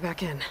to a way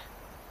back in.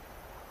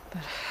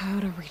 But how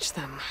to reach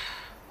them?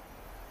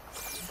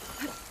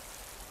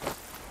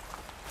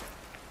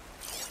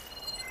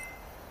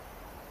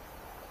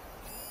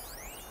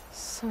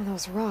 Some of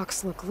those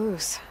rocks look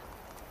loose.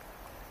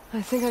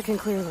 I think I can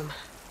clear them.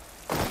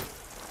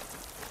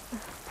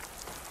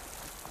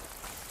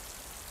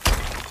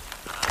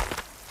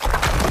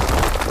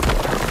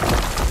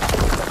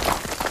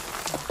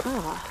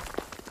 Ah,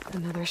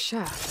 another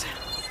shaft.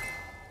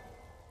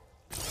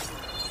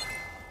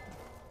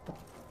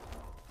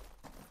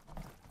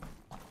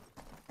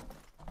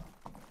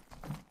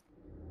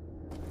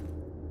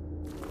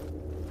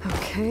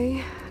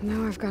 Okay,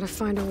 now I've got to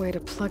find a way to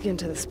plug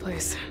into this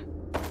place.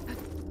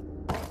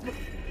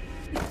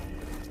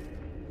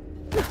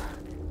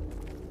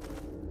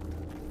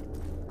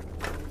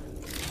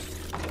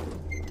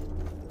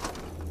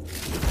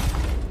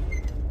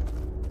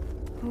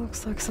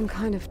 Looks like some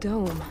kind of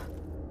dome.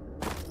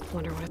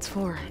 Wonder what it's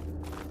for.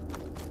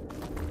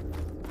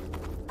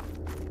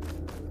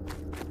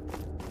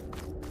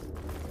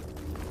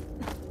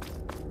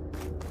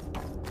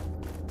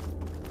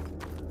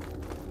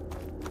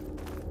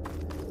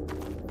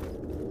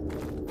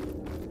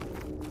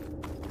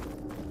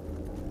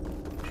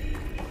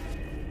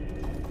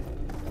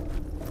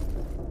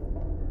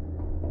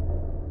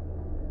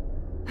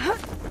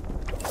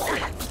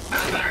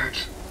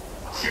 Alert.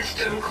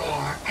 System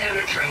core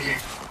penetrated.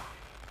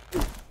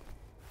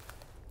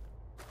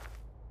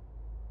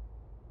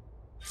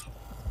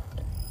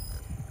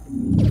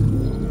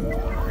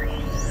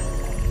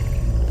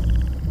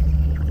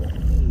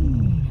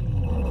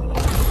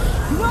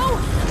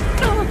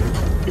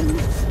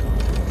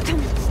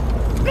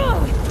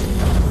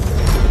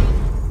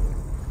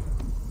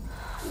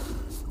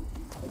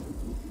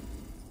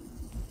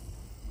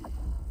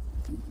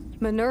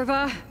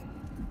 Minerva,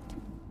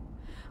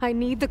 I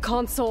need the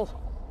console.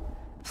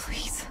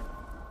 Please.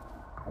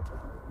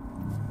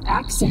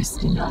 Access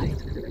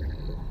denied.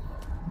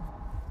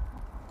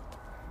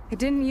 It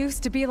didn't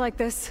used to be like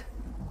this.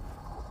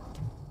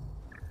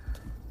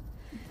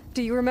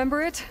 Do you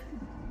remember it?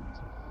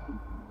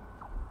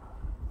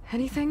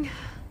 Anything?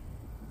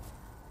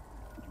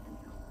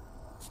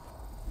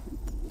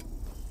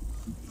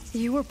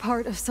 You were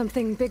part of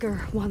something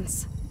bigger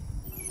once.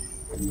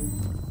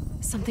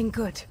 Something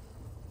good.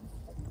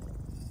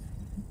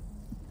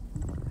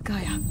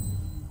 Gaya.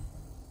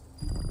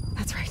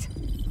 That's right.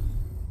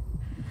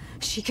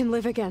 She can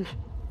live again.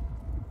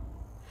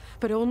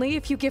 But only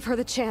if you give her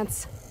the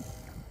chance.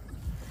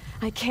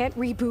 I can't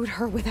reboot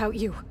her without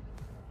you.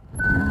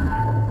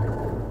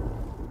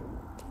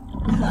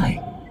 Aloy,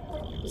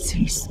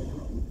 cease.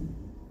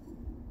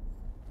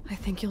 I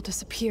think you'll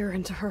disappear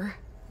into her.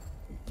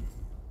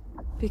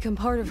 Become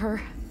part of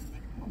her.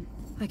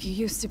 Like you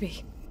used to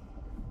be.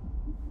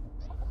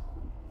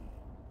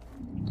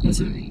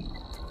 Misery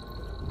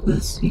will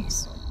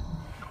cease.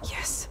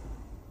 Yes.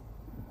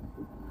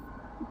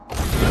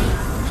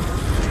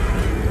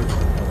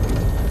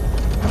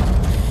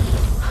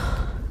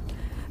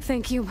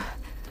 Thank you.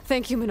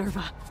 Thank you,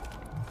 Minerva.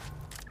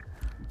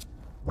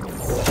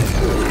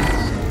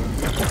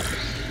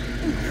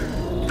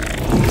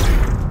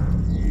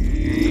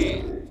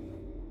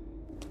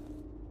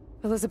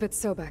 Elizabeth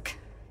Sobek.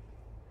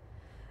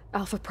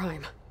 Alpha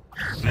Prime.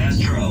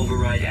 Master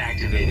override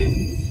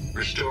activated.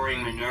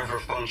 Restoring Minerva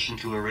function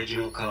to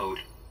original code.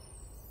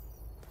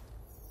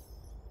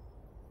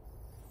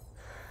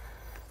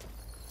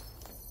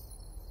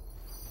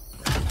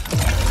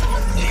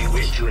 Do you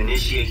wish to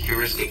initiate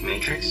heuristic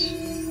matrix?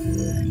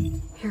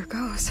 Here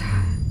goes.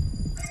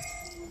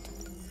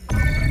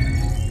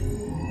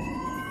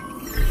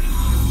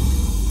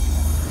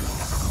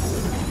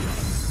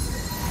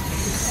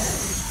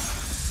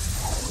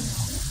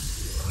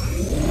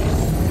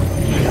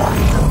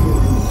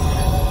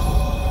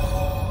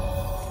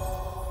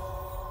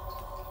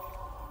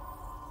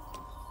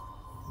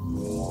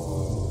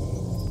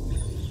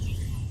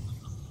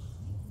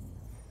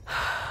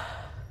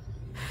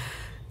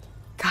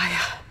 Gaya.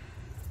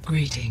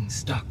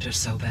 Greetings, Dr.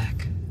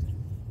 Sobek.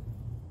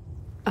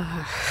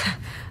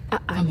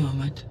 A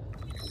moment.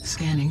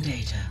 Scanning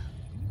data.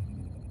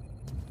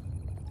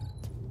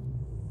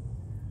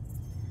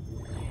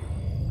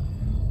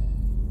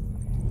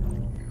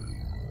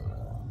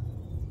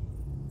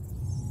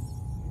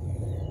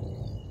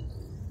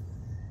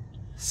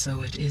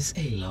 So it is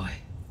Aloy,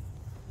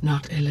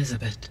 not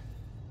Elizabeth.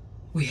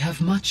 We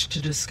have much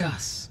to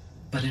discuss,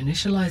 but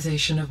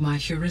initialization of my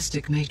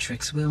heuristic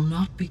matrix will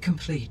not be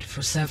complete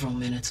for several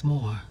minutes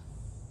more.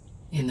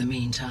 In the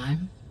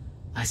meantime,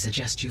 I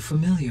suggest you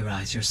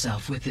familiarize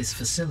yourself with this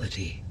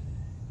facility.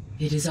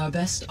 It is our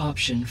best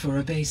option for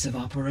a base of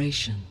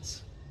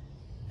operations,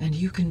 and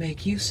you can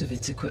make use of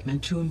its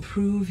equipment to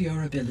improve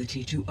your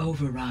ability to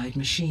override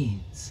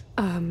machines.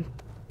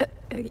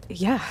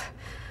 Yeah.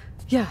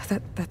 Yeah,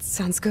 that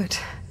sounds good.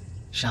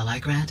 Shall I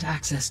grant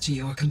access to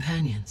your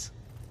companions?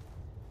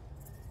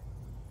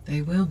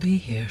 They will be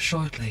here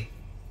shortly.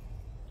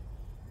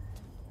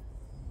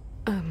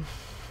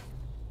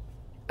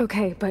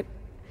 Okay, but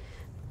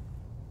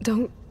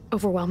don't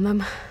overwhelm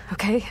them,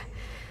 okay?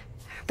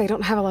 They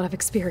don't have a lot of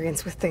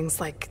experience with things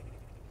like,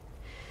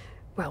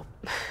 well,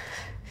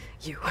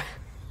 you.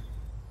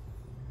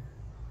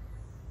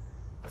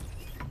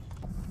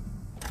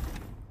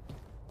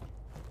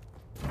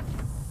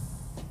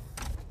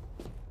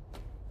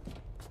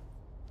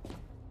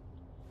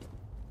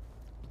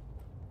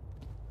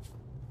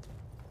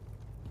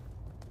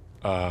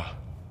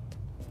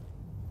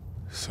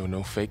 So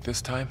no fake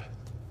this time?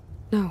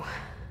 No.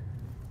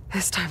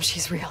 This time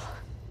she's real.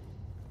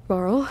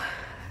 Varl,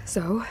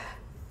 Zoe.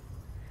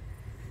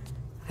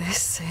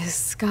 This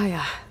is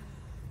Gaya.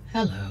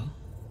 Hello.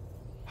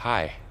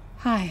 Hi.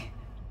 Hi.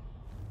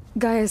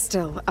 Gaya's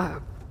still,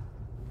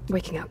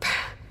 waking up.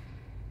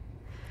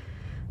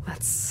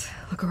 Let's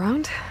look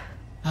around.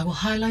 I will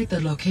highlight the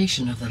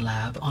location of the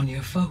lab on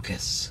your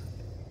focus.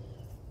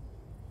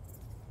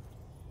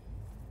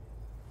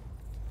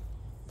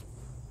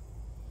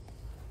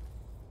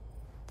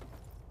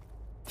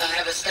 I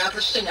have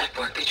established a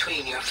network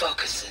between your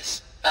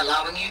focuses,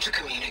 allowing you to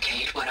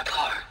communicate when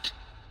apart.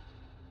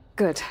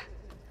 Good.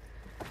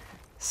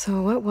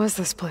 So what was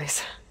this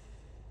place?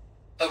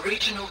 A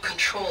regional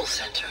control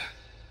center,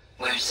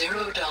 where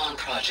Zero Dawn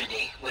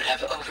progeny would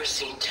have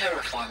overseen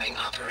terraforming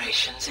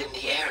operations in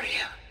the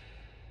area.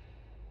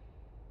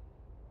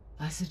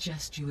 I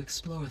suggest you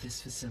explore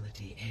this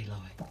facility,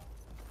 Aloy,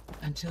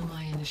 until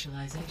my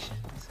initialization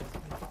is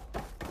complete.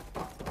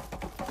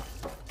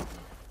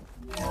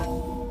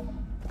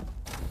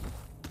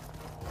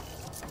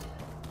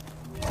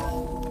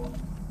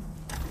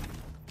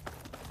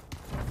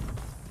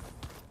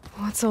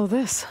 What's all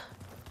this?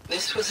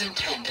 This was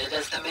intended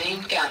as the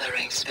main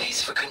gathering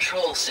space for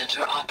control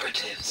center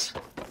operatives.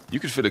 You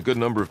could fit a good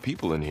number of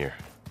people in here.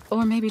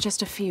 Or maybe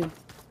just a few,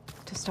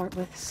 to start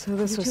with. So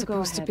this was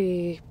supposed to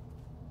be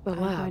a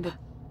lab.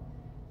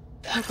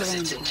 That was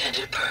its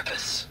intended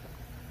purpose.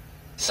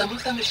 Some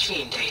of the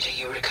machine data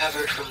you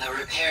recovered from the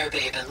repair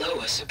bay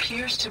below us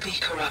appears to be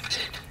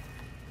corrupted.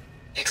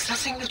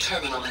 Accessing the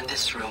terminal in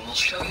this room will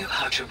show you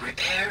how to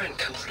repair and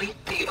complete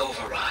the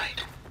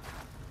override.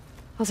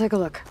 I'll take a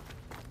look.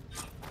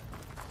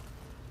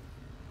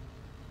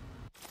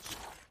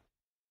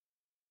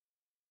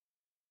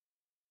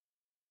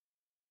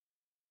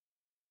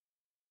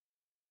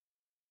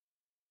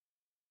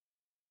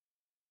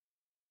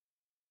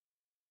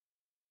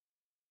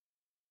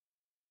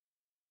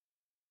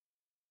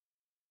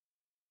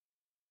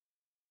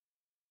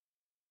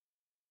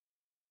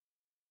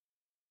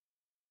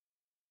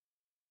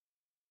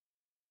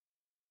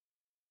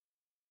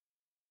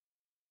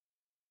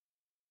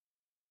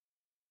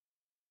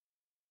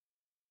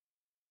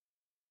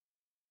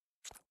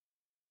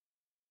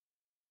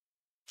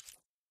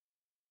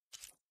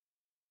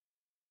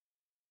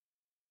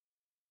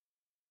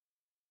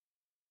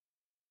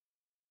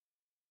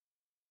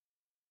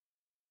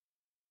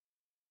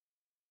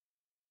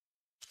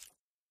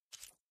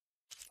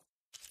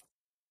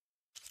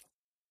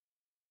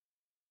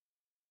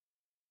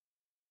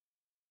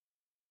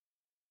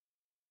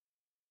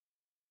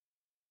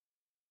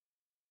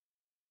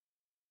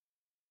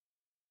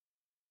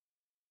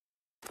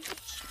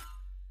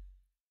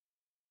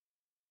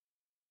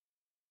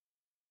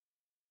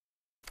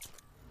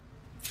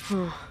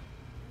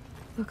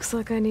 Looks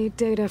like I need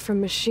data from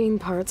machine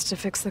parts to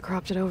fix the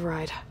corrupted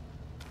override.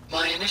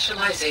 My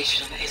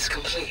initialization is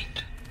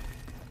complete.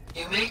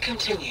 You may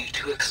continue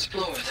to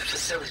explore the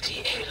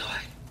facility,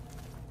 Aloy.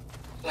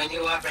 When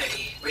you are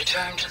ready,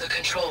 return to the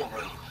control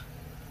room.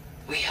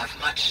 We have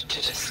much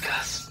to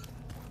discuss.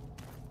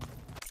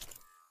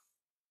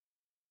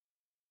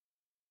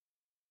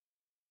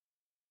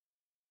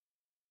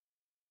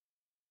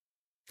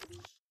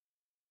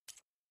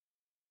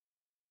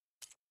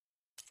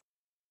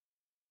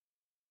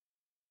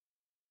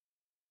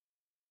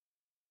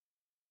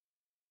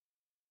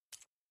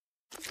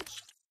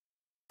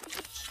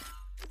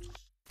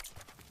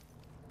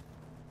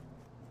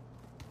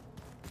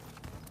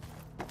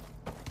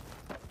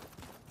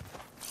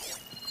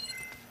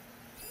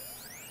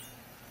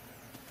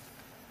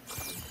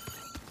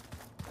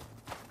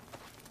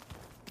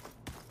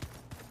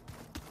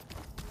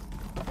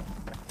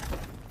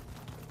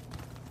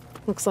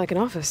 Looks like an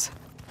office.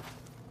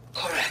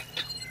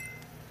 Correct.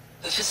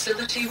 The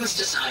facility was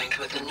designed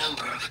with a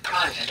number of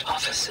private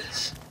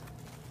offices.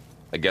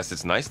 I guess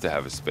it's nice to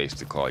have a space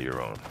to call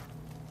your own.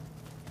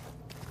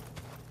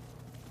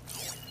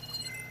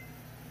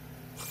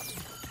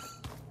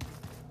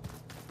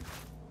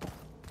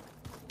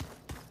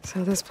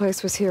 So this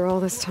place was here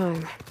all this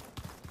time.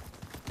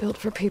 Built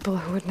for people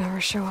who would never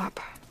show up.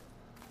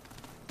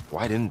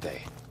 Why didn't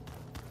they?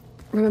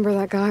 Remember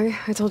that guy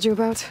I told you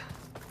about?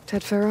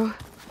 Ted Farrow?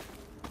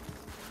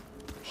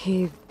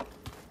 He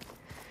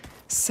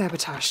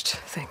sabotaged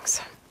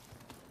things.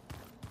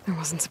 It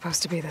wasn't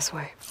supposed to be this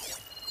way.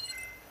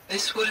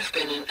 This would have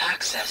been an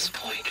access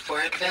point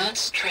for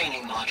advanced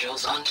training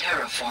modules on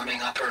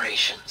terraforming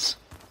operations.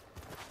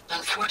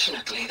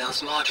 Unfortunately,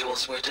 those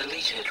modules were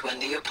deleted when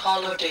the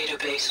Apollo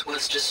database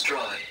was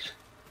destroyed.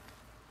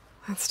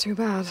 That's too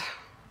bad.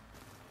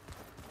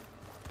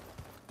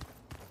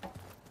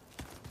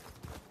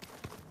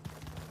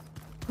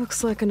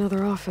 Looks like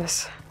another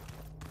office.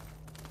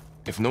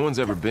 If no one's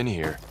ever been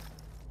here,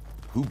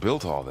 who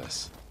built all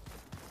this?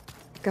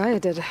 Gaya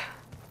did,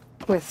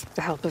 with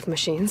the help of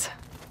machines.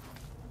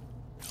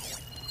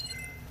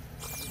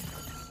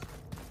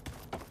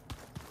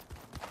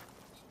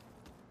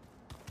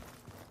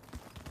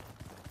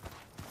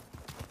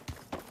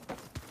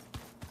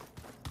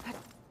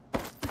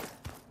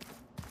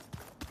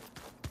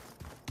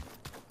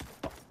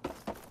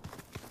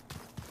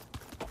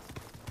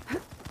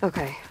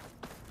 Okay.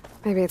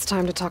 Maybe it's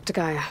time to talk to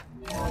Gaya.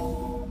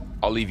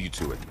 I'll leave you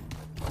to it.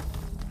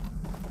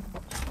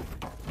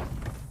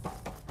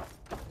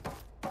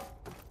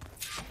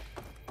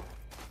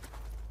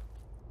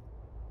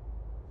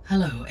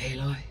 Hello,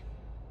 Aloy.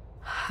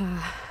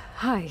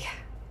 Hi.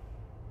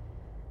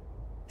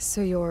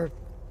 So you're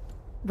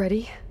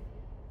ready?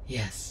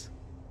 Yes.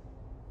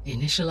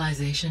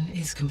 Initialization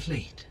is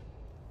complete.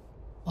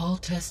 All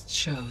tests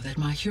show that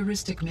my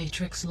heuristic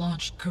matrix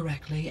launched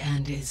correctly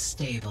and is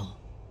stable.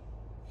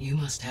 You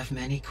must have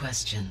many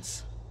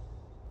questions.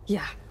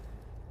 Yeah.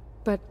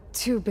 But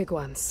two big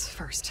ones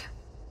first.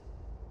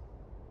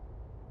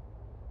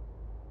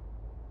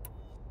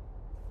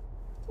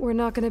 We're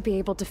not gonna be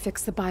able to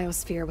fix the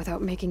biosphere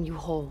without making you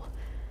whole.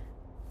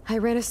 I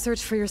ran a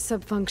search for your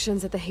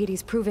subfunctions at the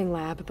Hades Proving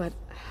Lab, but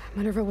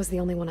Minerva was the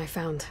only one I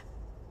found.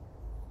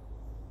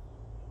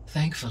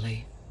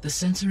 Thankfully, the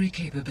sensory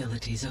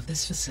capabilities of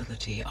this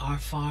facility are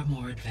far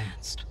more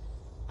advanced.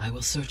 I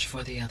will search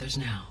for the others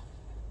now.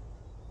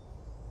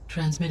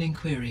 Transmitting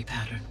query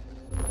pattern.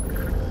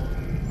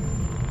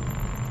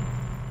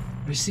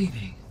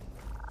 Receiving.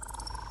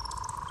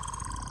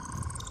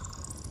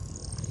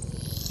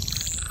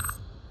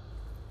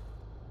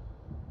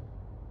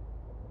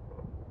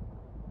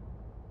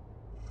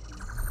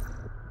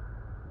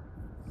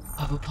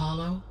 Of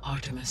Apollo,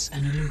 Artemis,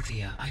 and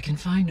Eleuthia, I can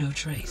find no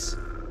trace.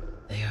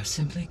 They are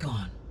simply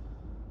gone.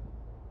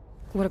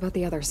 What about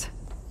the others?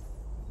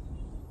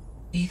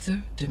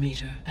 Ether,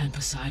 Demeter, and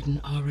Poseidon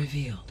are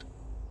revealed.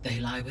 They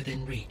lie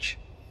within reach.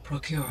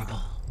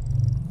 Procurable.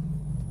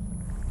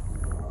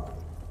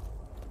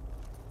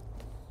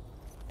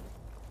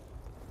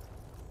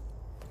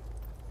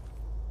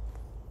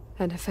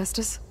 And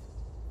Hephaestus?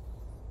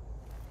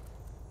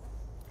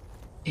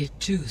 It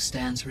too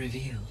stands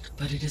revealed,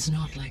 but it is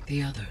not like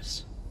the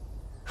others.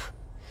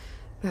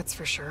 That's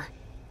for sure.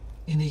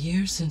 In the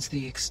years since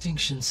the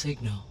extinction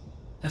signal,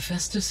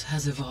 Hephaestus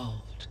has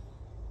evolved.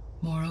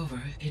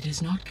 Moreover, it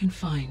is not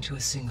confined to a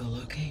single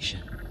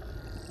location.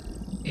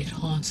 It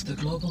haunts the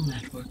global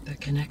network that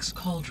connects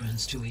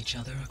cauldrons to each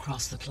other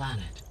across the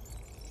planet,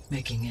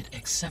 making it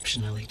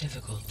exceptionally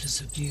difficult to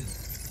subdue.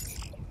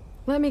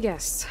 Let me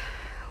guess.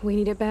 We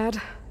need it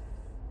bad?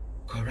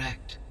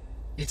 Correct.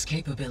 Its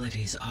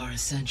capabilities are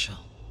essential.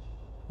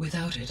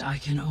 Without it, I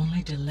can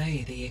only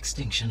delay the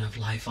extinction of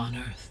life on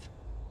Earth.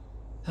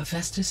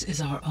 Hephaestus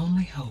is our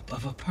only hope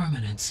of a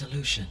permanent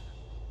solution.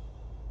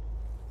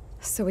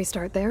 So we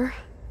start there?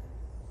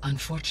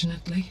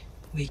 Unfortunately,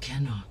 we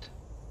cannot.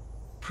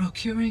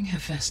 Procuring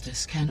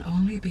Hephaestus can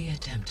only be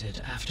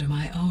attempted after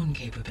my own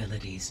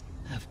capabilities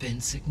have been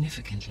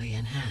significantly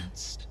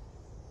enhanced.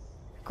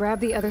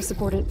 Grab the other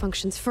subordinate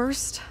functions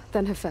first,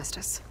 then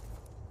Hephaestus.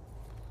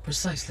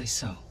 Precisely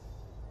so.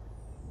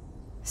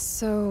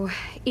 So,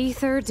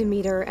 Ether,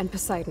 Demeter, and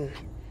Poseidon.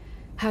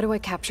 How do I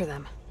capture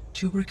them?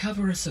 To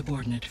recover a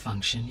subordinate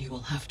function, you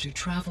will have to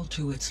travel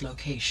to its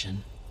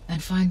location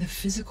and find the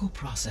physical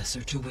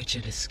processor to which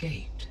it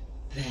escaped.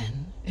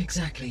 Then,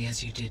 exactly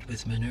as you did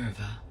with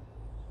Minerva,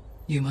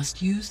 you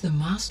must use the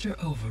master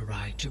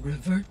override to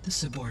revert the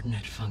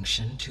subordinate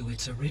function to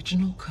its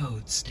original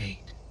code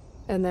state.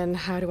 And then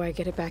how do I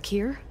get it back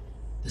here?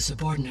 The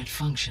subordinate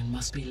function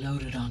must be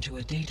loaded onto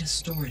a data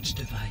storage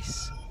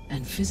device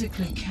and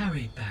physically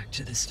carried back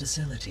to this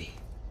facility.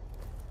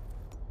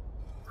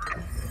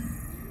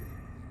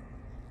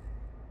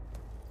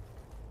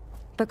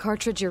 The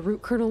cartridge your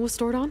root kernel was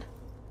stored on?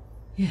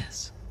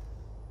 Yes.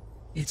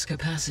 Its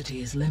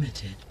capacity is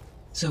limited,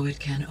 so it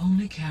can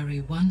only carry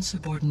one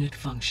subordinate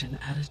function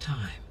at a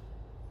time.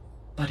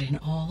 But in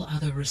all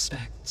other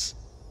respects,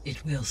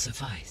 it will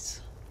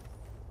suffice.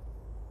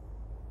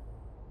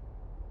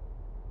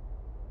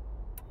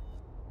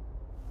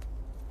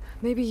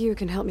 Maybe you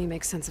can help me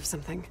make sense of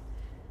something.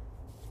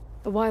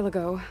 A while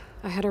ago,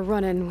 I had a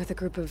run-in with a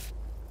group of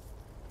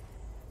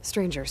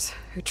strangers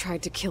who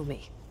tried to kill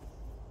me.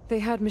 They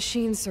had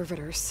machine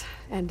servitors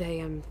and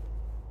a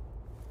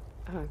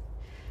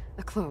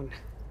clone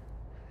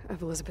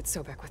of Elizabeth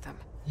Sobek with them.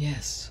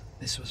 Yes,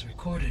 this was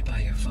recorded by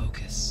your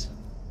focus.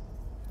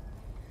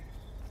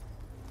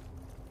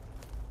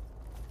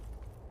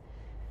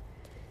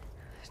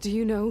 Do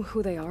you know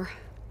who they are?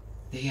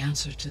 The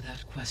answer to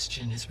that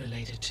question is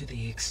related to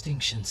the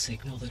extinction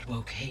signal that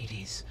woke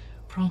Hades,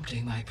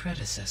 prompting my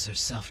predecessor's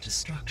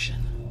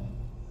self-destruction.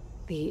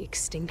 The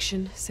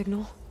extinction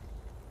signal?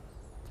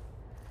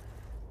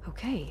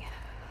 Okay,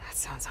 that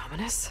sounds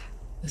ominous.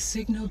 The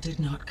signal did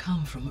not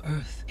come from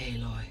Earth,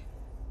 Aloy.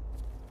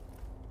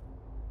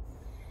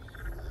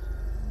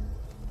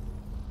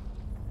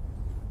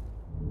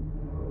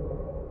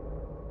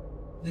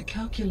 The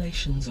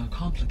calculations are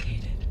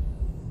complicated,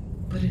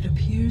 but it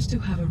appears to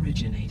have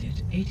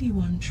originated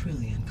 81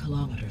 trillion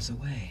kilometers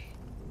away.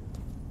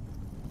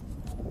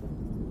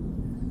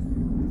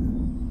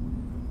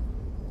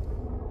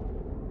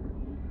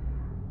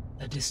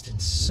 A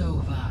distance so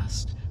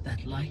vast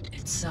that light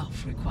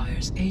itself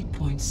requires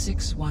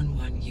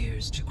 8.611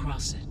 years to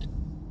cross it.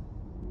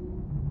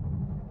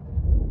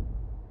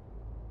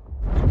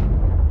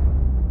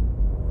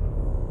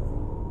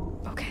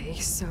 Okay,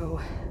 so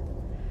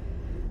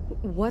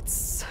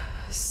what's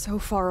so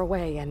far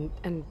away and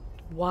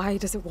why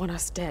does it want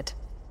us dead?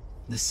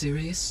 The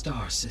Sirius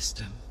star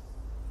system.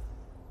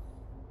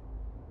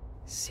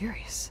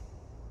 Sirius?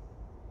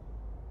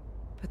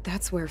 But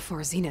that's where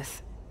Far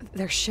Zenith,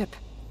 their ship...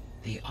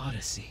 The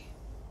Odyssey.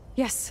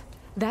 Yes,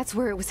 that's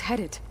where it was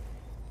headed.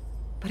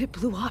 But it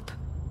blew up.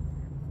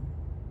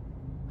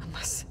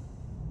 Unless...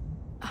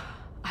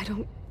 I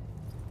don't...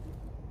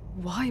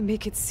 Why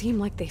make it seem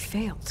like they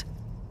failed?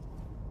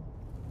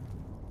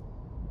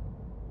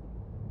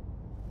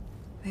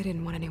 They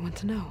didn't want anyone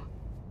to know.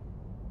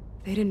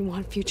 They didn't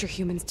want future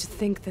humans to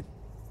think that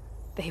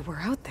they were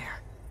out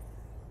there.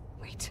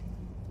 Wait.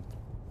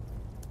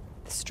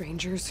 The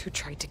strangers who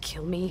tried to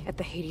kill me at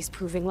the Hades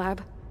Proving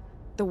Lab?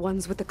 The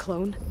ones with the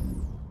clone?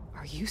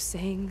 Are you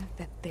saying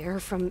that they're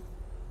from...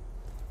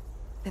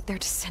 that they're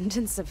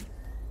descendants of...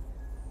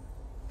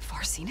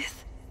 Far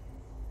Zenith?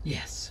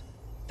 Yes,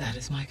 that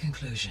is my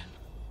conclusion.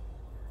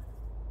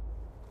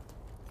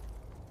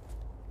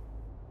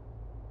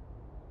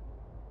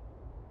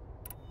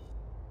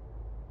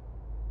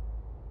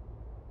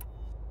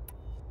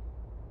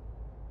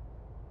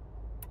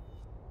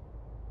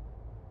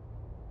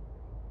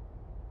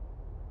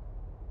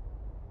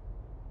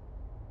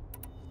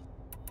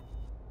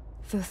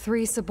 The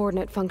 3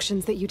 subordinate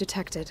functions that you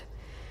detected.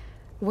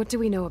 What do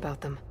we know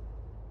about them?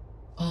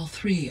 All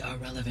 3 are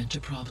relevant to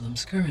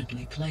problems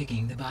currently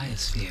plaguing the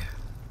biosphere.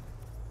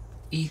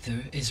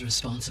 Ether is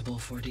responsible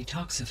for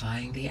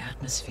detoxifying the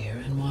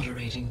atmosphere and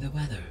moderating the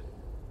weather.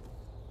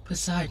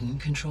 Poseidon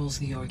controls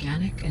the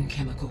organic and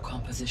chemical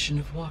composition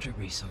of water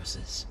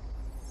resources.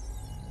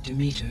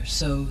 Demeter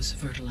sows,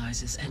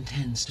 fertilizes, and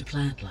tends to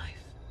plant life.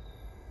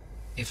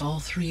 If all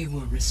 3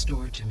 were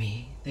restored to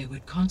me, they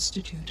would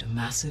constitute a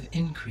massive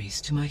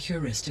increase to my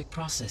heuristic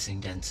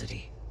processing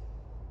density.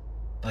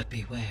 But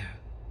beware.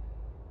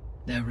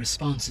 Their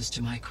responses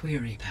to my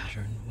query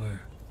pattern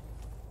were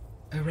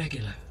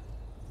irregular.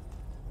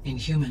 In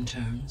human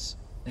terms,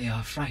 they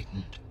are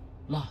frightened,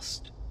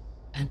 lost,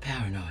 and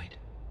paranoid.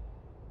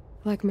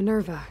 Like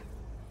Minerva.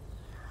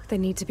 They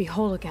need to be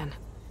whole again.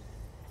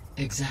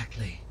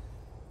 Exactly.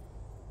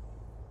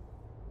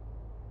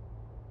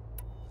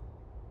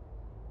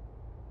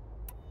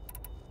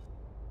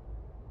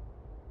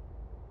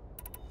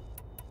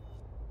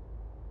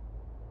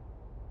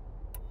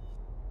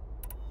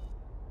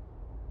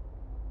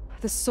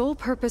 The sole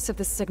purpose of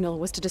the signal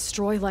was to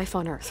destroy life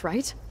on Earth,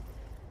 right?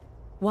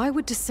 Why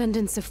would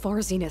descendants of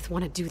Far Zenith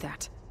want to do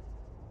that?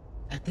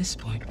 At this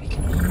point, we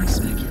can only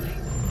speculate.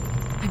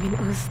 I mean,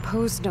 Earth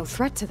posed no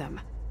threat to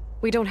them.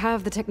 We don't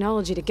have the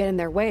technology to get in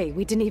their way.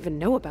 We didn't even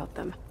know about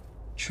them.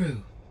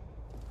 True.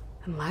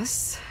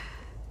 Unless...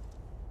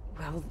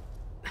 well...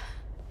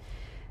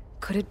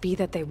 could it be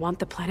that they want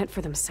the planet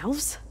for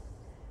themselves?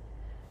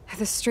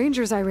 The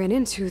strangers I ran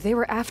into, they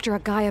were after a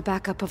Gaya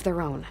backup of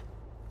their own.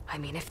 I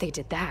mean, if they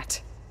did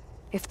that,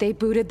 If they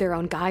booted their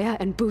own Gaya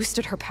and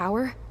boosted her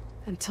power,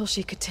 until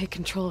she could take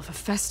control of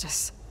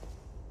Hephaestus,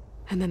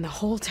 and then the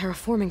whole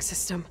terraforming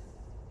system.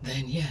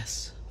 Then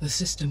yes, the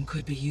system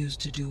could be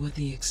used to do what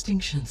the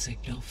extinction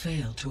signal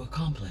failed to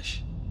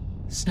accomplish.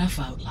 Snuff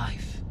out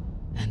life,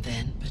 and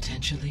then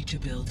potentially to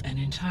build an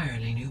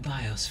entirely new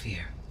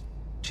biosphere,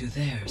 to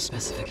their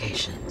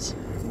specifications.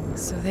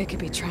 So they could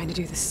be trying to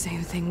do the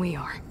same thing we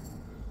are.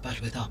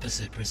 But with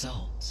opposite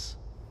results.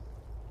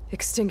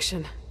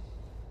 Extinction,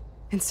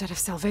 instead of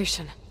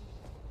salvation.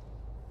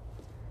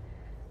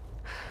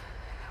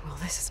 Well,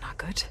 this is not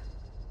good.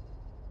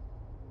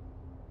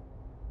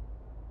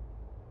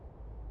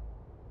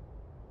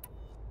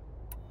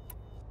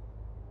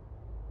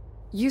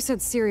 You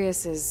said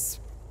Sirius is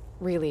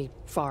really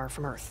far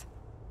from Earth.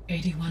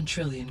 81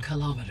 trillion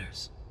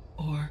kilometers,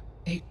 or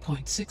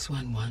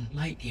 8.611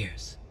 light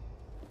years.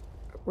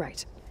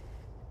 Right.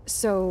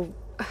 So,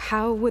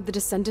 how would the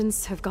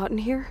descendants have gotten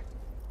here?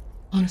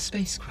 On a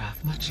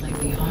spacecraft much like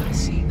the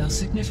Odyssey, though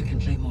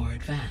significantly more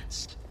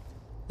advanced.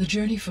 The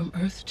journey from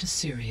Earth to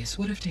Sirius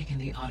would have taken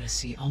the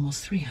Odyssey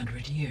almost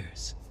 300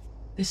 years.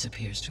 This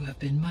appears to have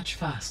been much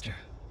faster.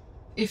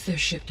 If their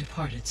ship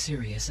departed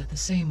Sirius at the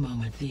same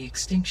moment the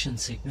extinction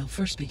signal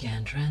first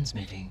began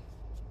transmitting,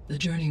 the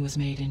journey was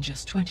made in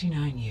just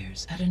 29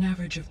 years at an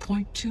average of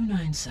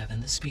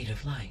 0.297 the speed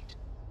of light.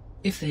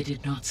 If they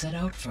did not set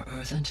out for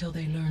Earth until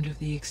they learned of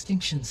the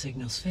extinction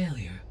signal's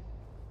failure,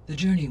 the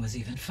journey was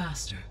even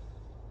faster,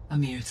 a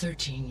mere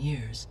 13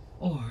 years,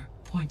 or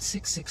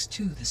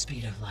 0.662 the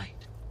speed of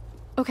light.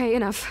 Okay,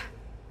 enough.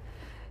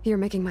 You're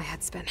making my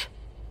head spin.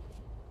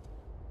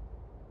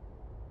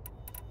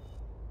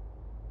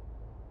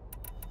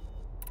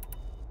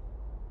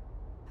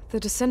 The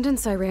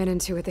descendants I ran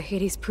into at the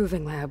Hades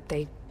Proving Lab,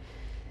 they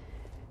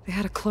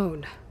had a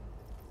clone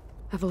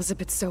of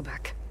Elizabeth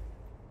Sobek.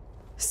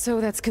 So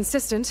that's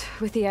consistent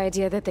with the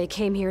idea that they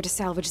came here to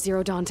salvage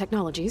Zero Dawn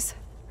technologies,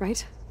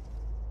 right?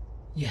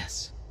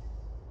 Yes.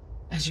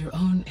 As your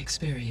own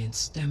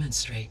experience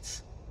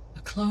demonstrates,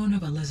 a clone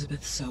of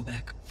Elizabeth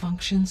Sobek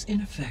functions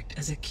in effect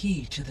as a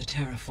key to the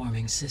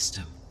terraforming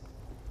system.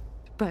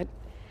 But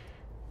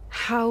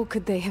how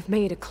could they have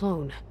made a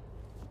clone?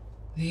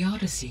 The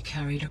Odyssey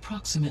carried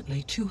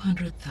approximately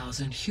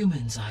 200,000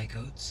 human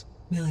zygotes,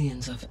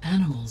 millions of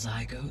animal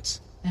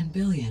zygotes, and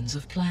billions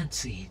of plant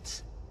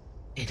seeds.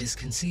 It is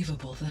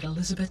conceivable that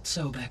Elizabeth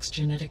Sobek's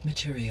genetic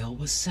material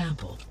was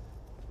sampled,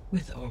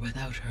 with or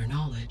without her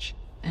knowledge,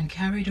 and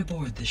carried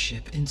aboard the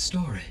ship in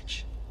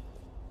storage.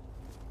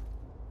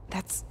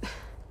 That's...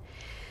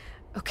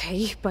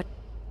 okay, but...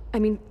 I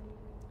mean...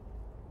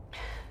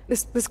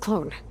 This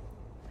clone...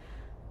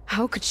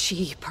 How could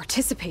she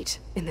participate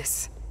in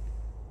this?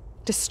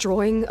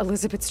 Destroying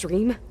Elizabeth's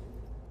dream?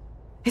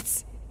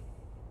 It's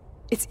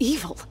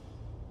evil.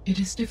 It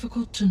is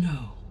difficult to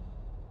know.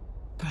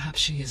 Perhaps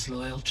she is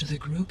loyal to the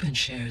group and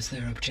shares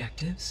their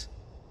objectives.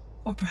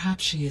 Or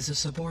perhaps she is a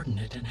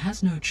subordinate and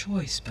has no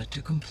choice but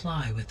to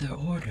comply with their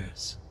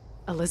orders.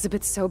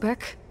 Elizabeth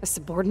Sobek? A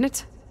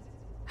subordinate?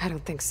 I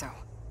don't think so.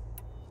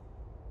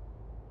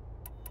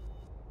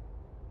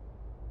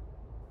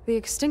 The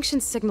extinction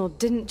signal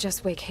didn't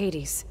just wake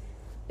Hades.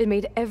 It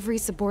made every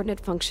subordinate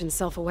function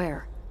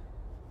self-aware.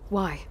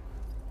 Why?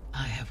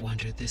 I have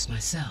wondered this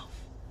myself.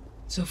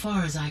 So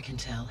far as I can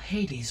tell,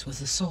 Hades was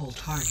the sole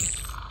target,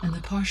 and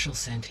the partial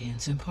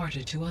sentience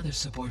imparted to other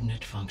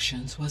subordinate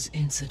functions was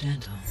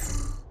incidental.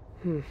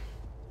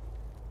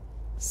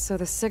 So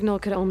the signal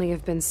could only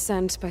have been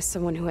sent by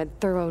someone who had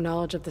thorough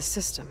knowledge of the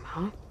system,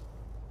 huh?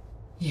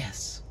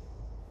 Yes.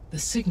 The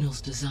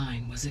signal's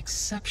design was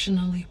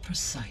exceptionally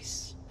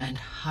precise and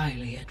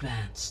highly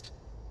advanced.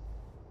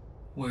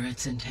 Were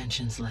its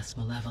intentions less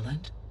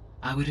malevolent,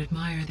 I would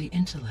admire the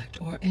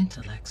intellect or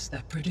intellects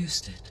that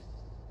produced it.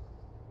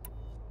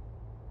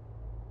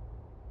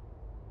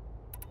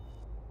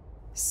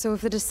 So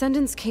if the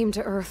descendants came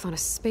to Earth on a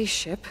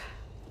spaceship,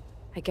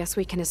 I guess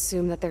we can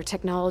assume that their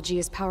technology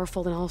is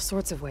powerful in all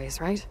sorts of ways,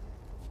 right?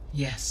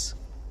 Yes.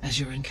 As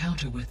your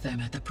encounter with them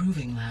at the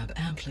Proving Lab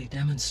amply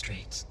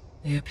demonstrates,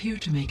 they appear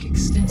to make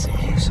extensive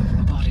use of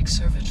robotic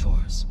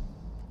servitors.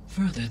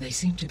 Further, they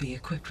seem to be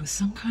equipped with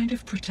some kind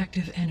of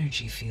protective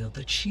energy field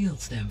that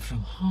shields them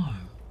from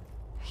harm.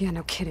 Yeah,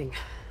 no kidding.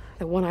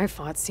 The one I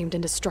fought seemed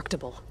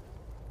indestructible.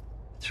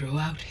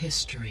 Throughout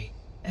history,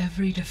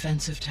 every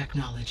defensive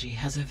technology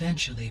has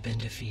eventually been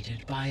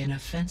defeated by an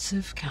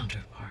offensive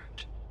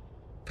counterpart.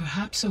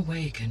 Perhaps a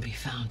way can be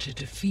found to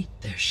defeat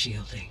their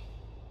shielding.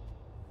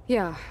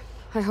 Yeah,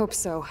 I hope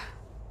so.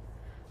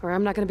 Or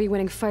I'm not gonna be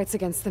winning fights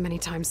against them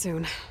anytime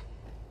soon.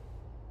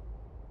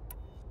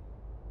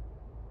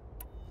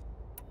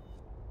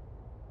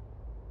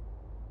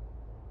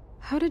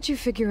 How did you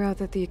figure out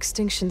that the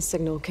extinction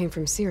signal came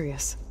from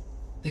Sirius?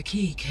 The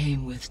key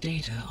came with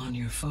data on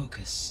your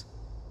focus,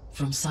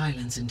 from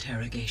Silen's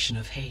interrogation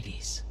of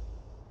Hades.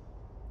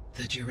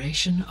 The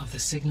duration of the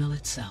signal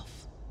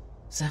itself,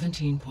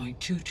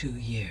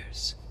 17.22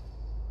 years.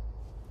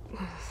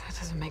 That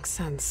doesn't make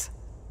sense.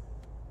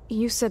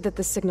 You said that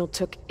the signal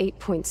took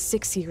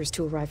 8.6 years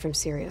to arrive from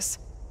Sirius.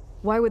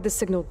 Why would the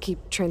signal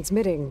keep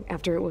transmitting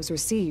after it was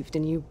received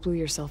and you blew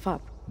yourself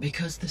up?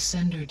 Because the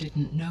sender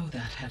didn't know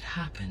that had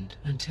happened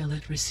until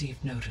it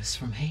received notice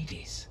from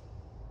Hades.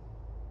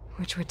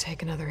 Which would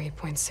take another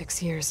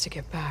 8.6 years to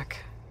get back.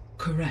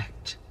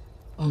 Correct.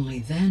 Only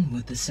then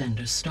would the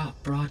sender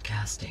stop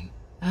broadcasting,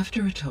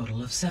 after a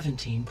total of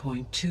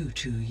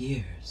 17.22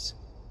 years.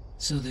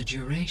 So the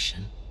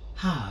duration,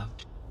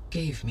 halved,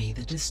 gave me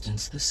the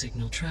distance the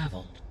signal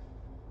traveled.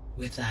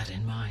 With that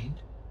in mind,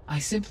 I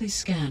simply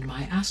scanned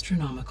my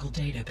astronomical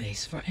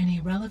database for any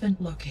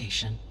relevant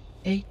location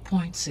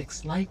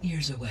 8.6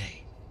 light-years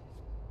away.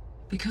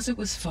 Because it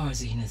was Far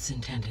Zenith's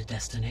intended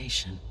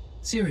destination,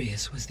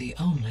 Sirius was the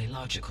only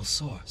logical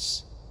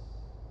source.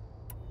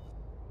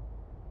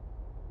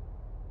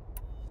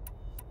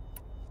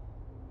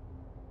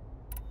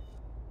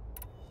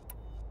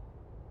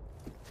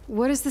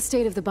 What is the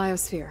state of the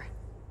biosphere?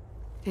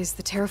 Is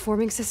the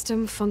terraforming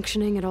system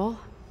functioning at all?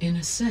 In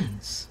a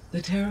sense,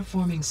 the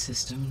terraforming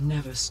system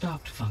never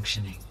stopped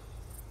functioning.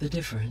 The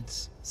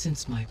difference,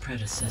 since my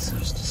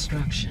predecessor's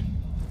destruction,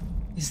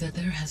 is that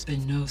there has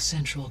been no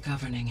central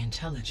governing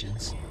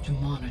intelligence to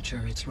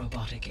monitor its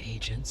robotic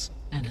agents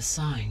and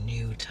assign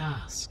new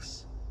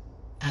tasks.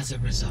 As a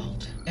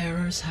result,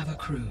 errors have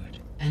accrued,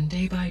 and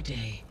day by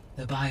day,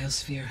 the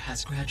biosphere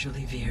has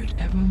gradually veered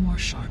ever more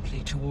sharply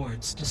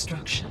towards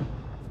destruction.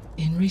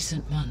 In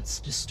recent months,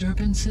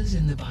 disturbances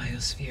in the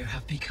biosphere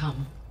have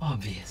become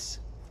obvious.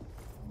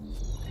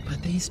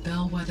 But these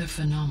bellwether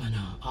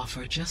phenomena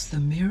offer just the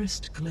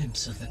merest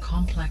glimpse of the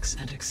complex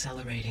and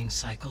accelerating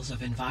cycles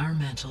of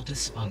environmental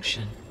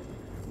dysfunction,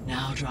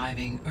 now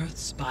driving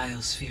Earth's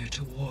biosphere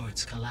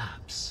towards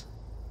collapse.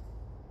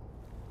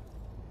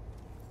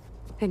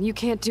 And you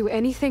can't do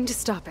anything to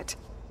stop it?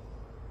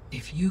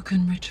 If you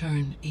can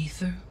return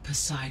Ether,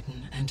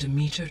 Poseidon, and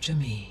Demeter to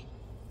me,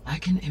 I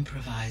can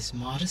improvise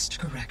modest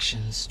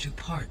corrections to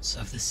parts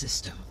of the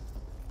system.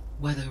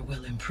 Weather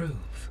will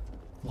improve,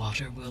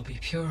 water will be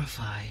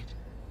purified,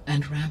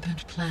 and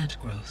rampant plant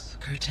growth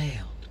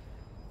curtailed.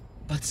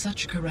 But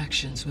such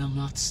corrections will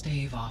not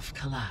stave off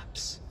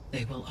collapse.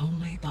 They will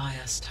only buy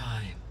us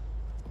time.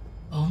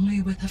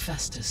 Only with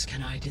Hephaestus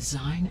can I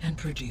design and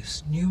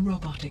produce new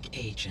robotic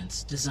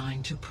agents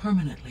designed to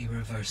permanently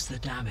reverse the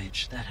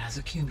damage that has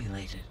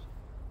accumulated.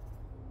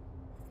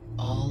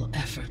 All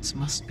efforts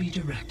must be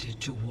directed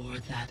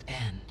toward that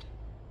end.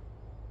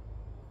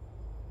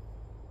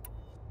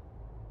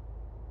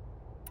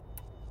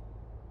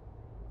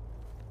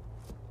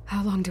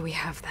 How long do we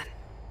have then?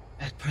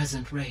 At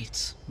present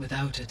rates,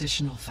 without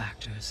additional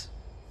factors,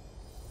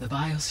 the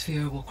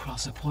biosphere will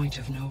cross a point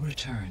of no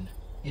return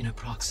in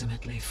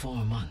approximately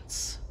 4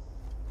 months.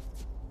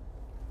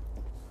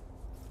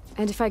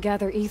 And if I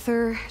gather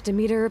Ether,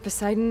 Demeter,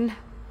 Poseidon,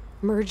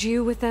 merge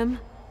you with them?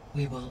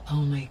 We will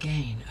only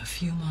gain a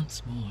few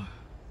months more.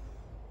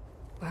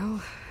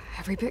 Well,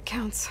 every bit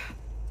counts.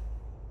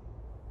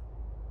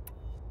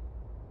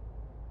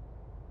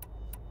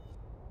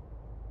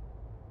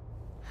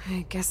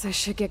 I guess I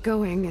should get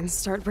going and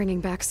start bringing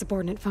back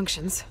subordinate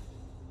functions.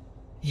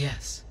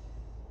 Yes.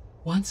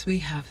 Once we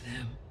have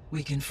them,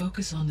 we can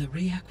focus on the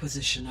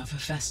reacquisition of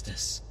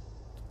Hephaestus.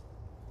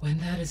 When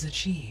that is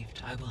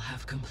achieved, I will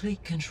have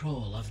complete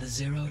control of the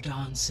Zero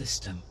Dawn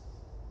system,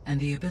 and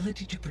the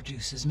ability to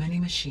produce as many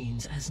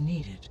machines as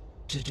needed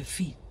to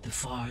defeat the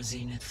Far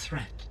Zenith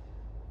threat.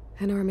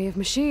 An army of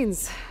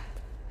machines.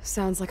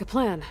 Sounds like a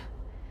plan.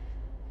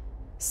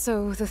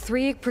 So, the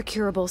 3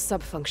 procurable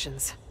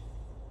sub-functions.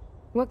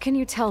 What can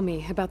you tell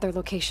me about their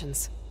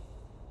locations?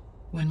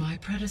 When my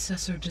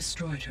predecessor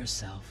destroyed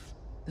herself,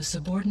 the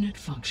subordinate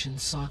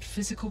functions sought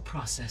physical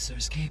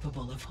processors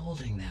capable of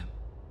holding them.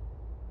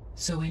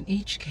 So in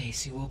each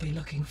case you will be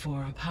looking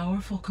for a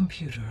powerful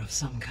computer of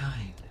some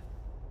kind.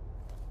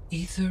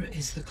 Ether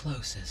is the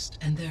closest,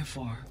 and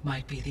therefore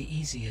might be the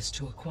easiest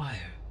to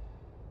acquire.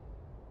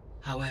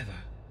 However,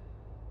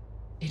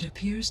 it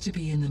appears to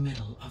be in the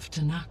middle of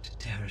Tanakh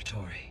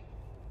territory.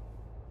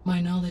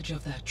 My knowledge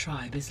of that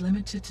tribe is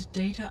limited to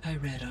data I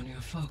read on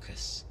your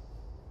focus,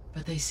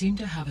 but they seem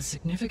to have a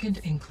significant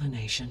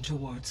inclination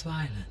towards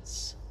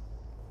violence.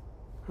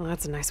 Well,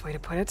 that's a nice way to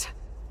put it.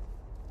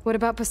 What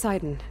about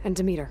Poseidon and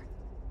Demeter?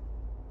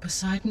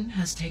 Poseidon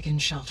has taken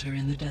shelter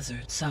in the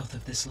desert south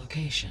of this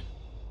location.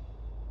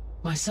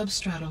 My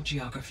substratal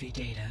geography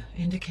data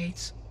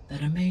indicates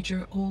that a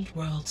major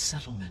old-world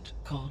settlement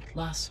called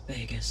Las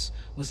Vegas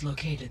was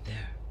located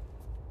there.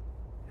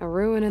 A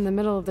ruin in the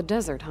middle of the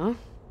desert, huh?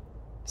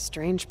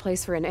 Strange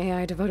place for an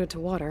AI devoted to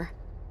water.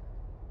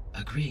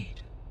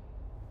 Agreed.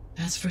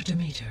 As for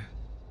Demeter,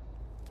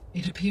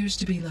 it appears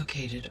to be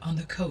located on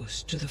the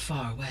coast to the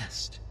far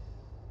west.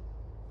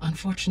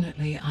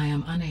 Unfortunately, I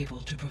am unable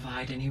to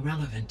provide any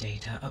relevant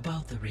data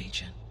about the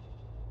region.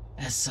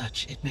 As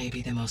such, it may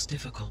be the most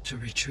difficult to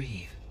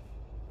retrieve.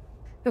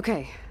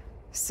 Okay,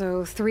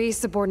 so 3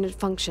 subordinate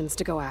functions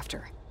to go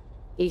after.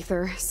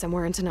 Ether,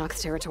 somewhere in Tanakh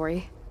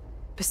territory.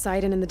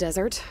 Poseidon in the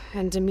desert,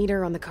 and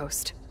Demeter on the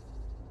coast.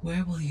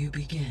 Where will you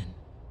begin?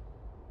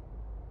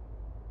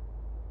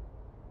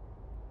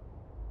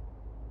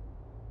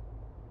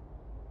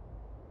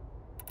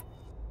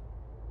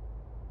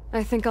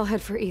 I think I'll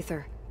head for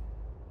Ether.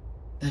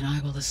 Then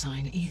I will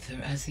assign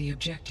Ether as the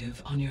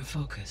objective on your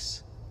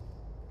focus.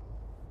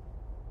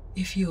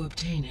 If you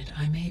obtain it,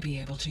 I may be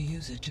able to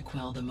use it to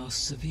quell the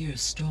most severe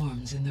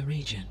storms in the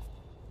region.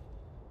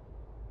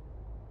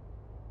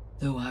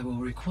 Though I will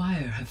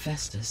require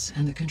Hephaestus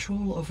and the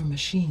control over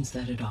machines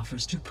that it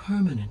offers to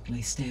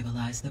permanently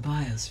stabilize the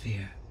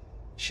biosphere.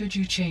 Should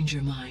you change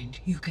your mind,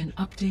 you can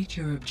update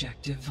your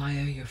objective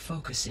via your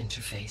focus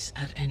interface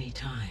at any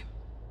time.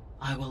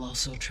 I will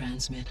also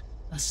transmit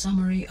a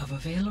summary of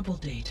available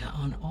data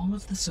on all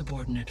of the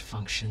subordinate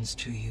functions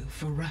to you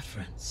for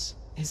reference.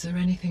 Is there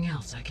anything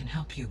else I can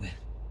help you with?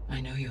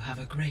 I know you have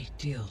a great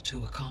deal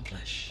to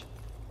accomplish.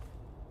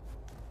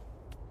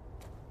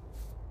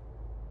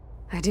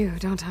 I do,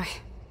 don't I?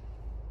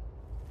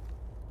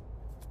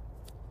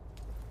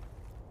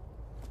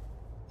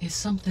 Is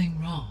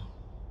something wrong?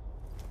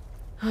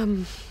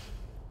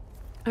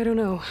 I don't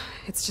know.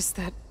 It's just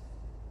that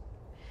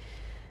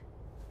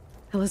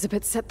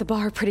Elizabeth set the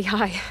bar pretty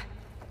high.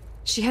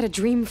 She had a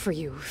dream for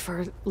you,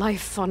 for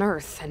life on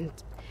Earth, and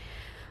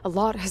a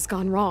lot has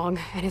gone wrong,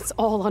 and it's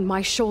all on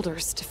my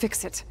shoulders to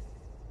fix it.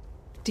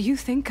 Do you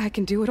think I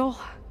can do it all?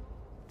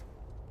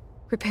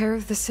 Repair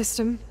the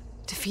system,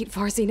 defeat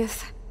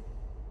Varzenith,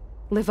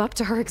 live up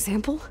to her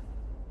example?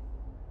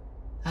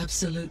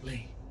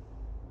 Absolutely.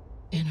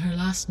 In her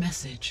last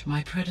message,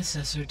 my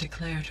predecessor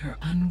declared her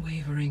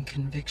unwavering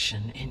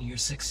conviction in your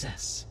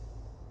success.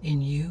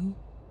 In you,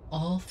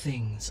 all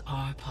things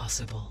are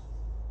possible.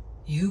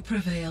 You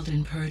prevailed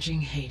in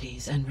purging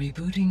Hades and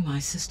rebooting my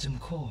system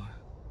core.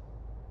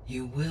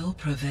 You will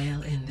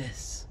prevail in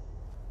this.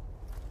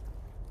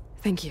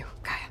 Thank you,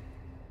 Gaya.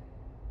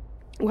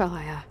 Well,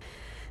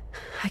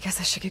 I guess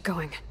I should get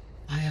going.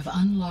 I have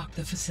unlocked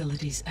the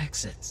facility's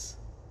exits.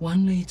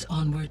 One leads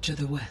onward to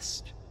the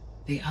west.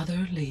 The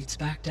other leads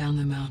back down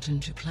the mountain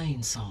to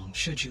Plainsong,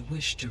 should you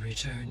wish to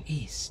return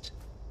east.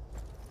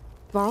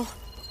 Varl?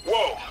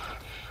 Whoa!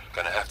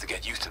 Gonna have to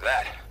get used to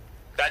that.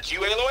 That's you,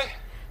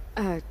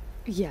 Aloy?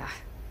 Yeah.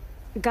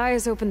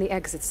 Gaya's opened the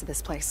exits to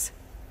this place.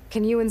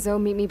 Can you and Zoe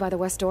meet me by the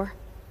west door?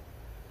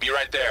 Be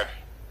right there.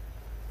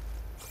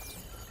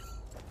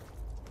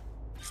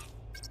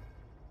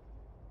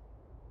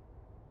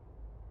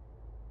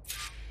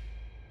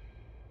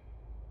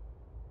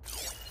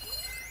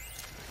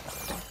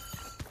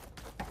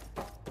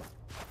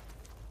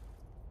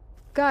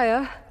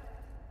 Gaya?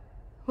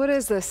 What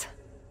is this?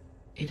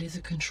 It is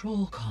a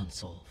control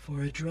console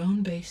for a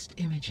drone-based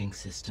imaging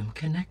system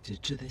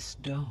connected to this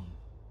dome.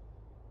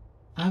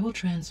 I will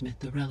transmit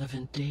the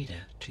relevant data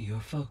to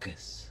your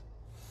focus.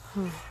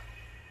 Huh.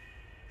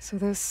 So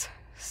this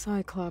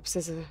Cyclops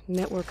is a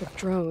network of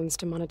drones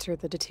to monitor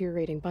the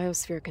deteriorating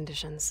biosphere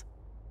conditions.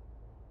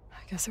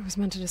 I guess it was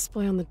meant to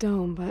display on the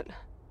dome, but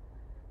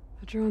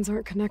the drones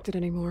aren't connected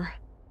anymore.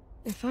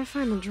 If I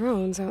find the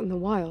drones out in the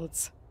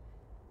wilds,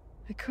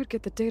 I could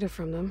get the data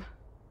from them,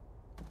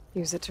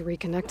 use it to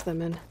reconnect them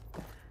and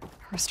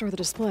restore the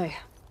display.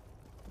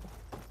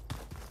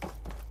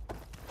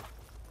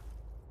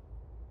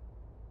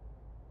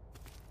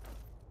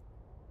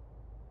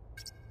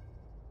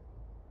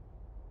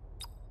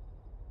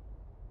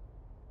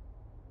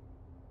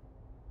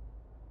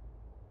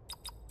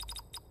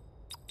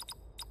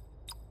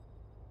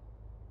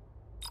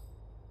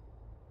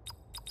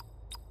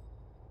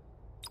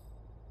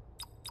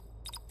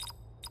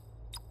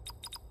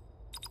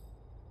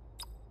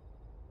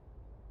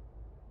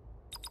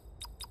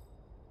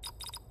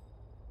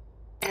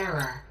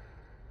 Error.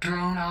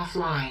 Drone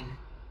offline.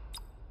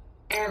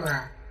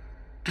 Error.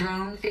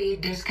 Drone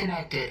feed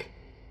disconnected.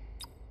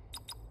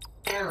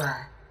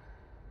 Error.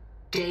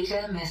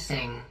 Data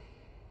missing.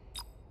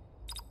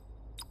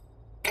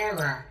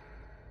 Error.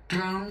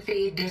 Drone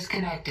feed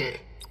disconnected.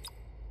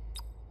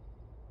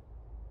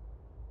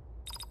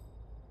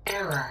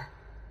 Error.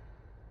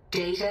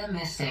 Data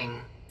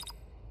missing.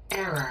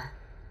 Error.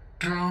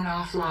 Drone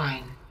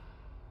offline.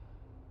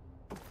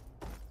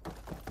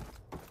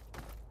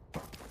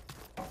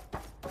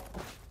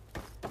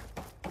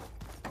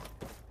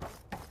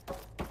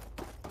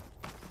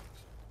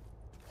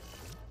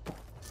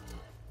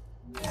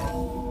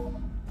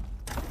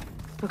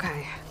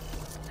 Okay.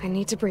 I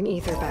need to bring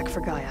Ether back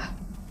for Gaya.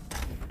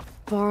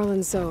 Varl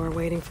and Zoe are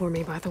waiting for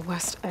me by the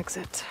west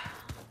exit.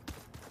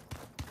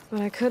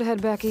 But I could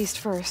head back east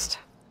first.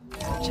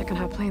 Check on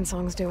how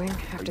Plainsong's doing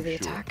after the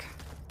attack.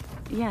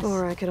 Yes.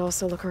 Or I could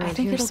also look around here I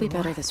think it'll be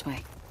somewhere. better this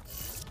way.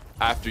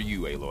 After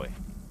you, Aloy.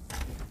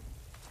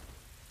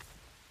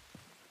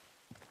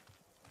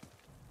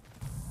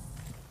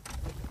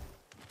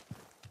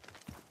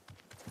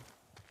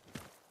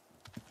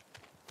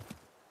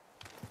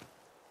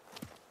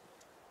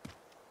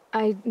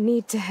 I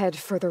need to head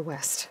further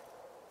west.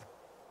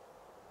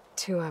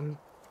 To,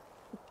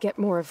 get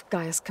more of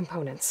Gaia's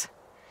components.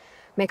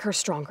 Make her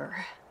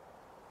stronger.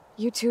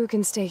 You two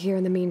can stay here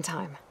in the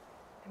meantime.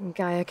 And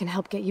Gaya can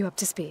help get you up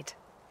to speed.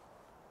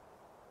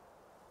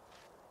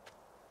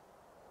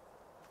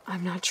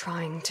 I'm not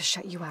trying to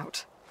shut you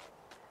out.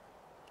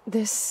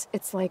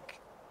 It's like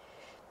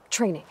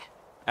training.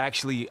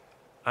 Actually,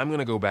 I'm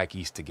gonna go back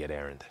east to get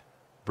Erend.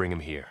 Bring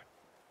him here.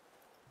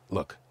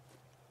 Look,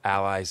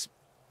 allies,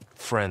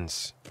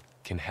 friends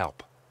can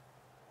help.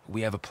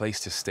 We have a place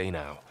to stay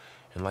now,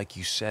 and like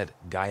you said,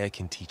 Gaya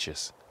can teach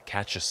us,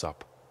 catch us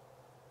up.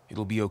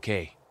 It'll be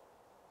okay.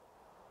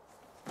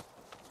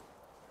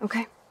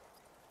 Okay.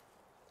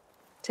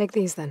 Take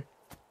these then.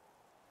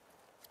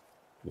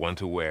 One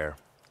to wear,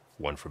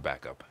 one for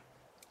backup.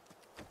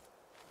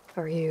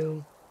 Are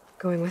you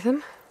going with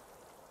him?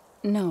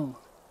 No.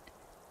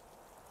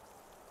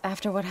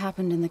 After what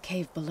happened in the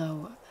cave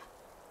below,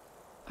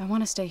 I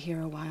want to stay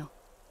here a while.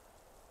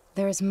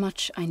 There is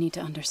much I need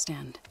to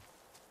understand.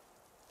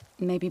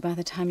 Maybe by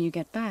the time you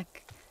get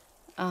back,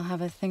 I'll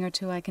have a thing or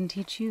two I can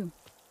teach you.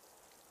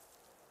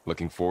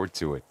 Looking forward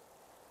to it.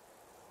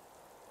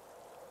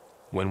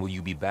 When will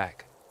you be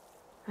back?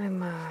 I'm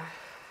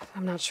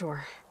not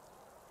sure.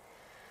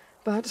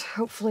 But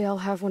hopefully I'll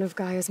have one of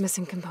Gaya's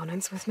missing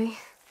components with me.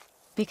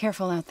 Be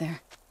careful out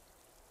there.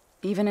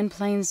 Even in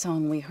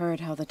Plainsong, we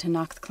heard how the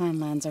Tenakth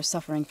clanlands are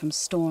suffering from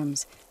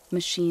storms,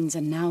 machines,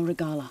 and now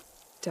Regala.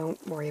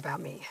 Don't worry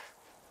about me.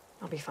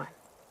 I'll be fine.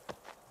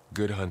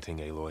 Good hunting,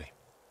 Aloy.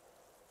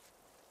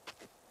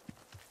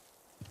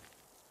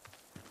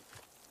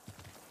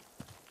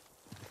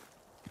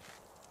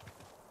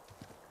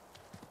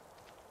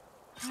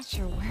 Not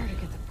sure where to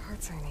get the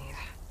parts I need.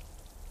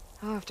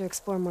 I'll have to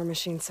explore more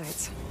machine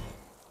sites.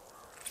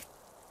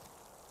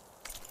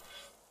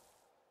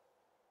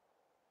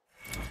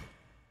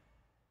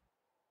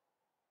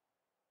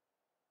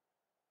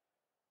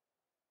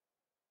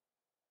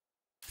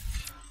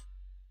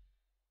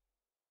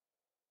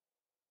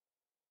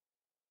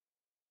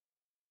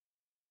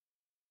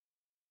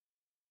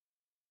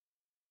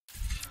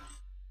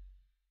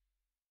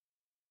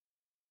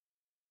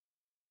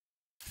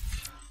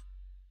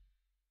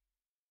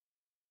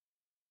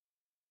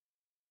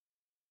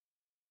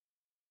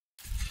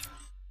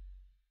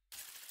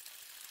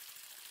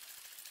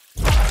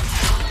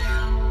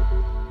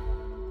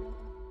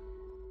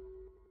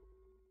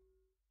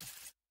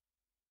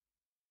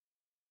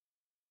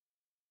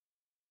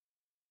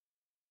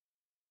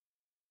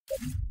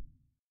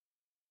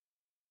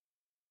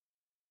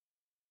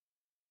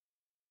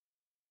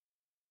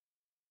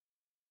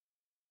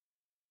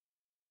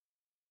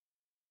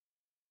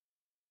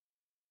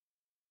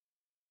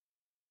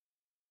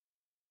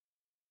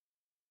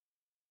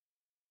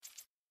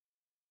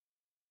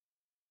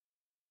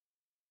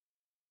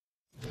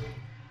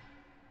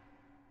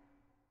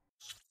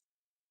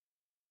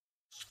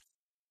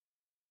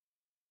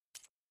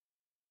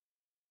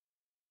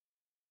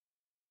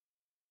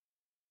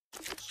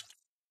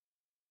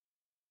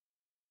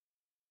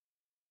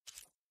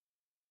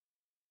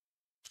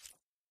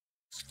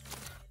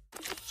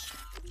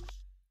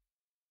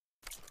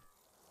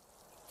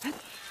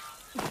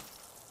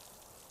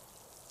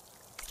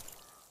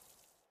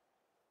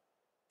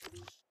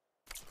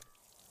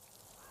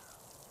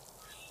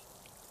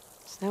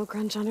 Snow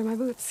crunch under my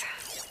boots.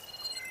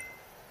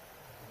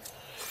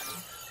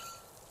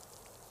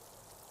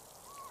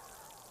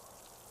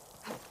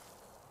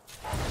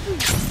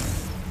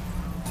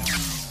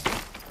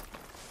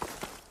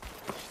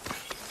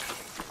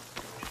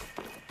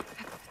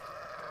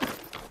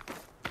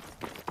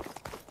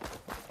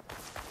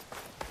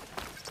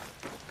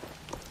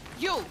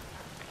 You!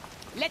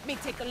 Let me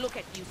take a look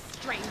at you,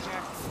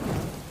 stranger.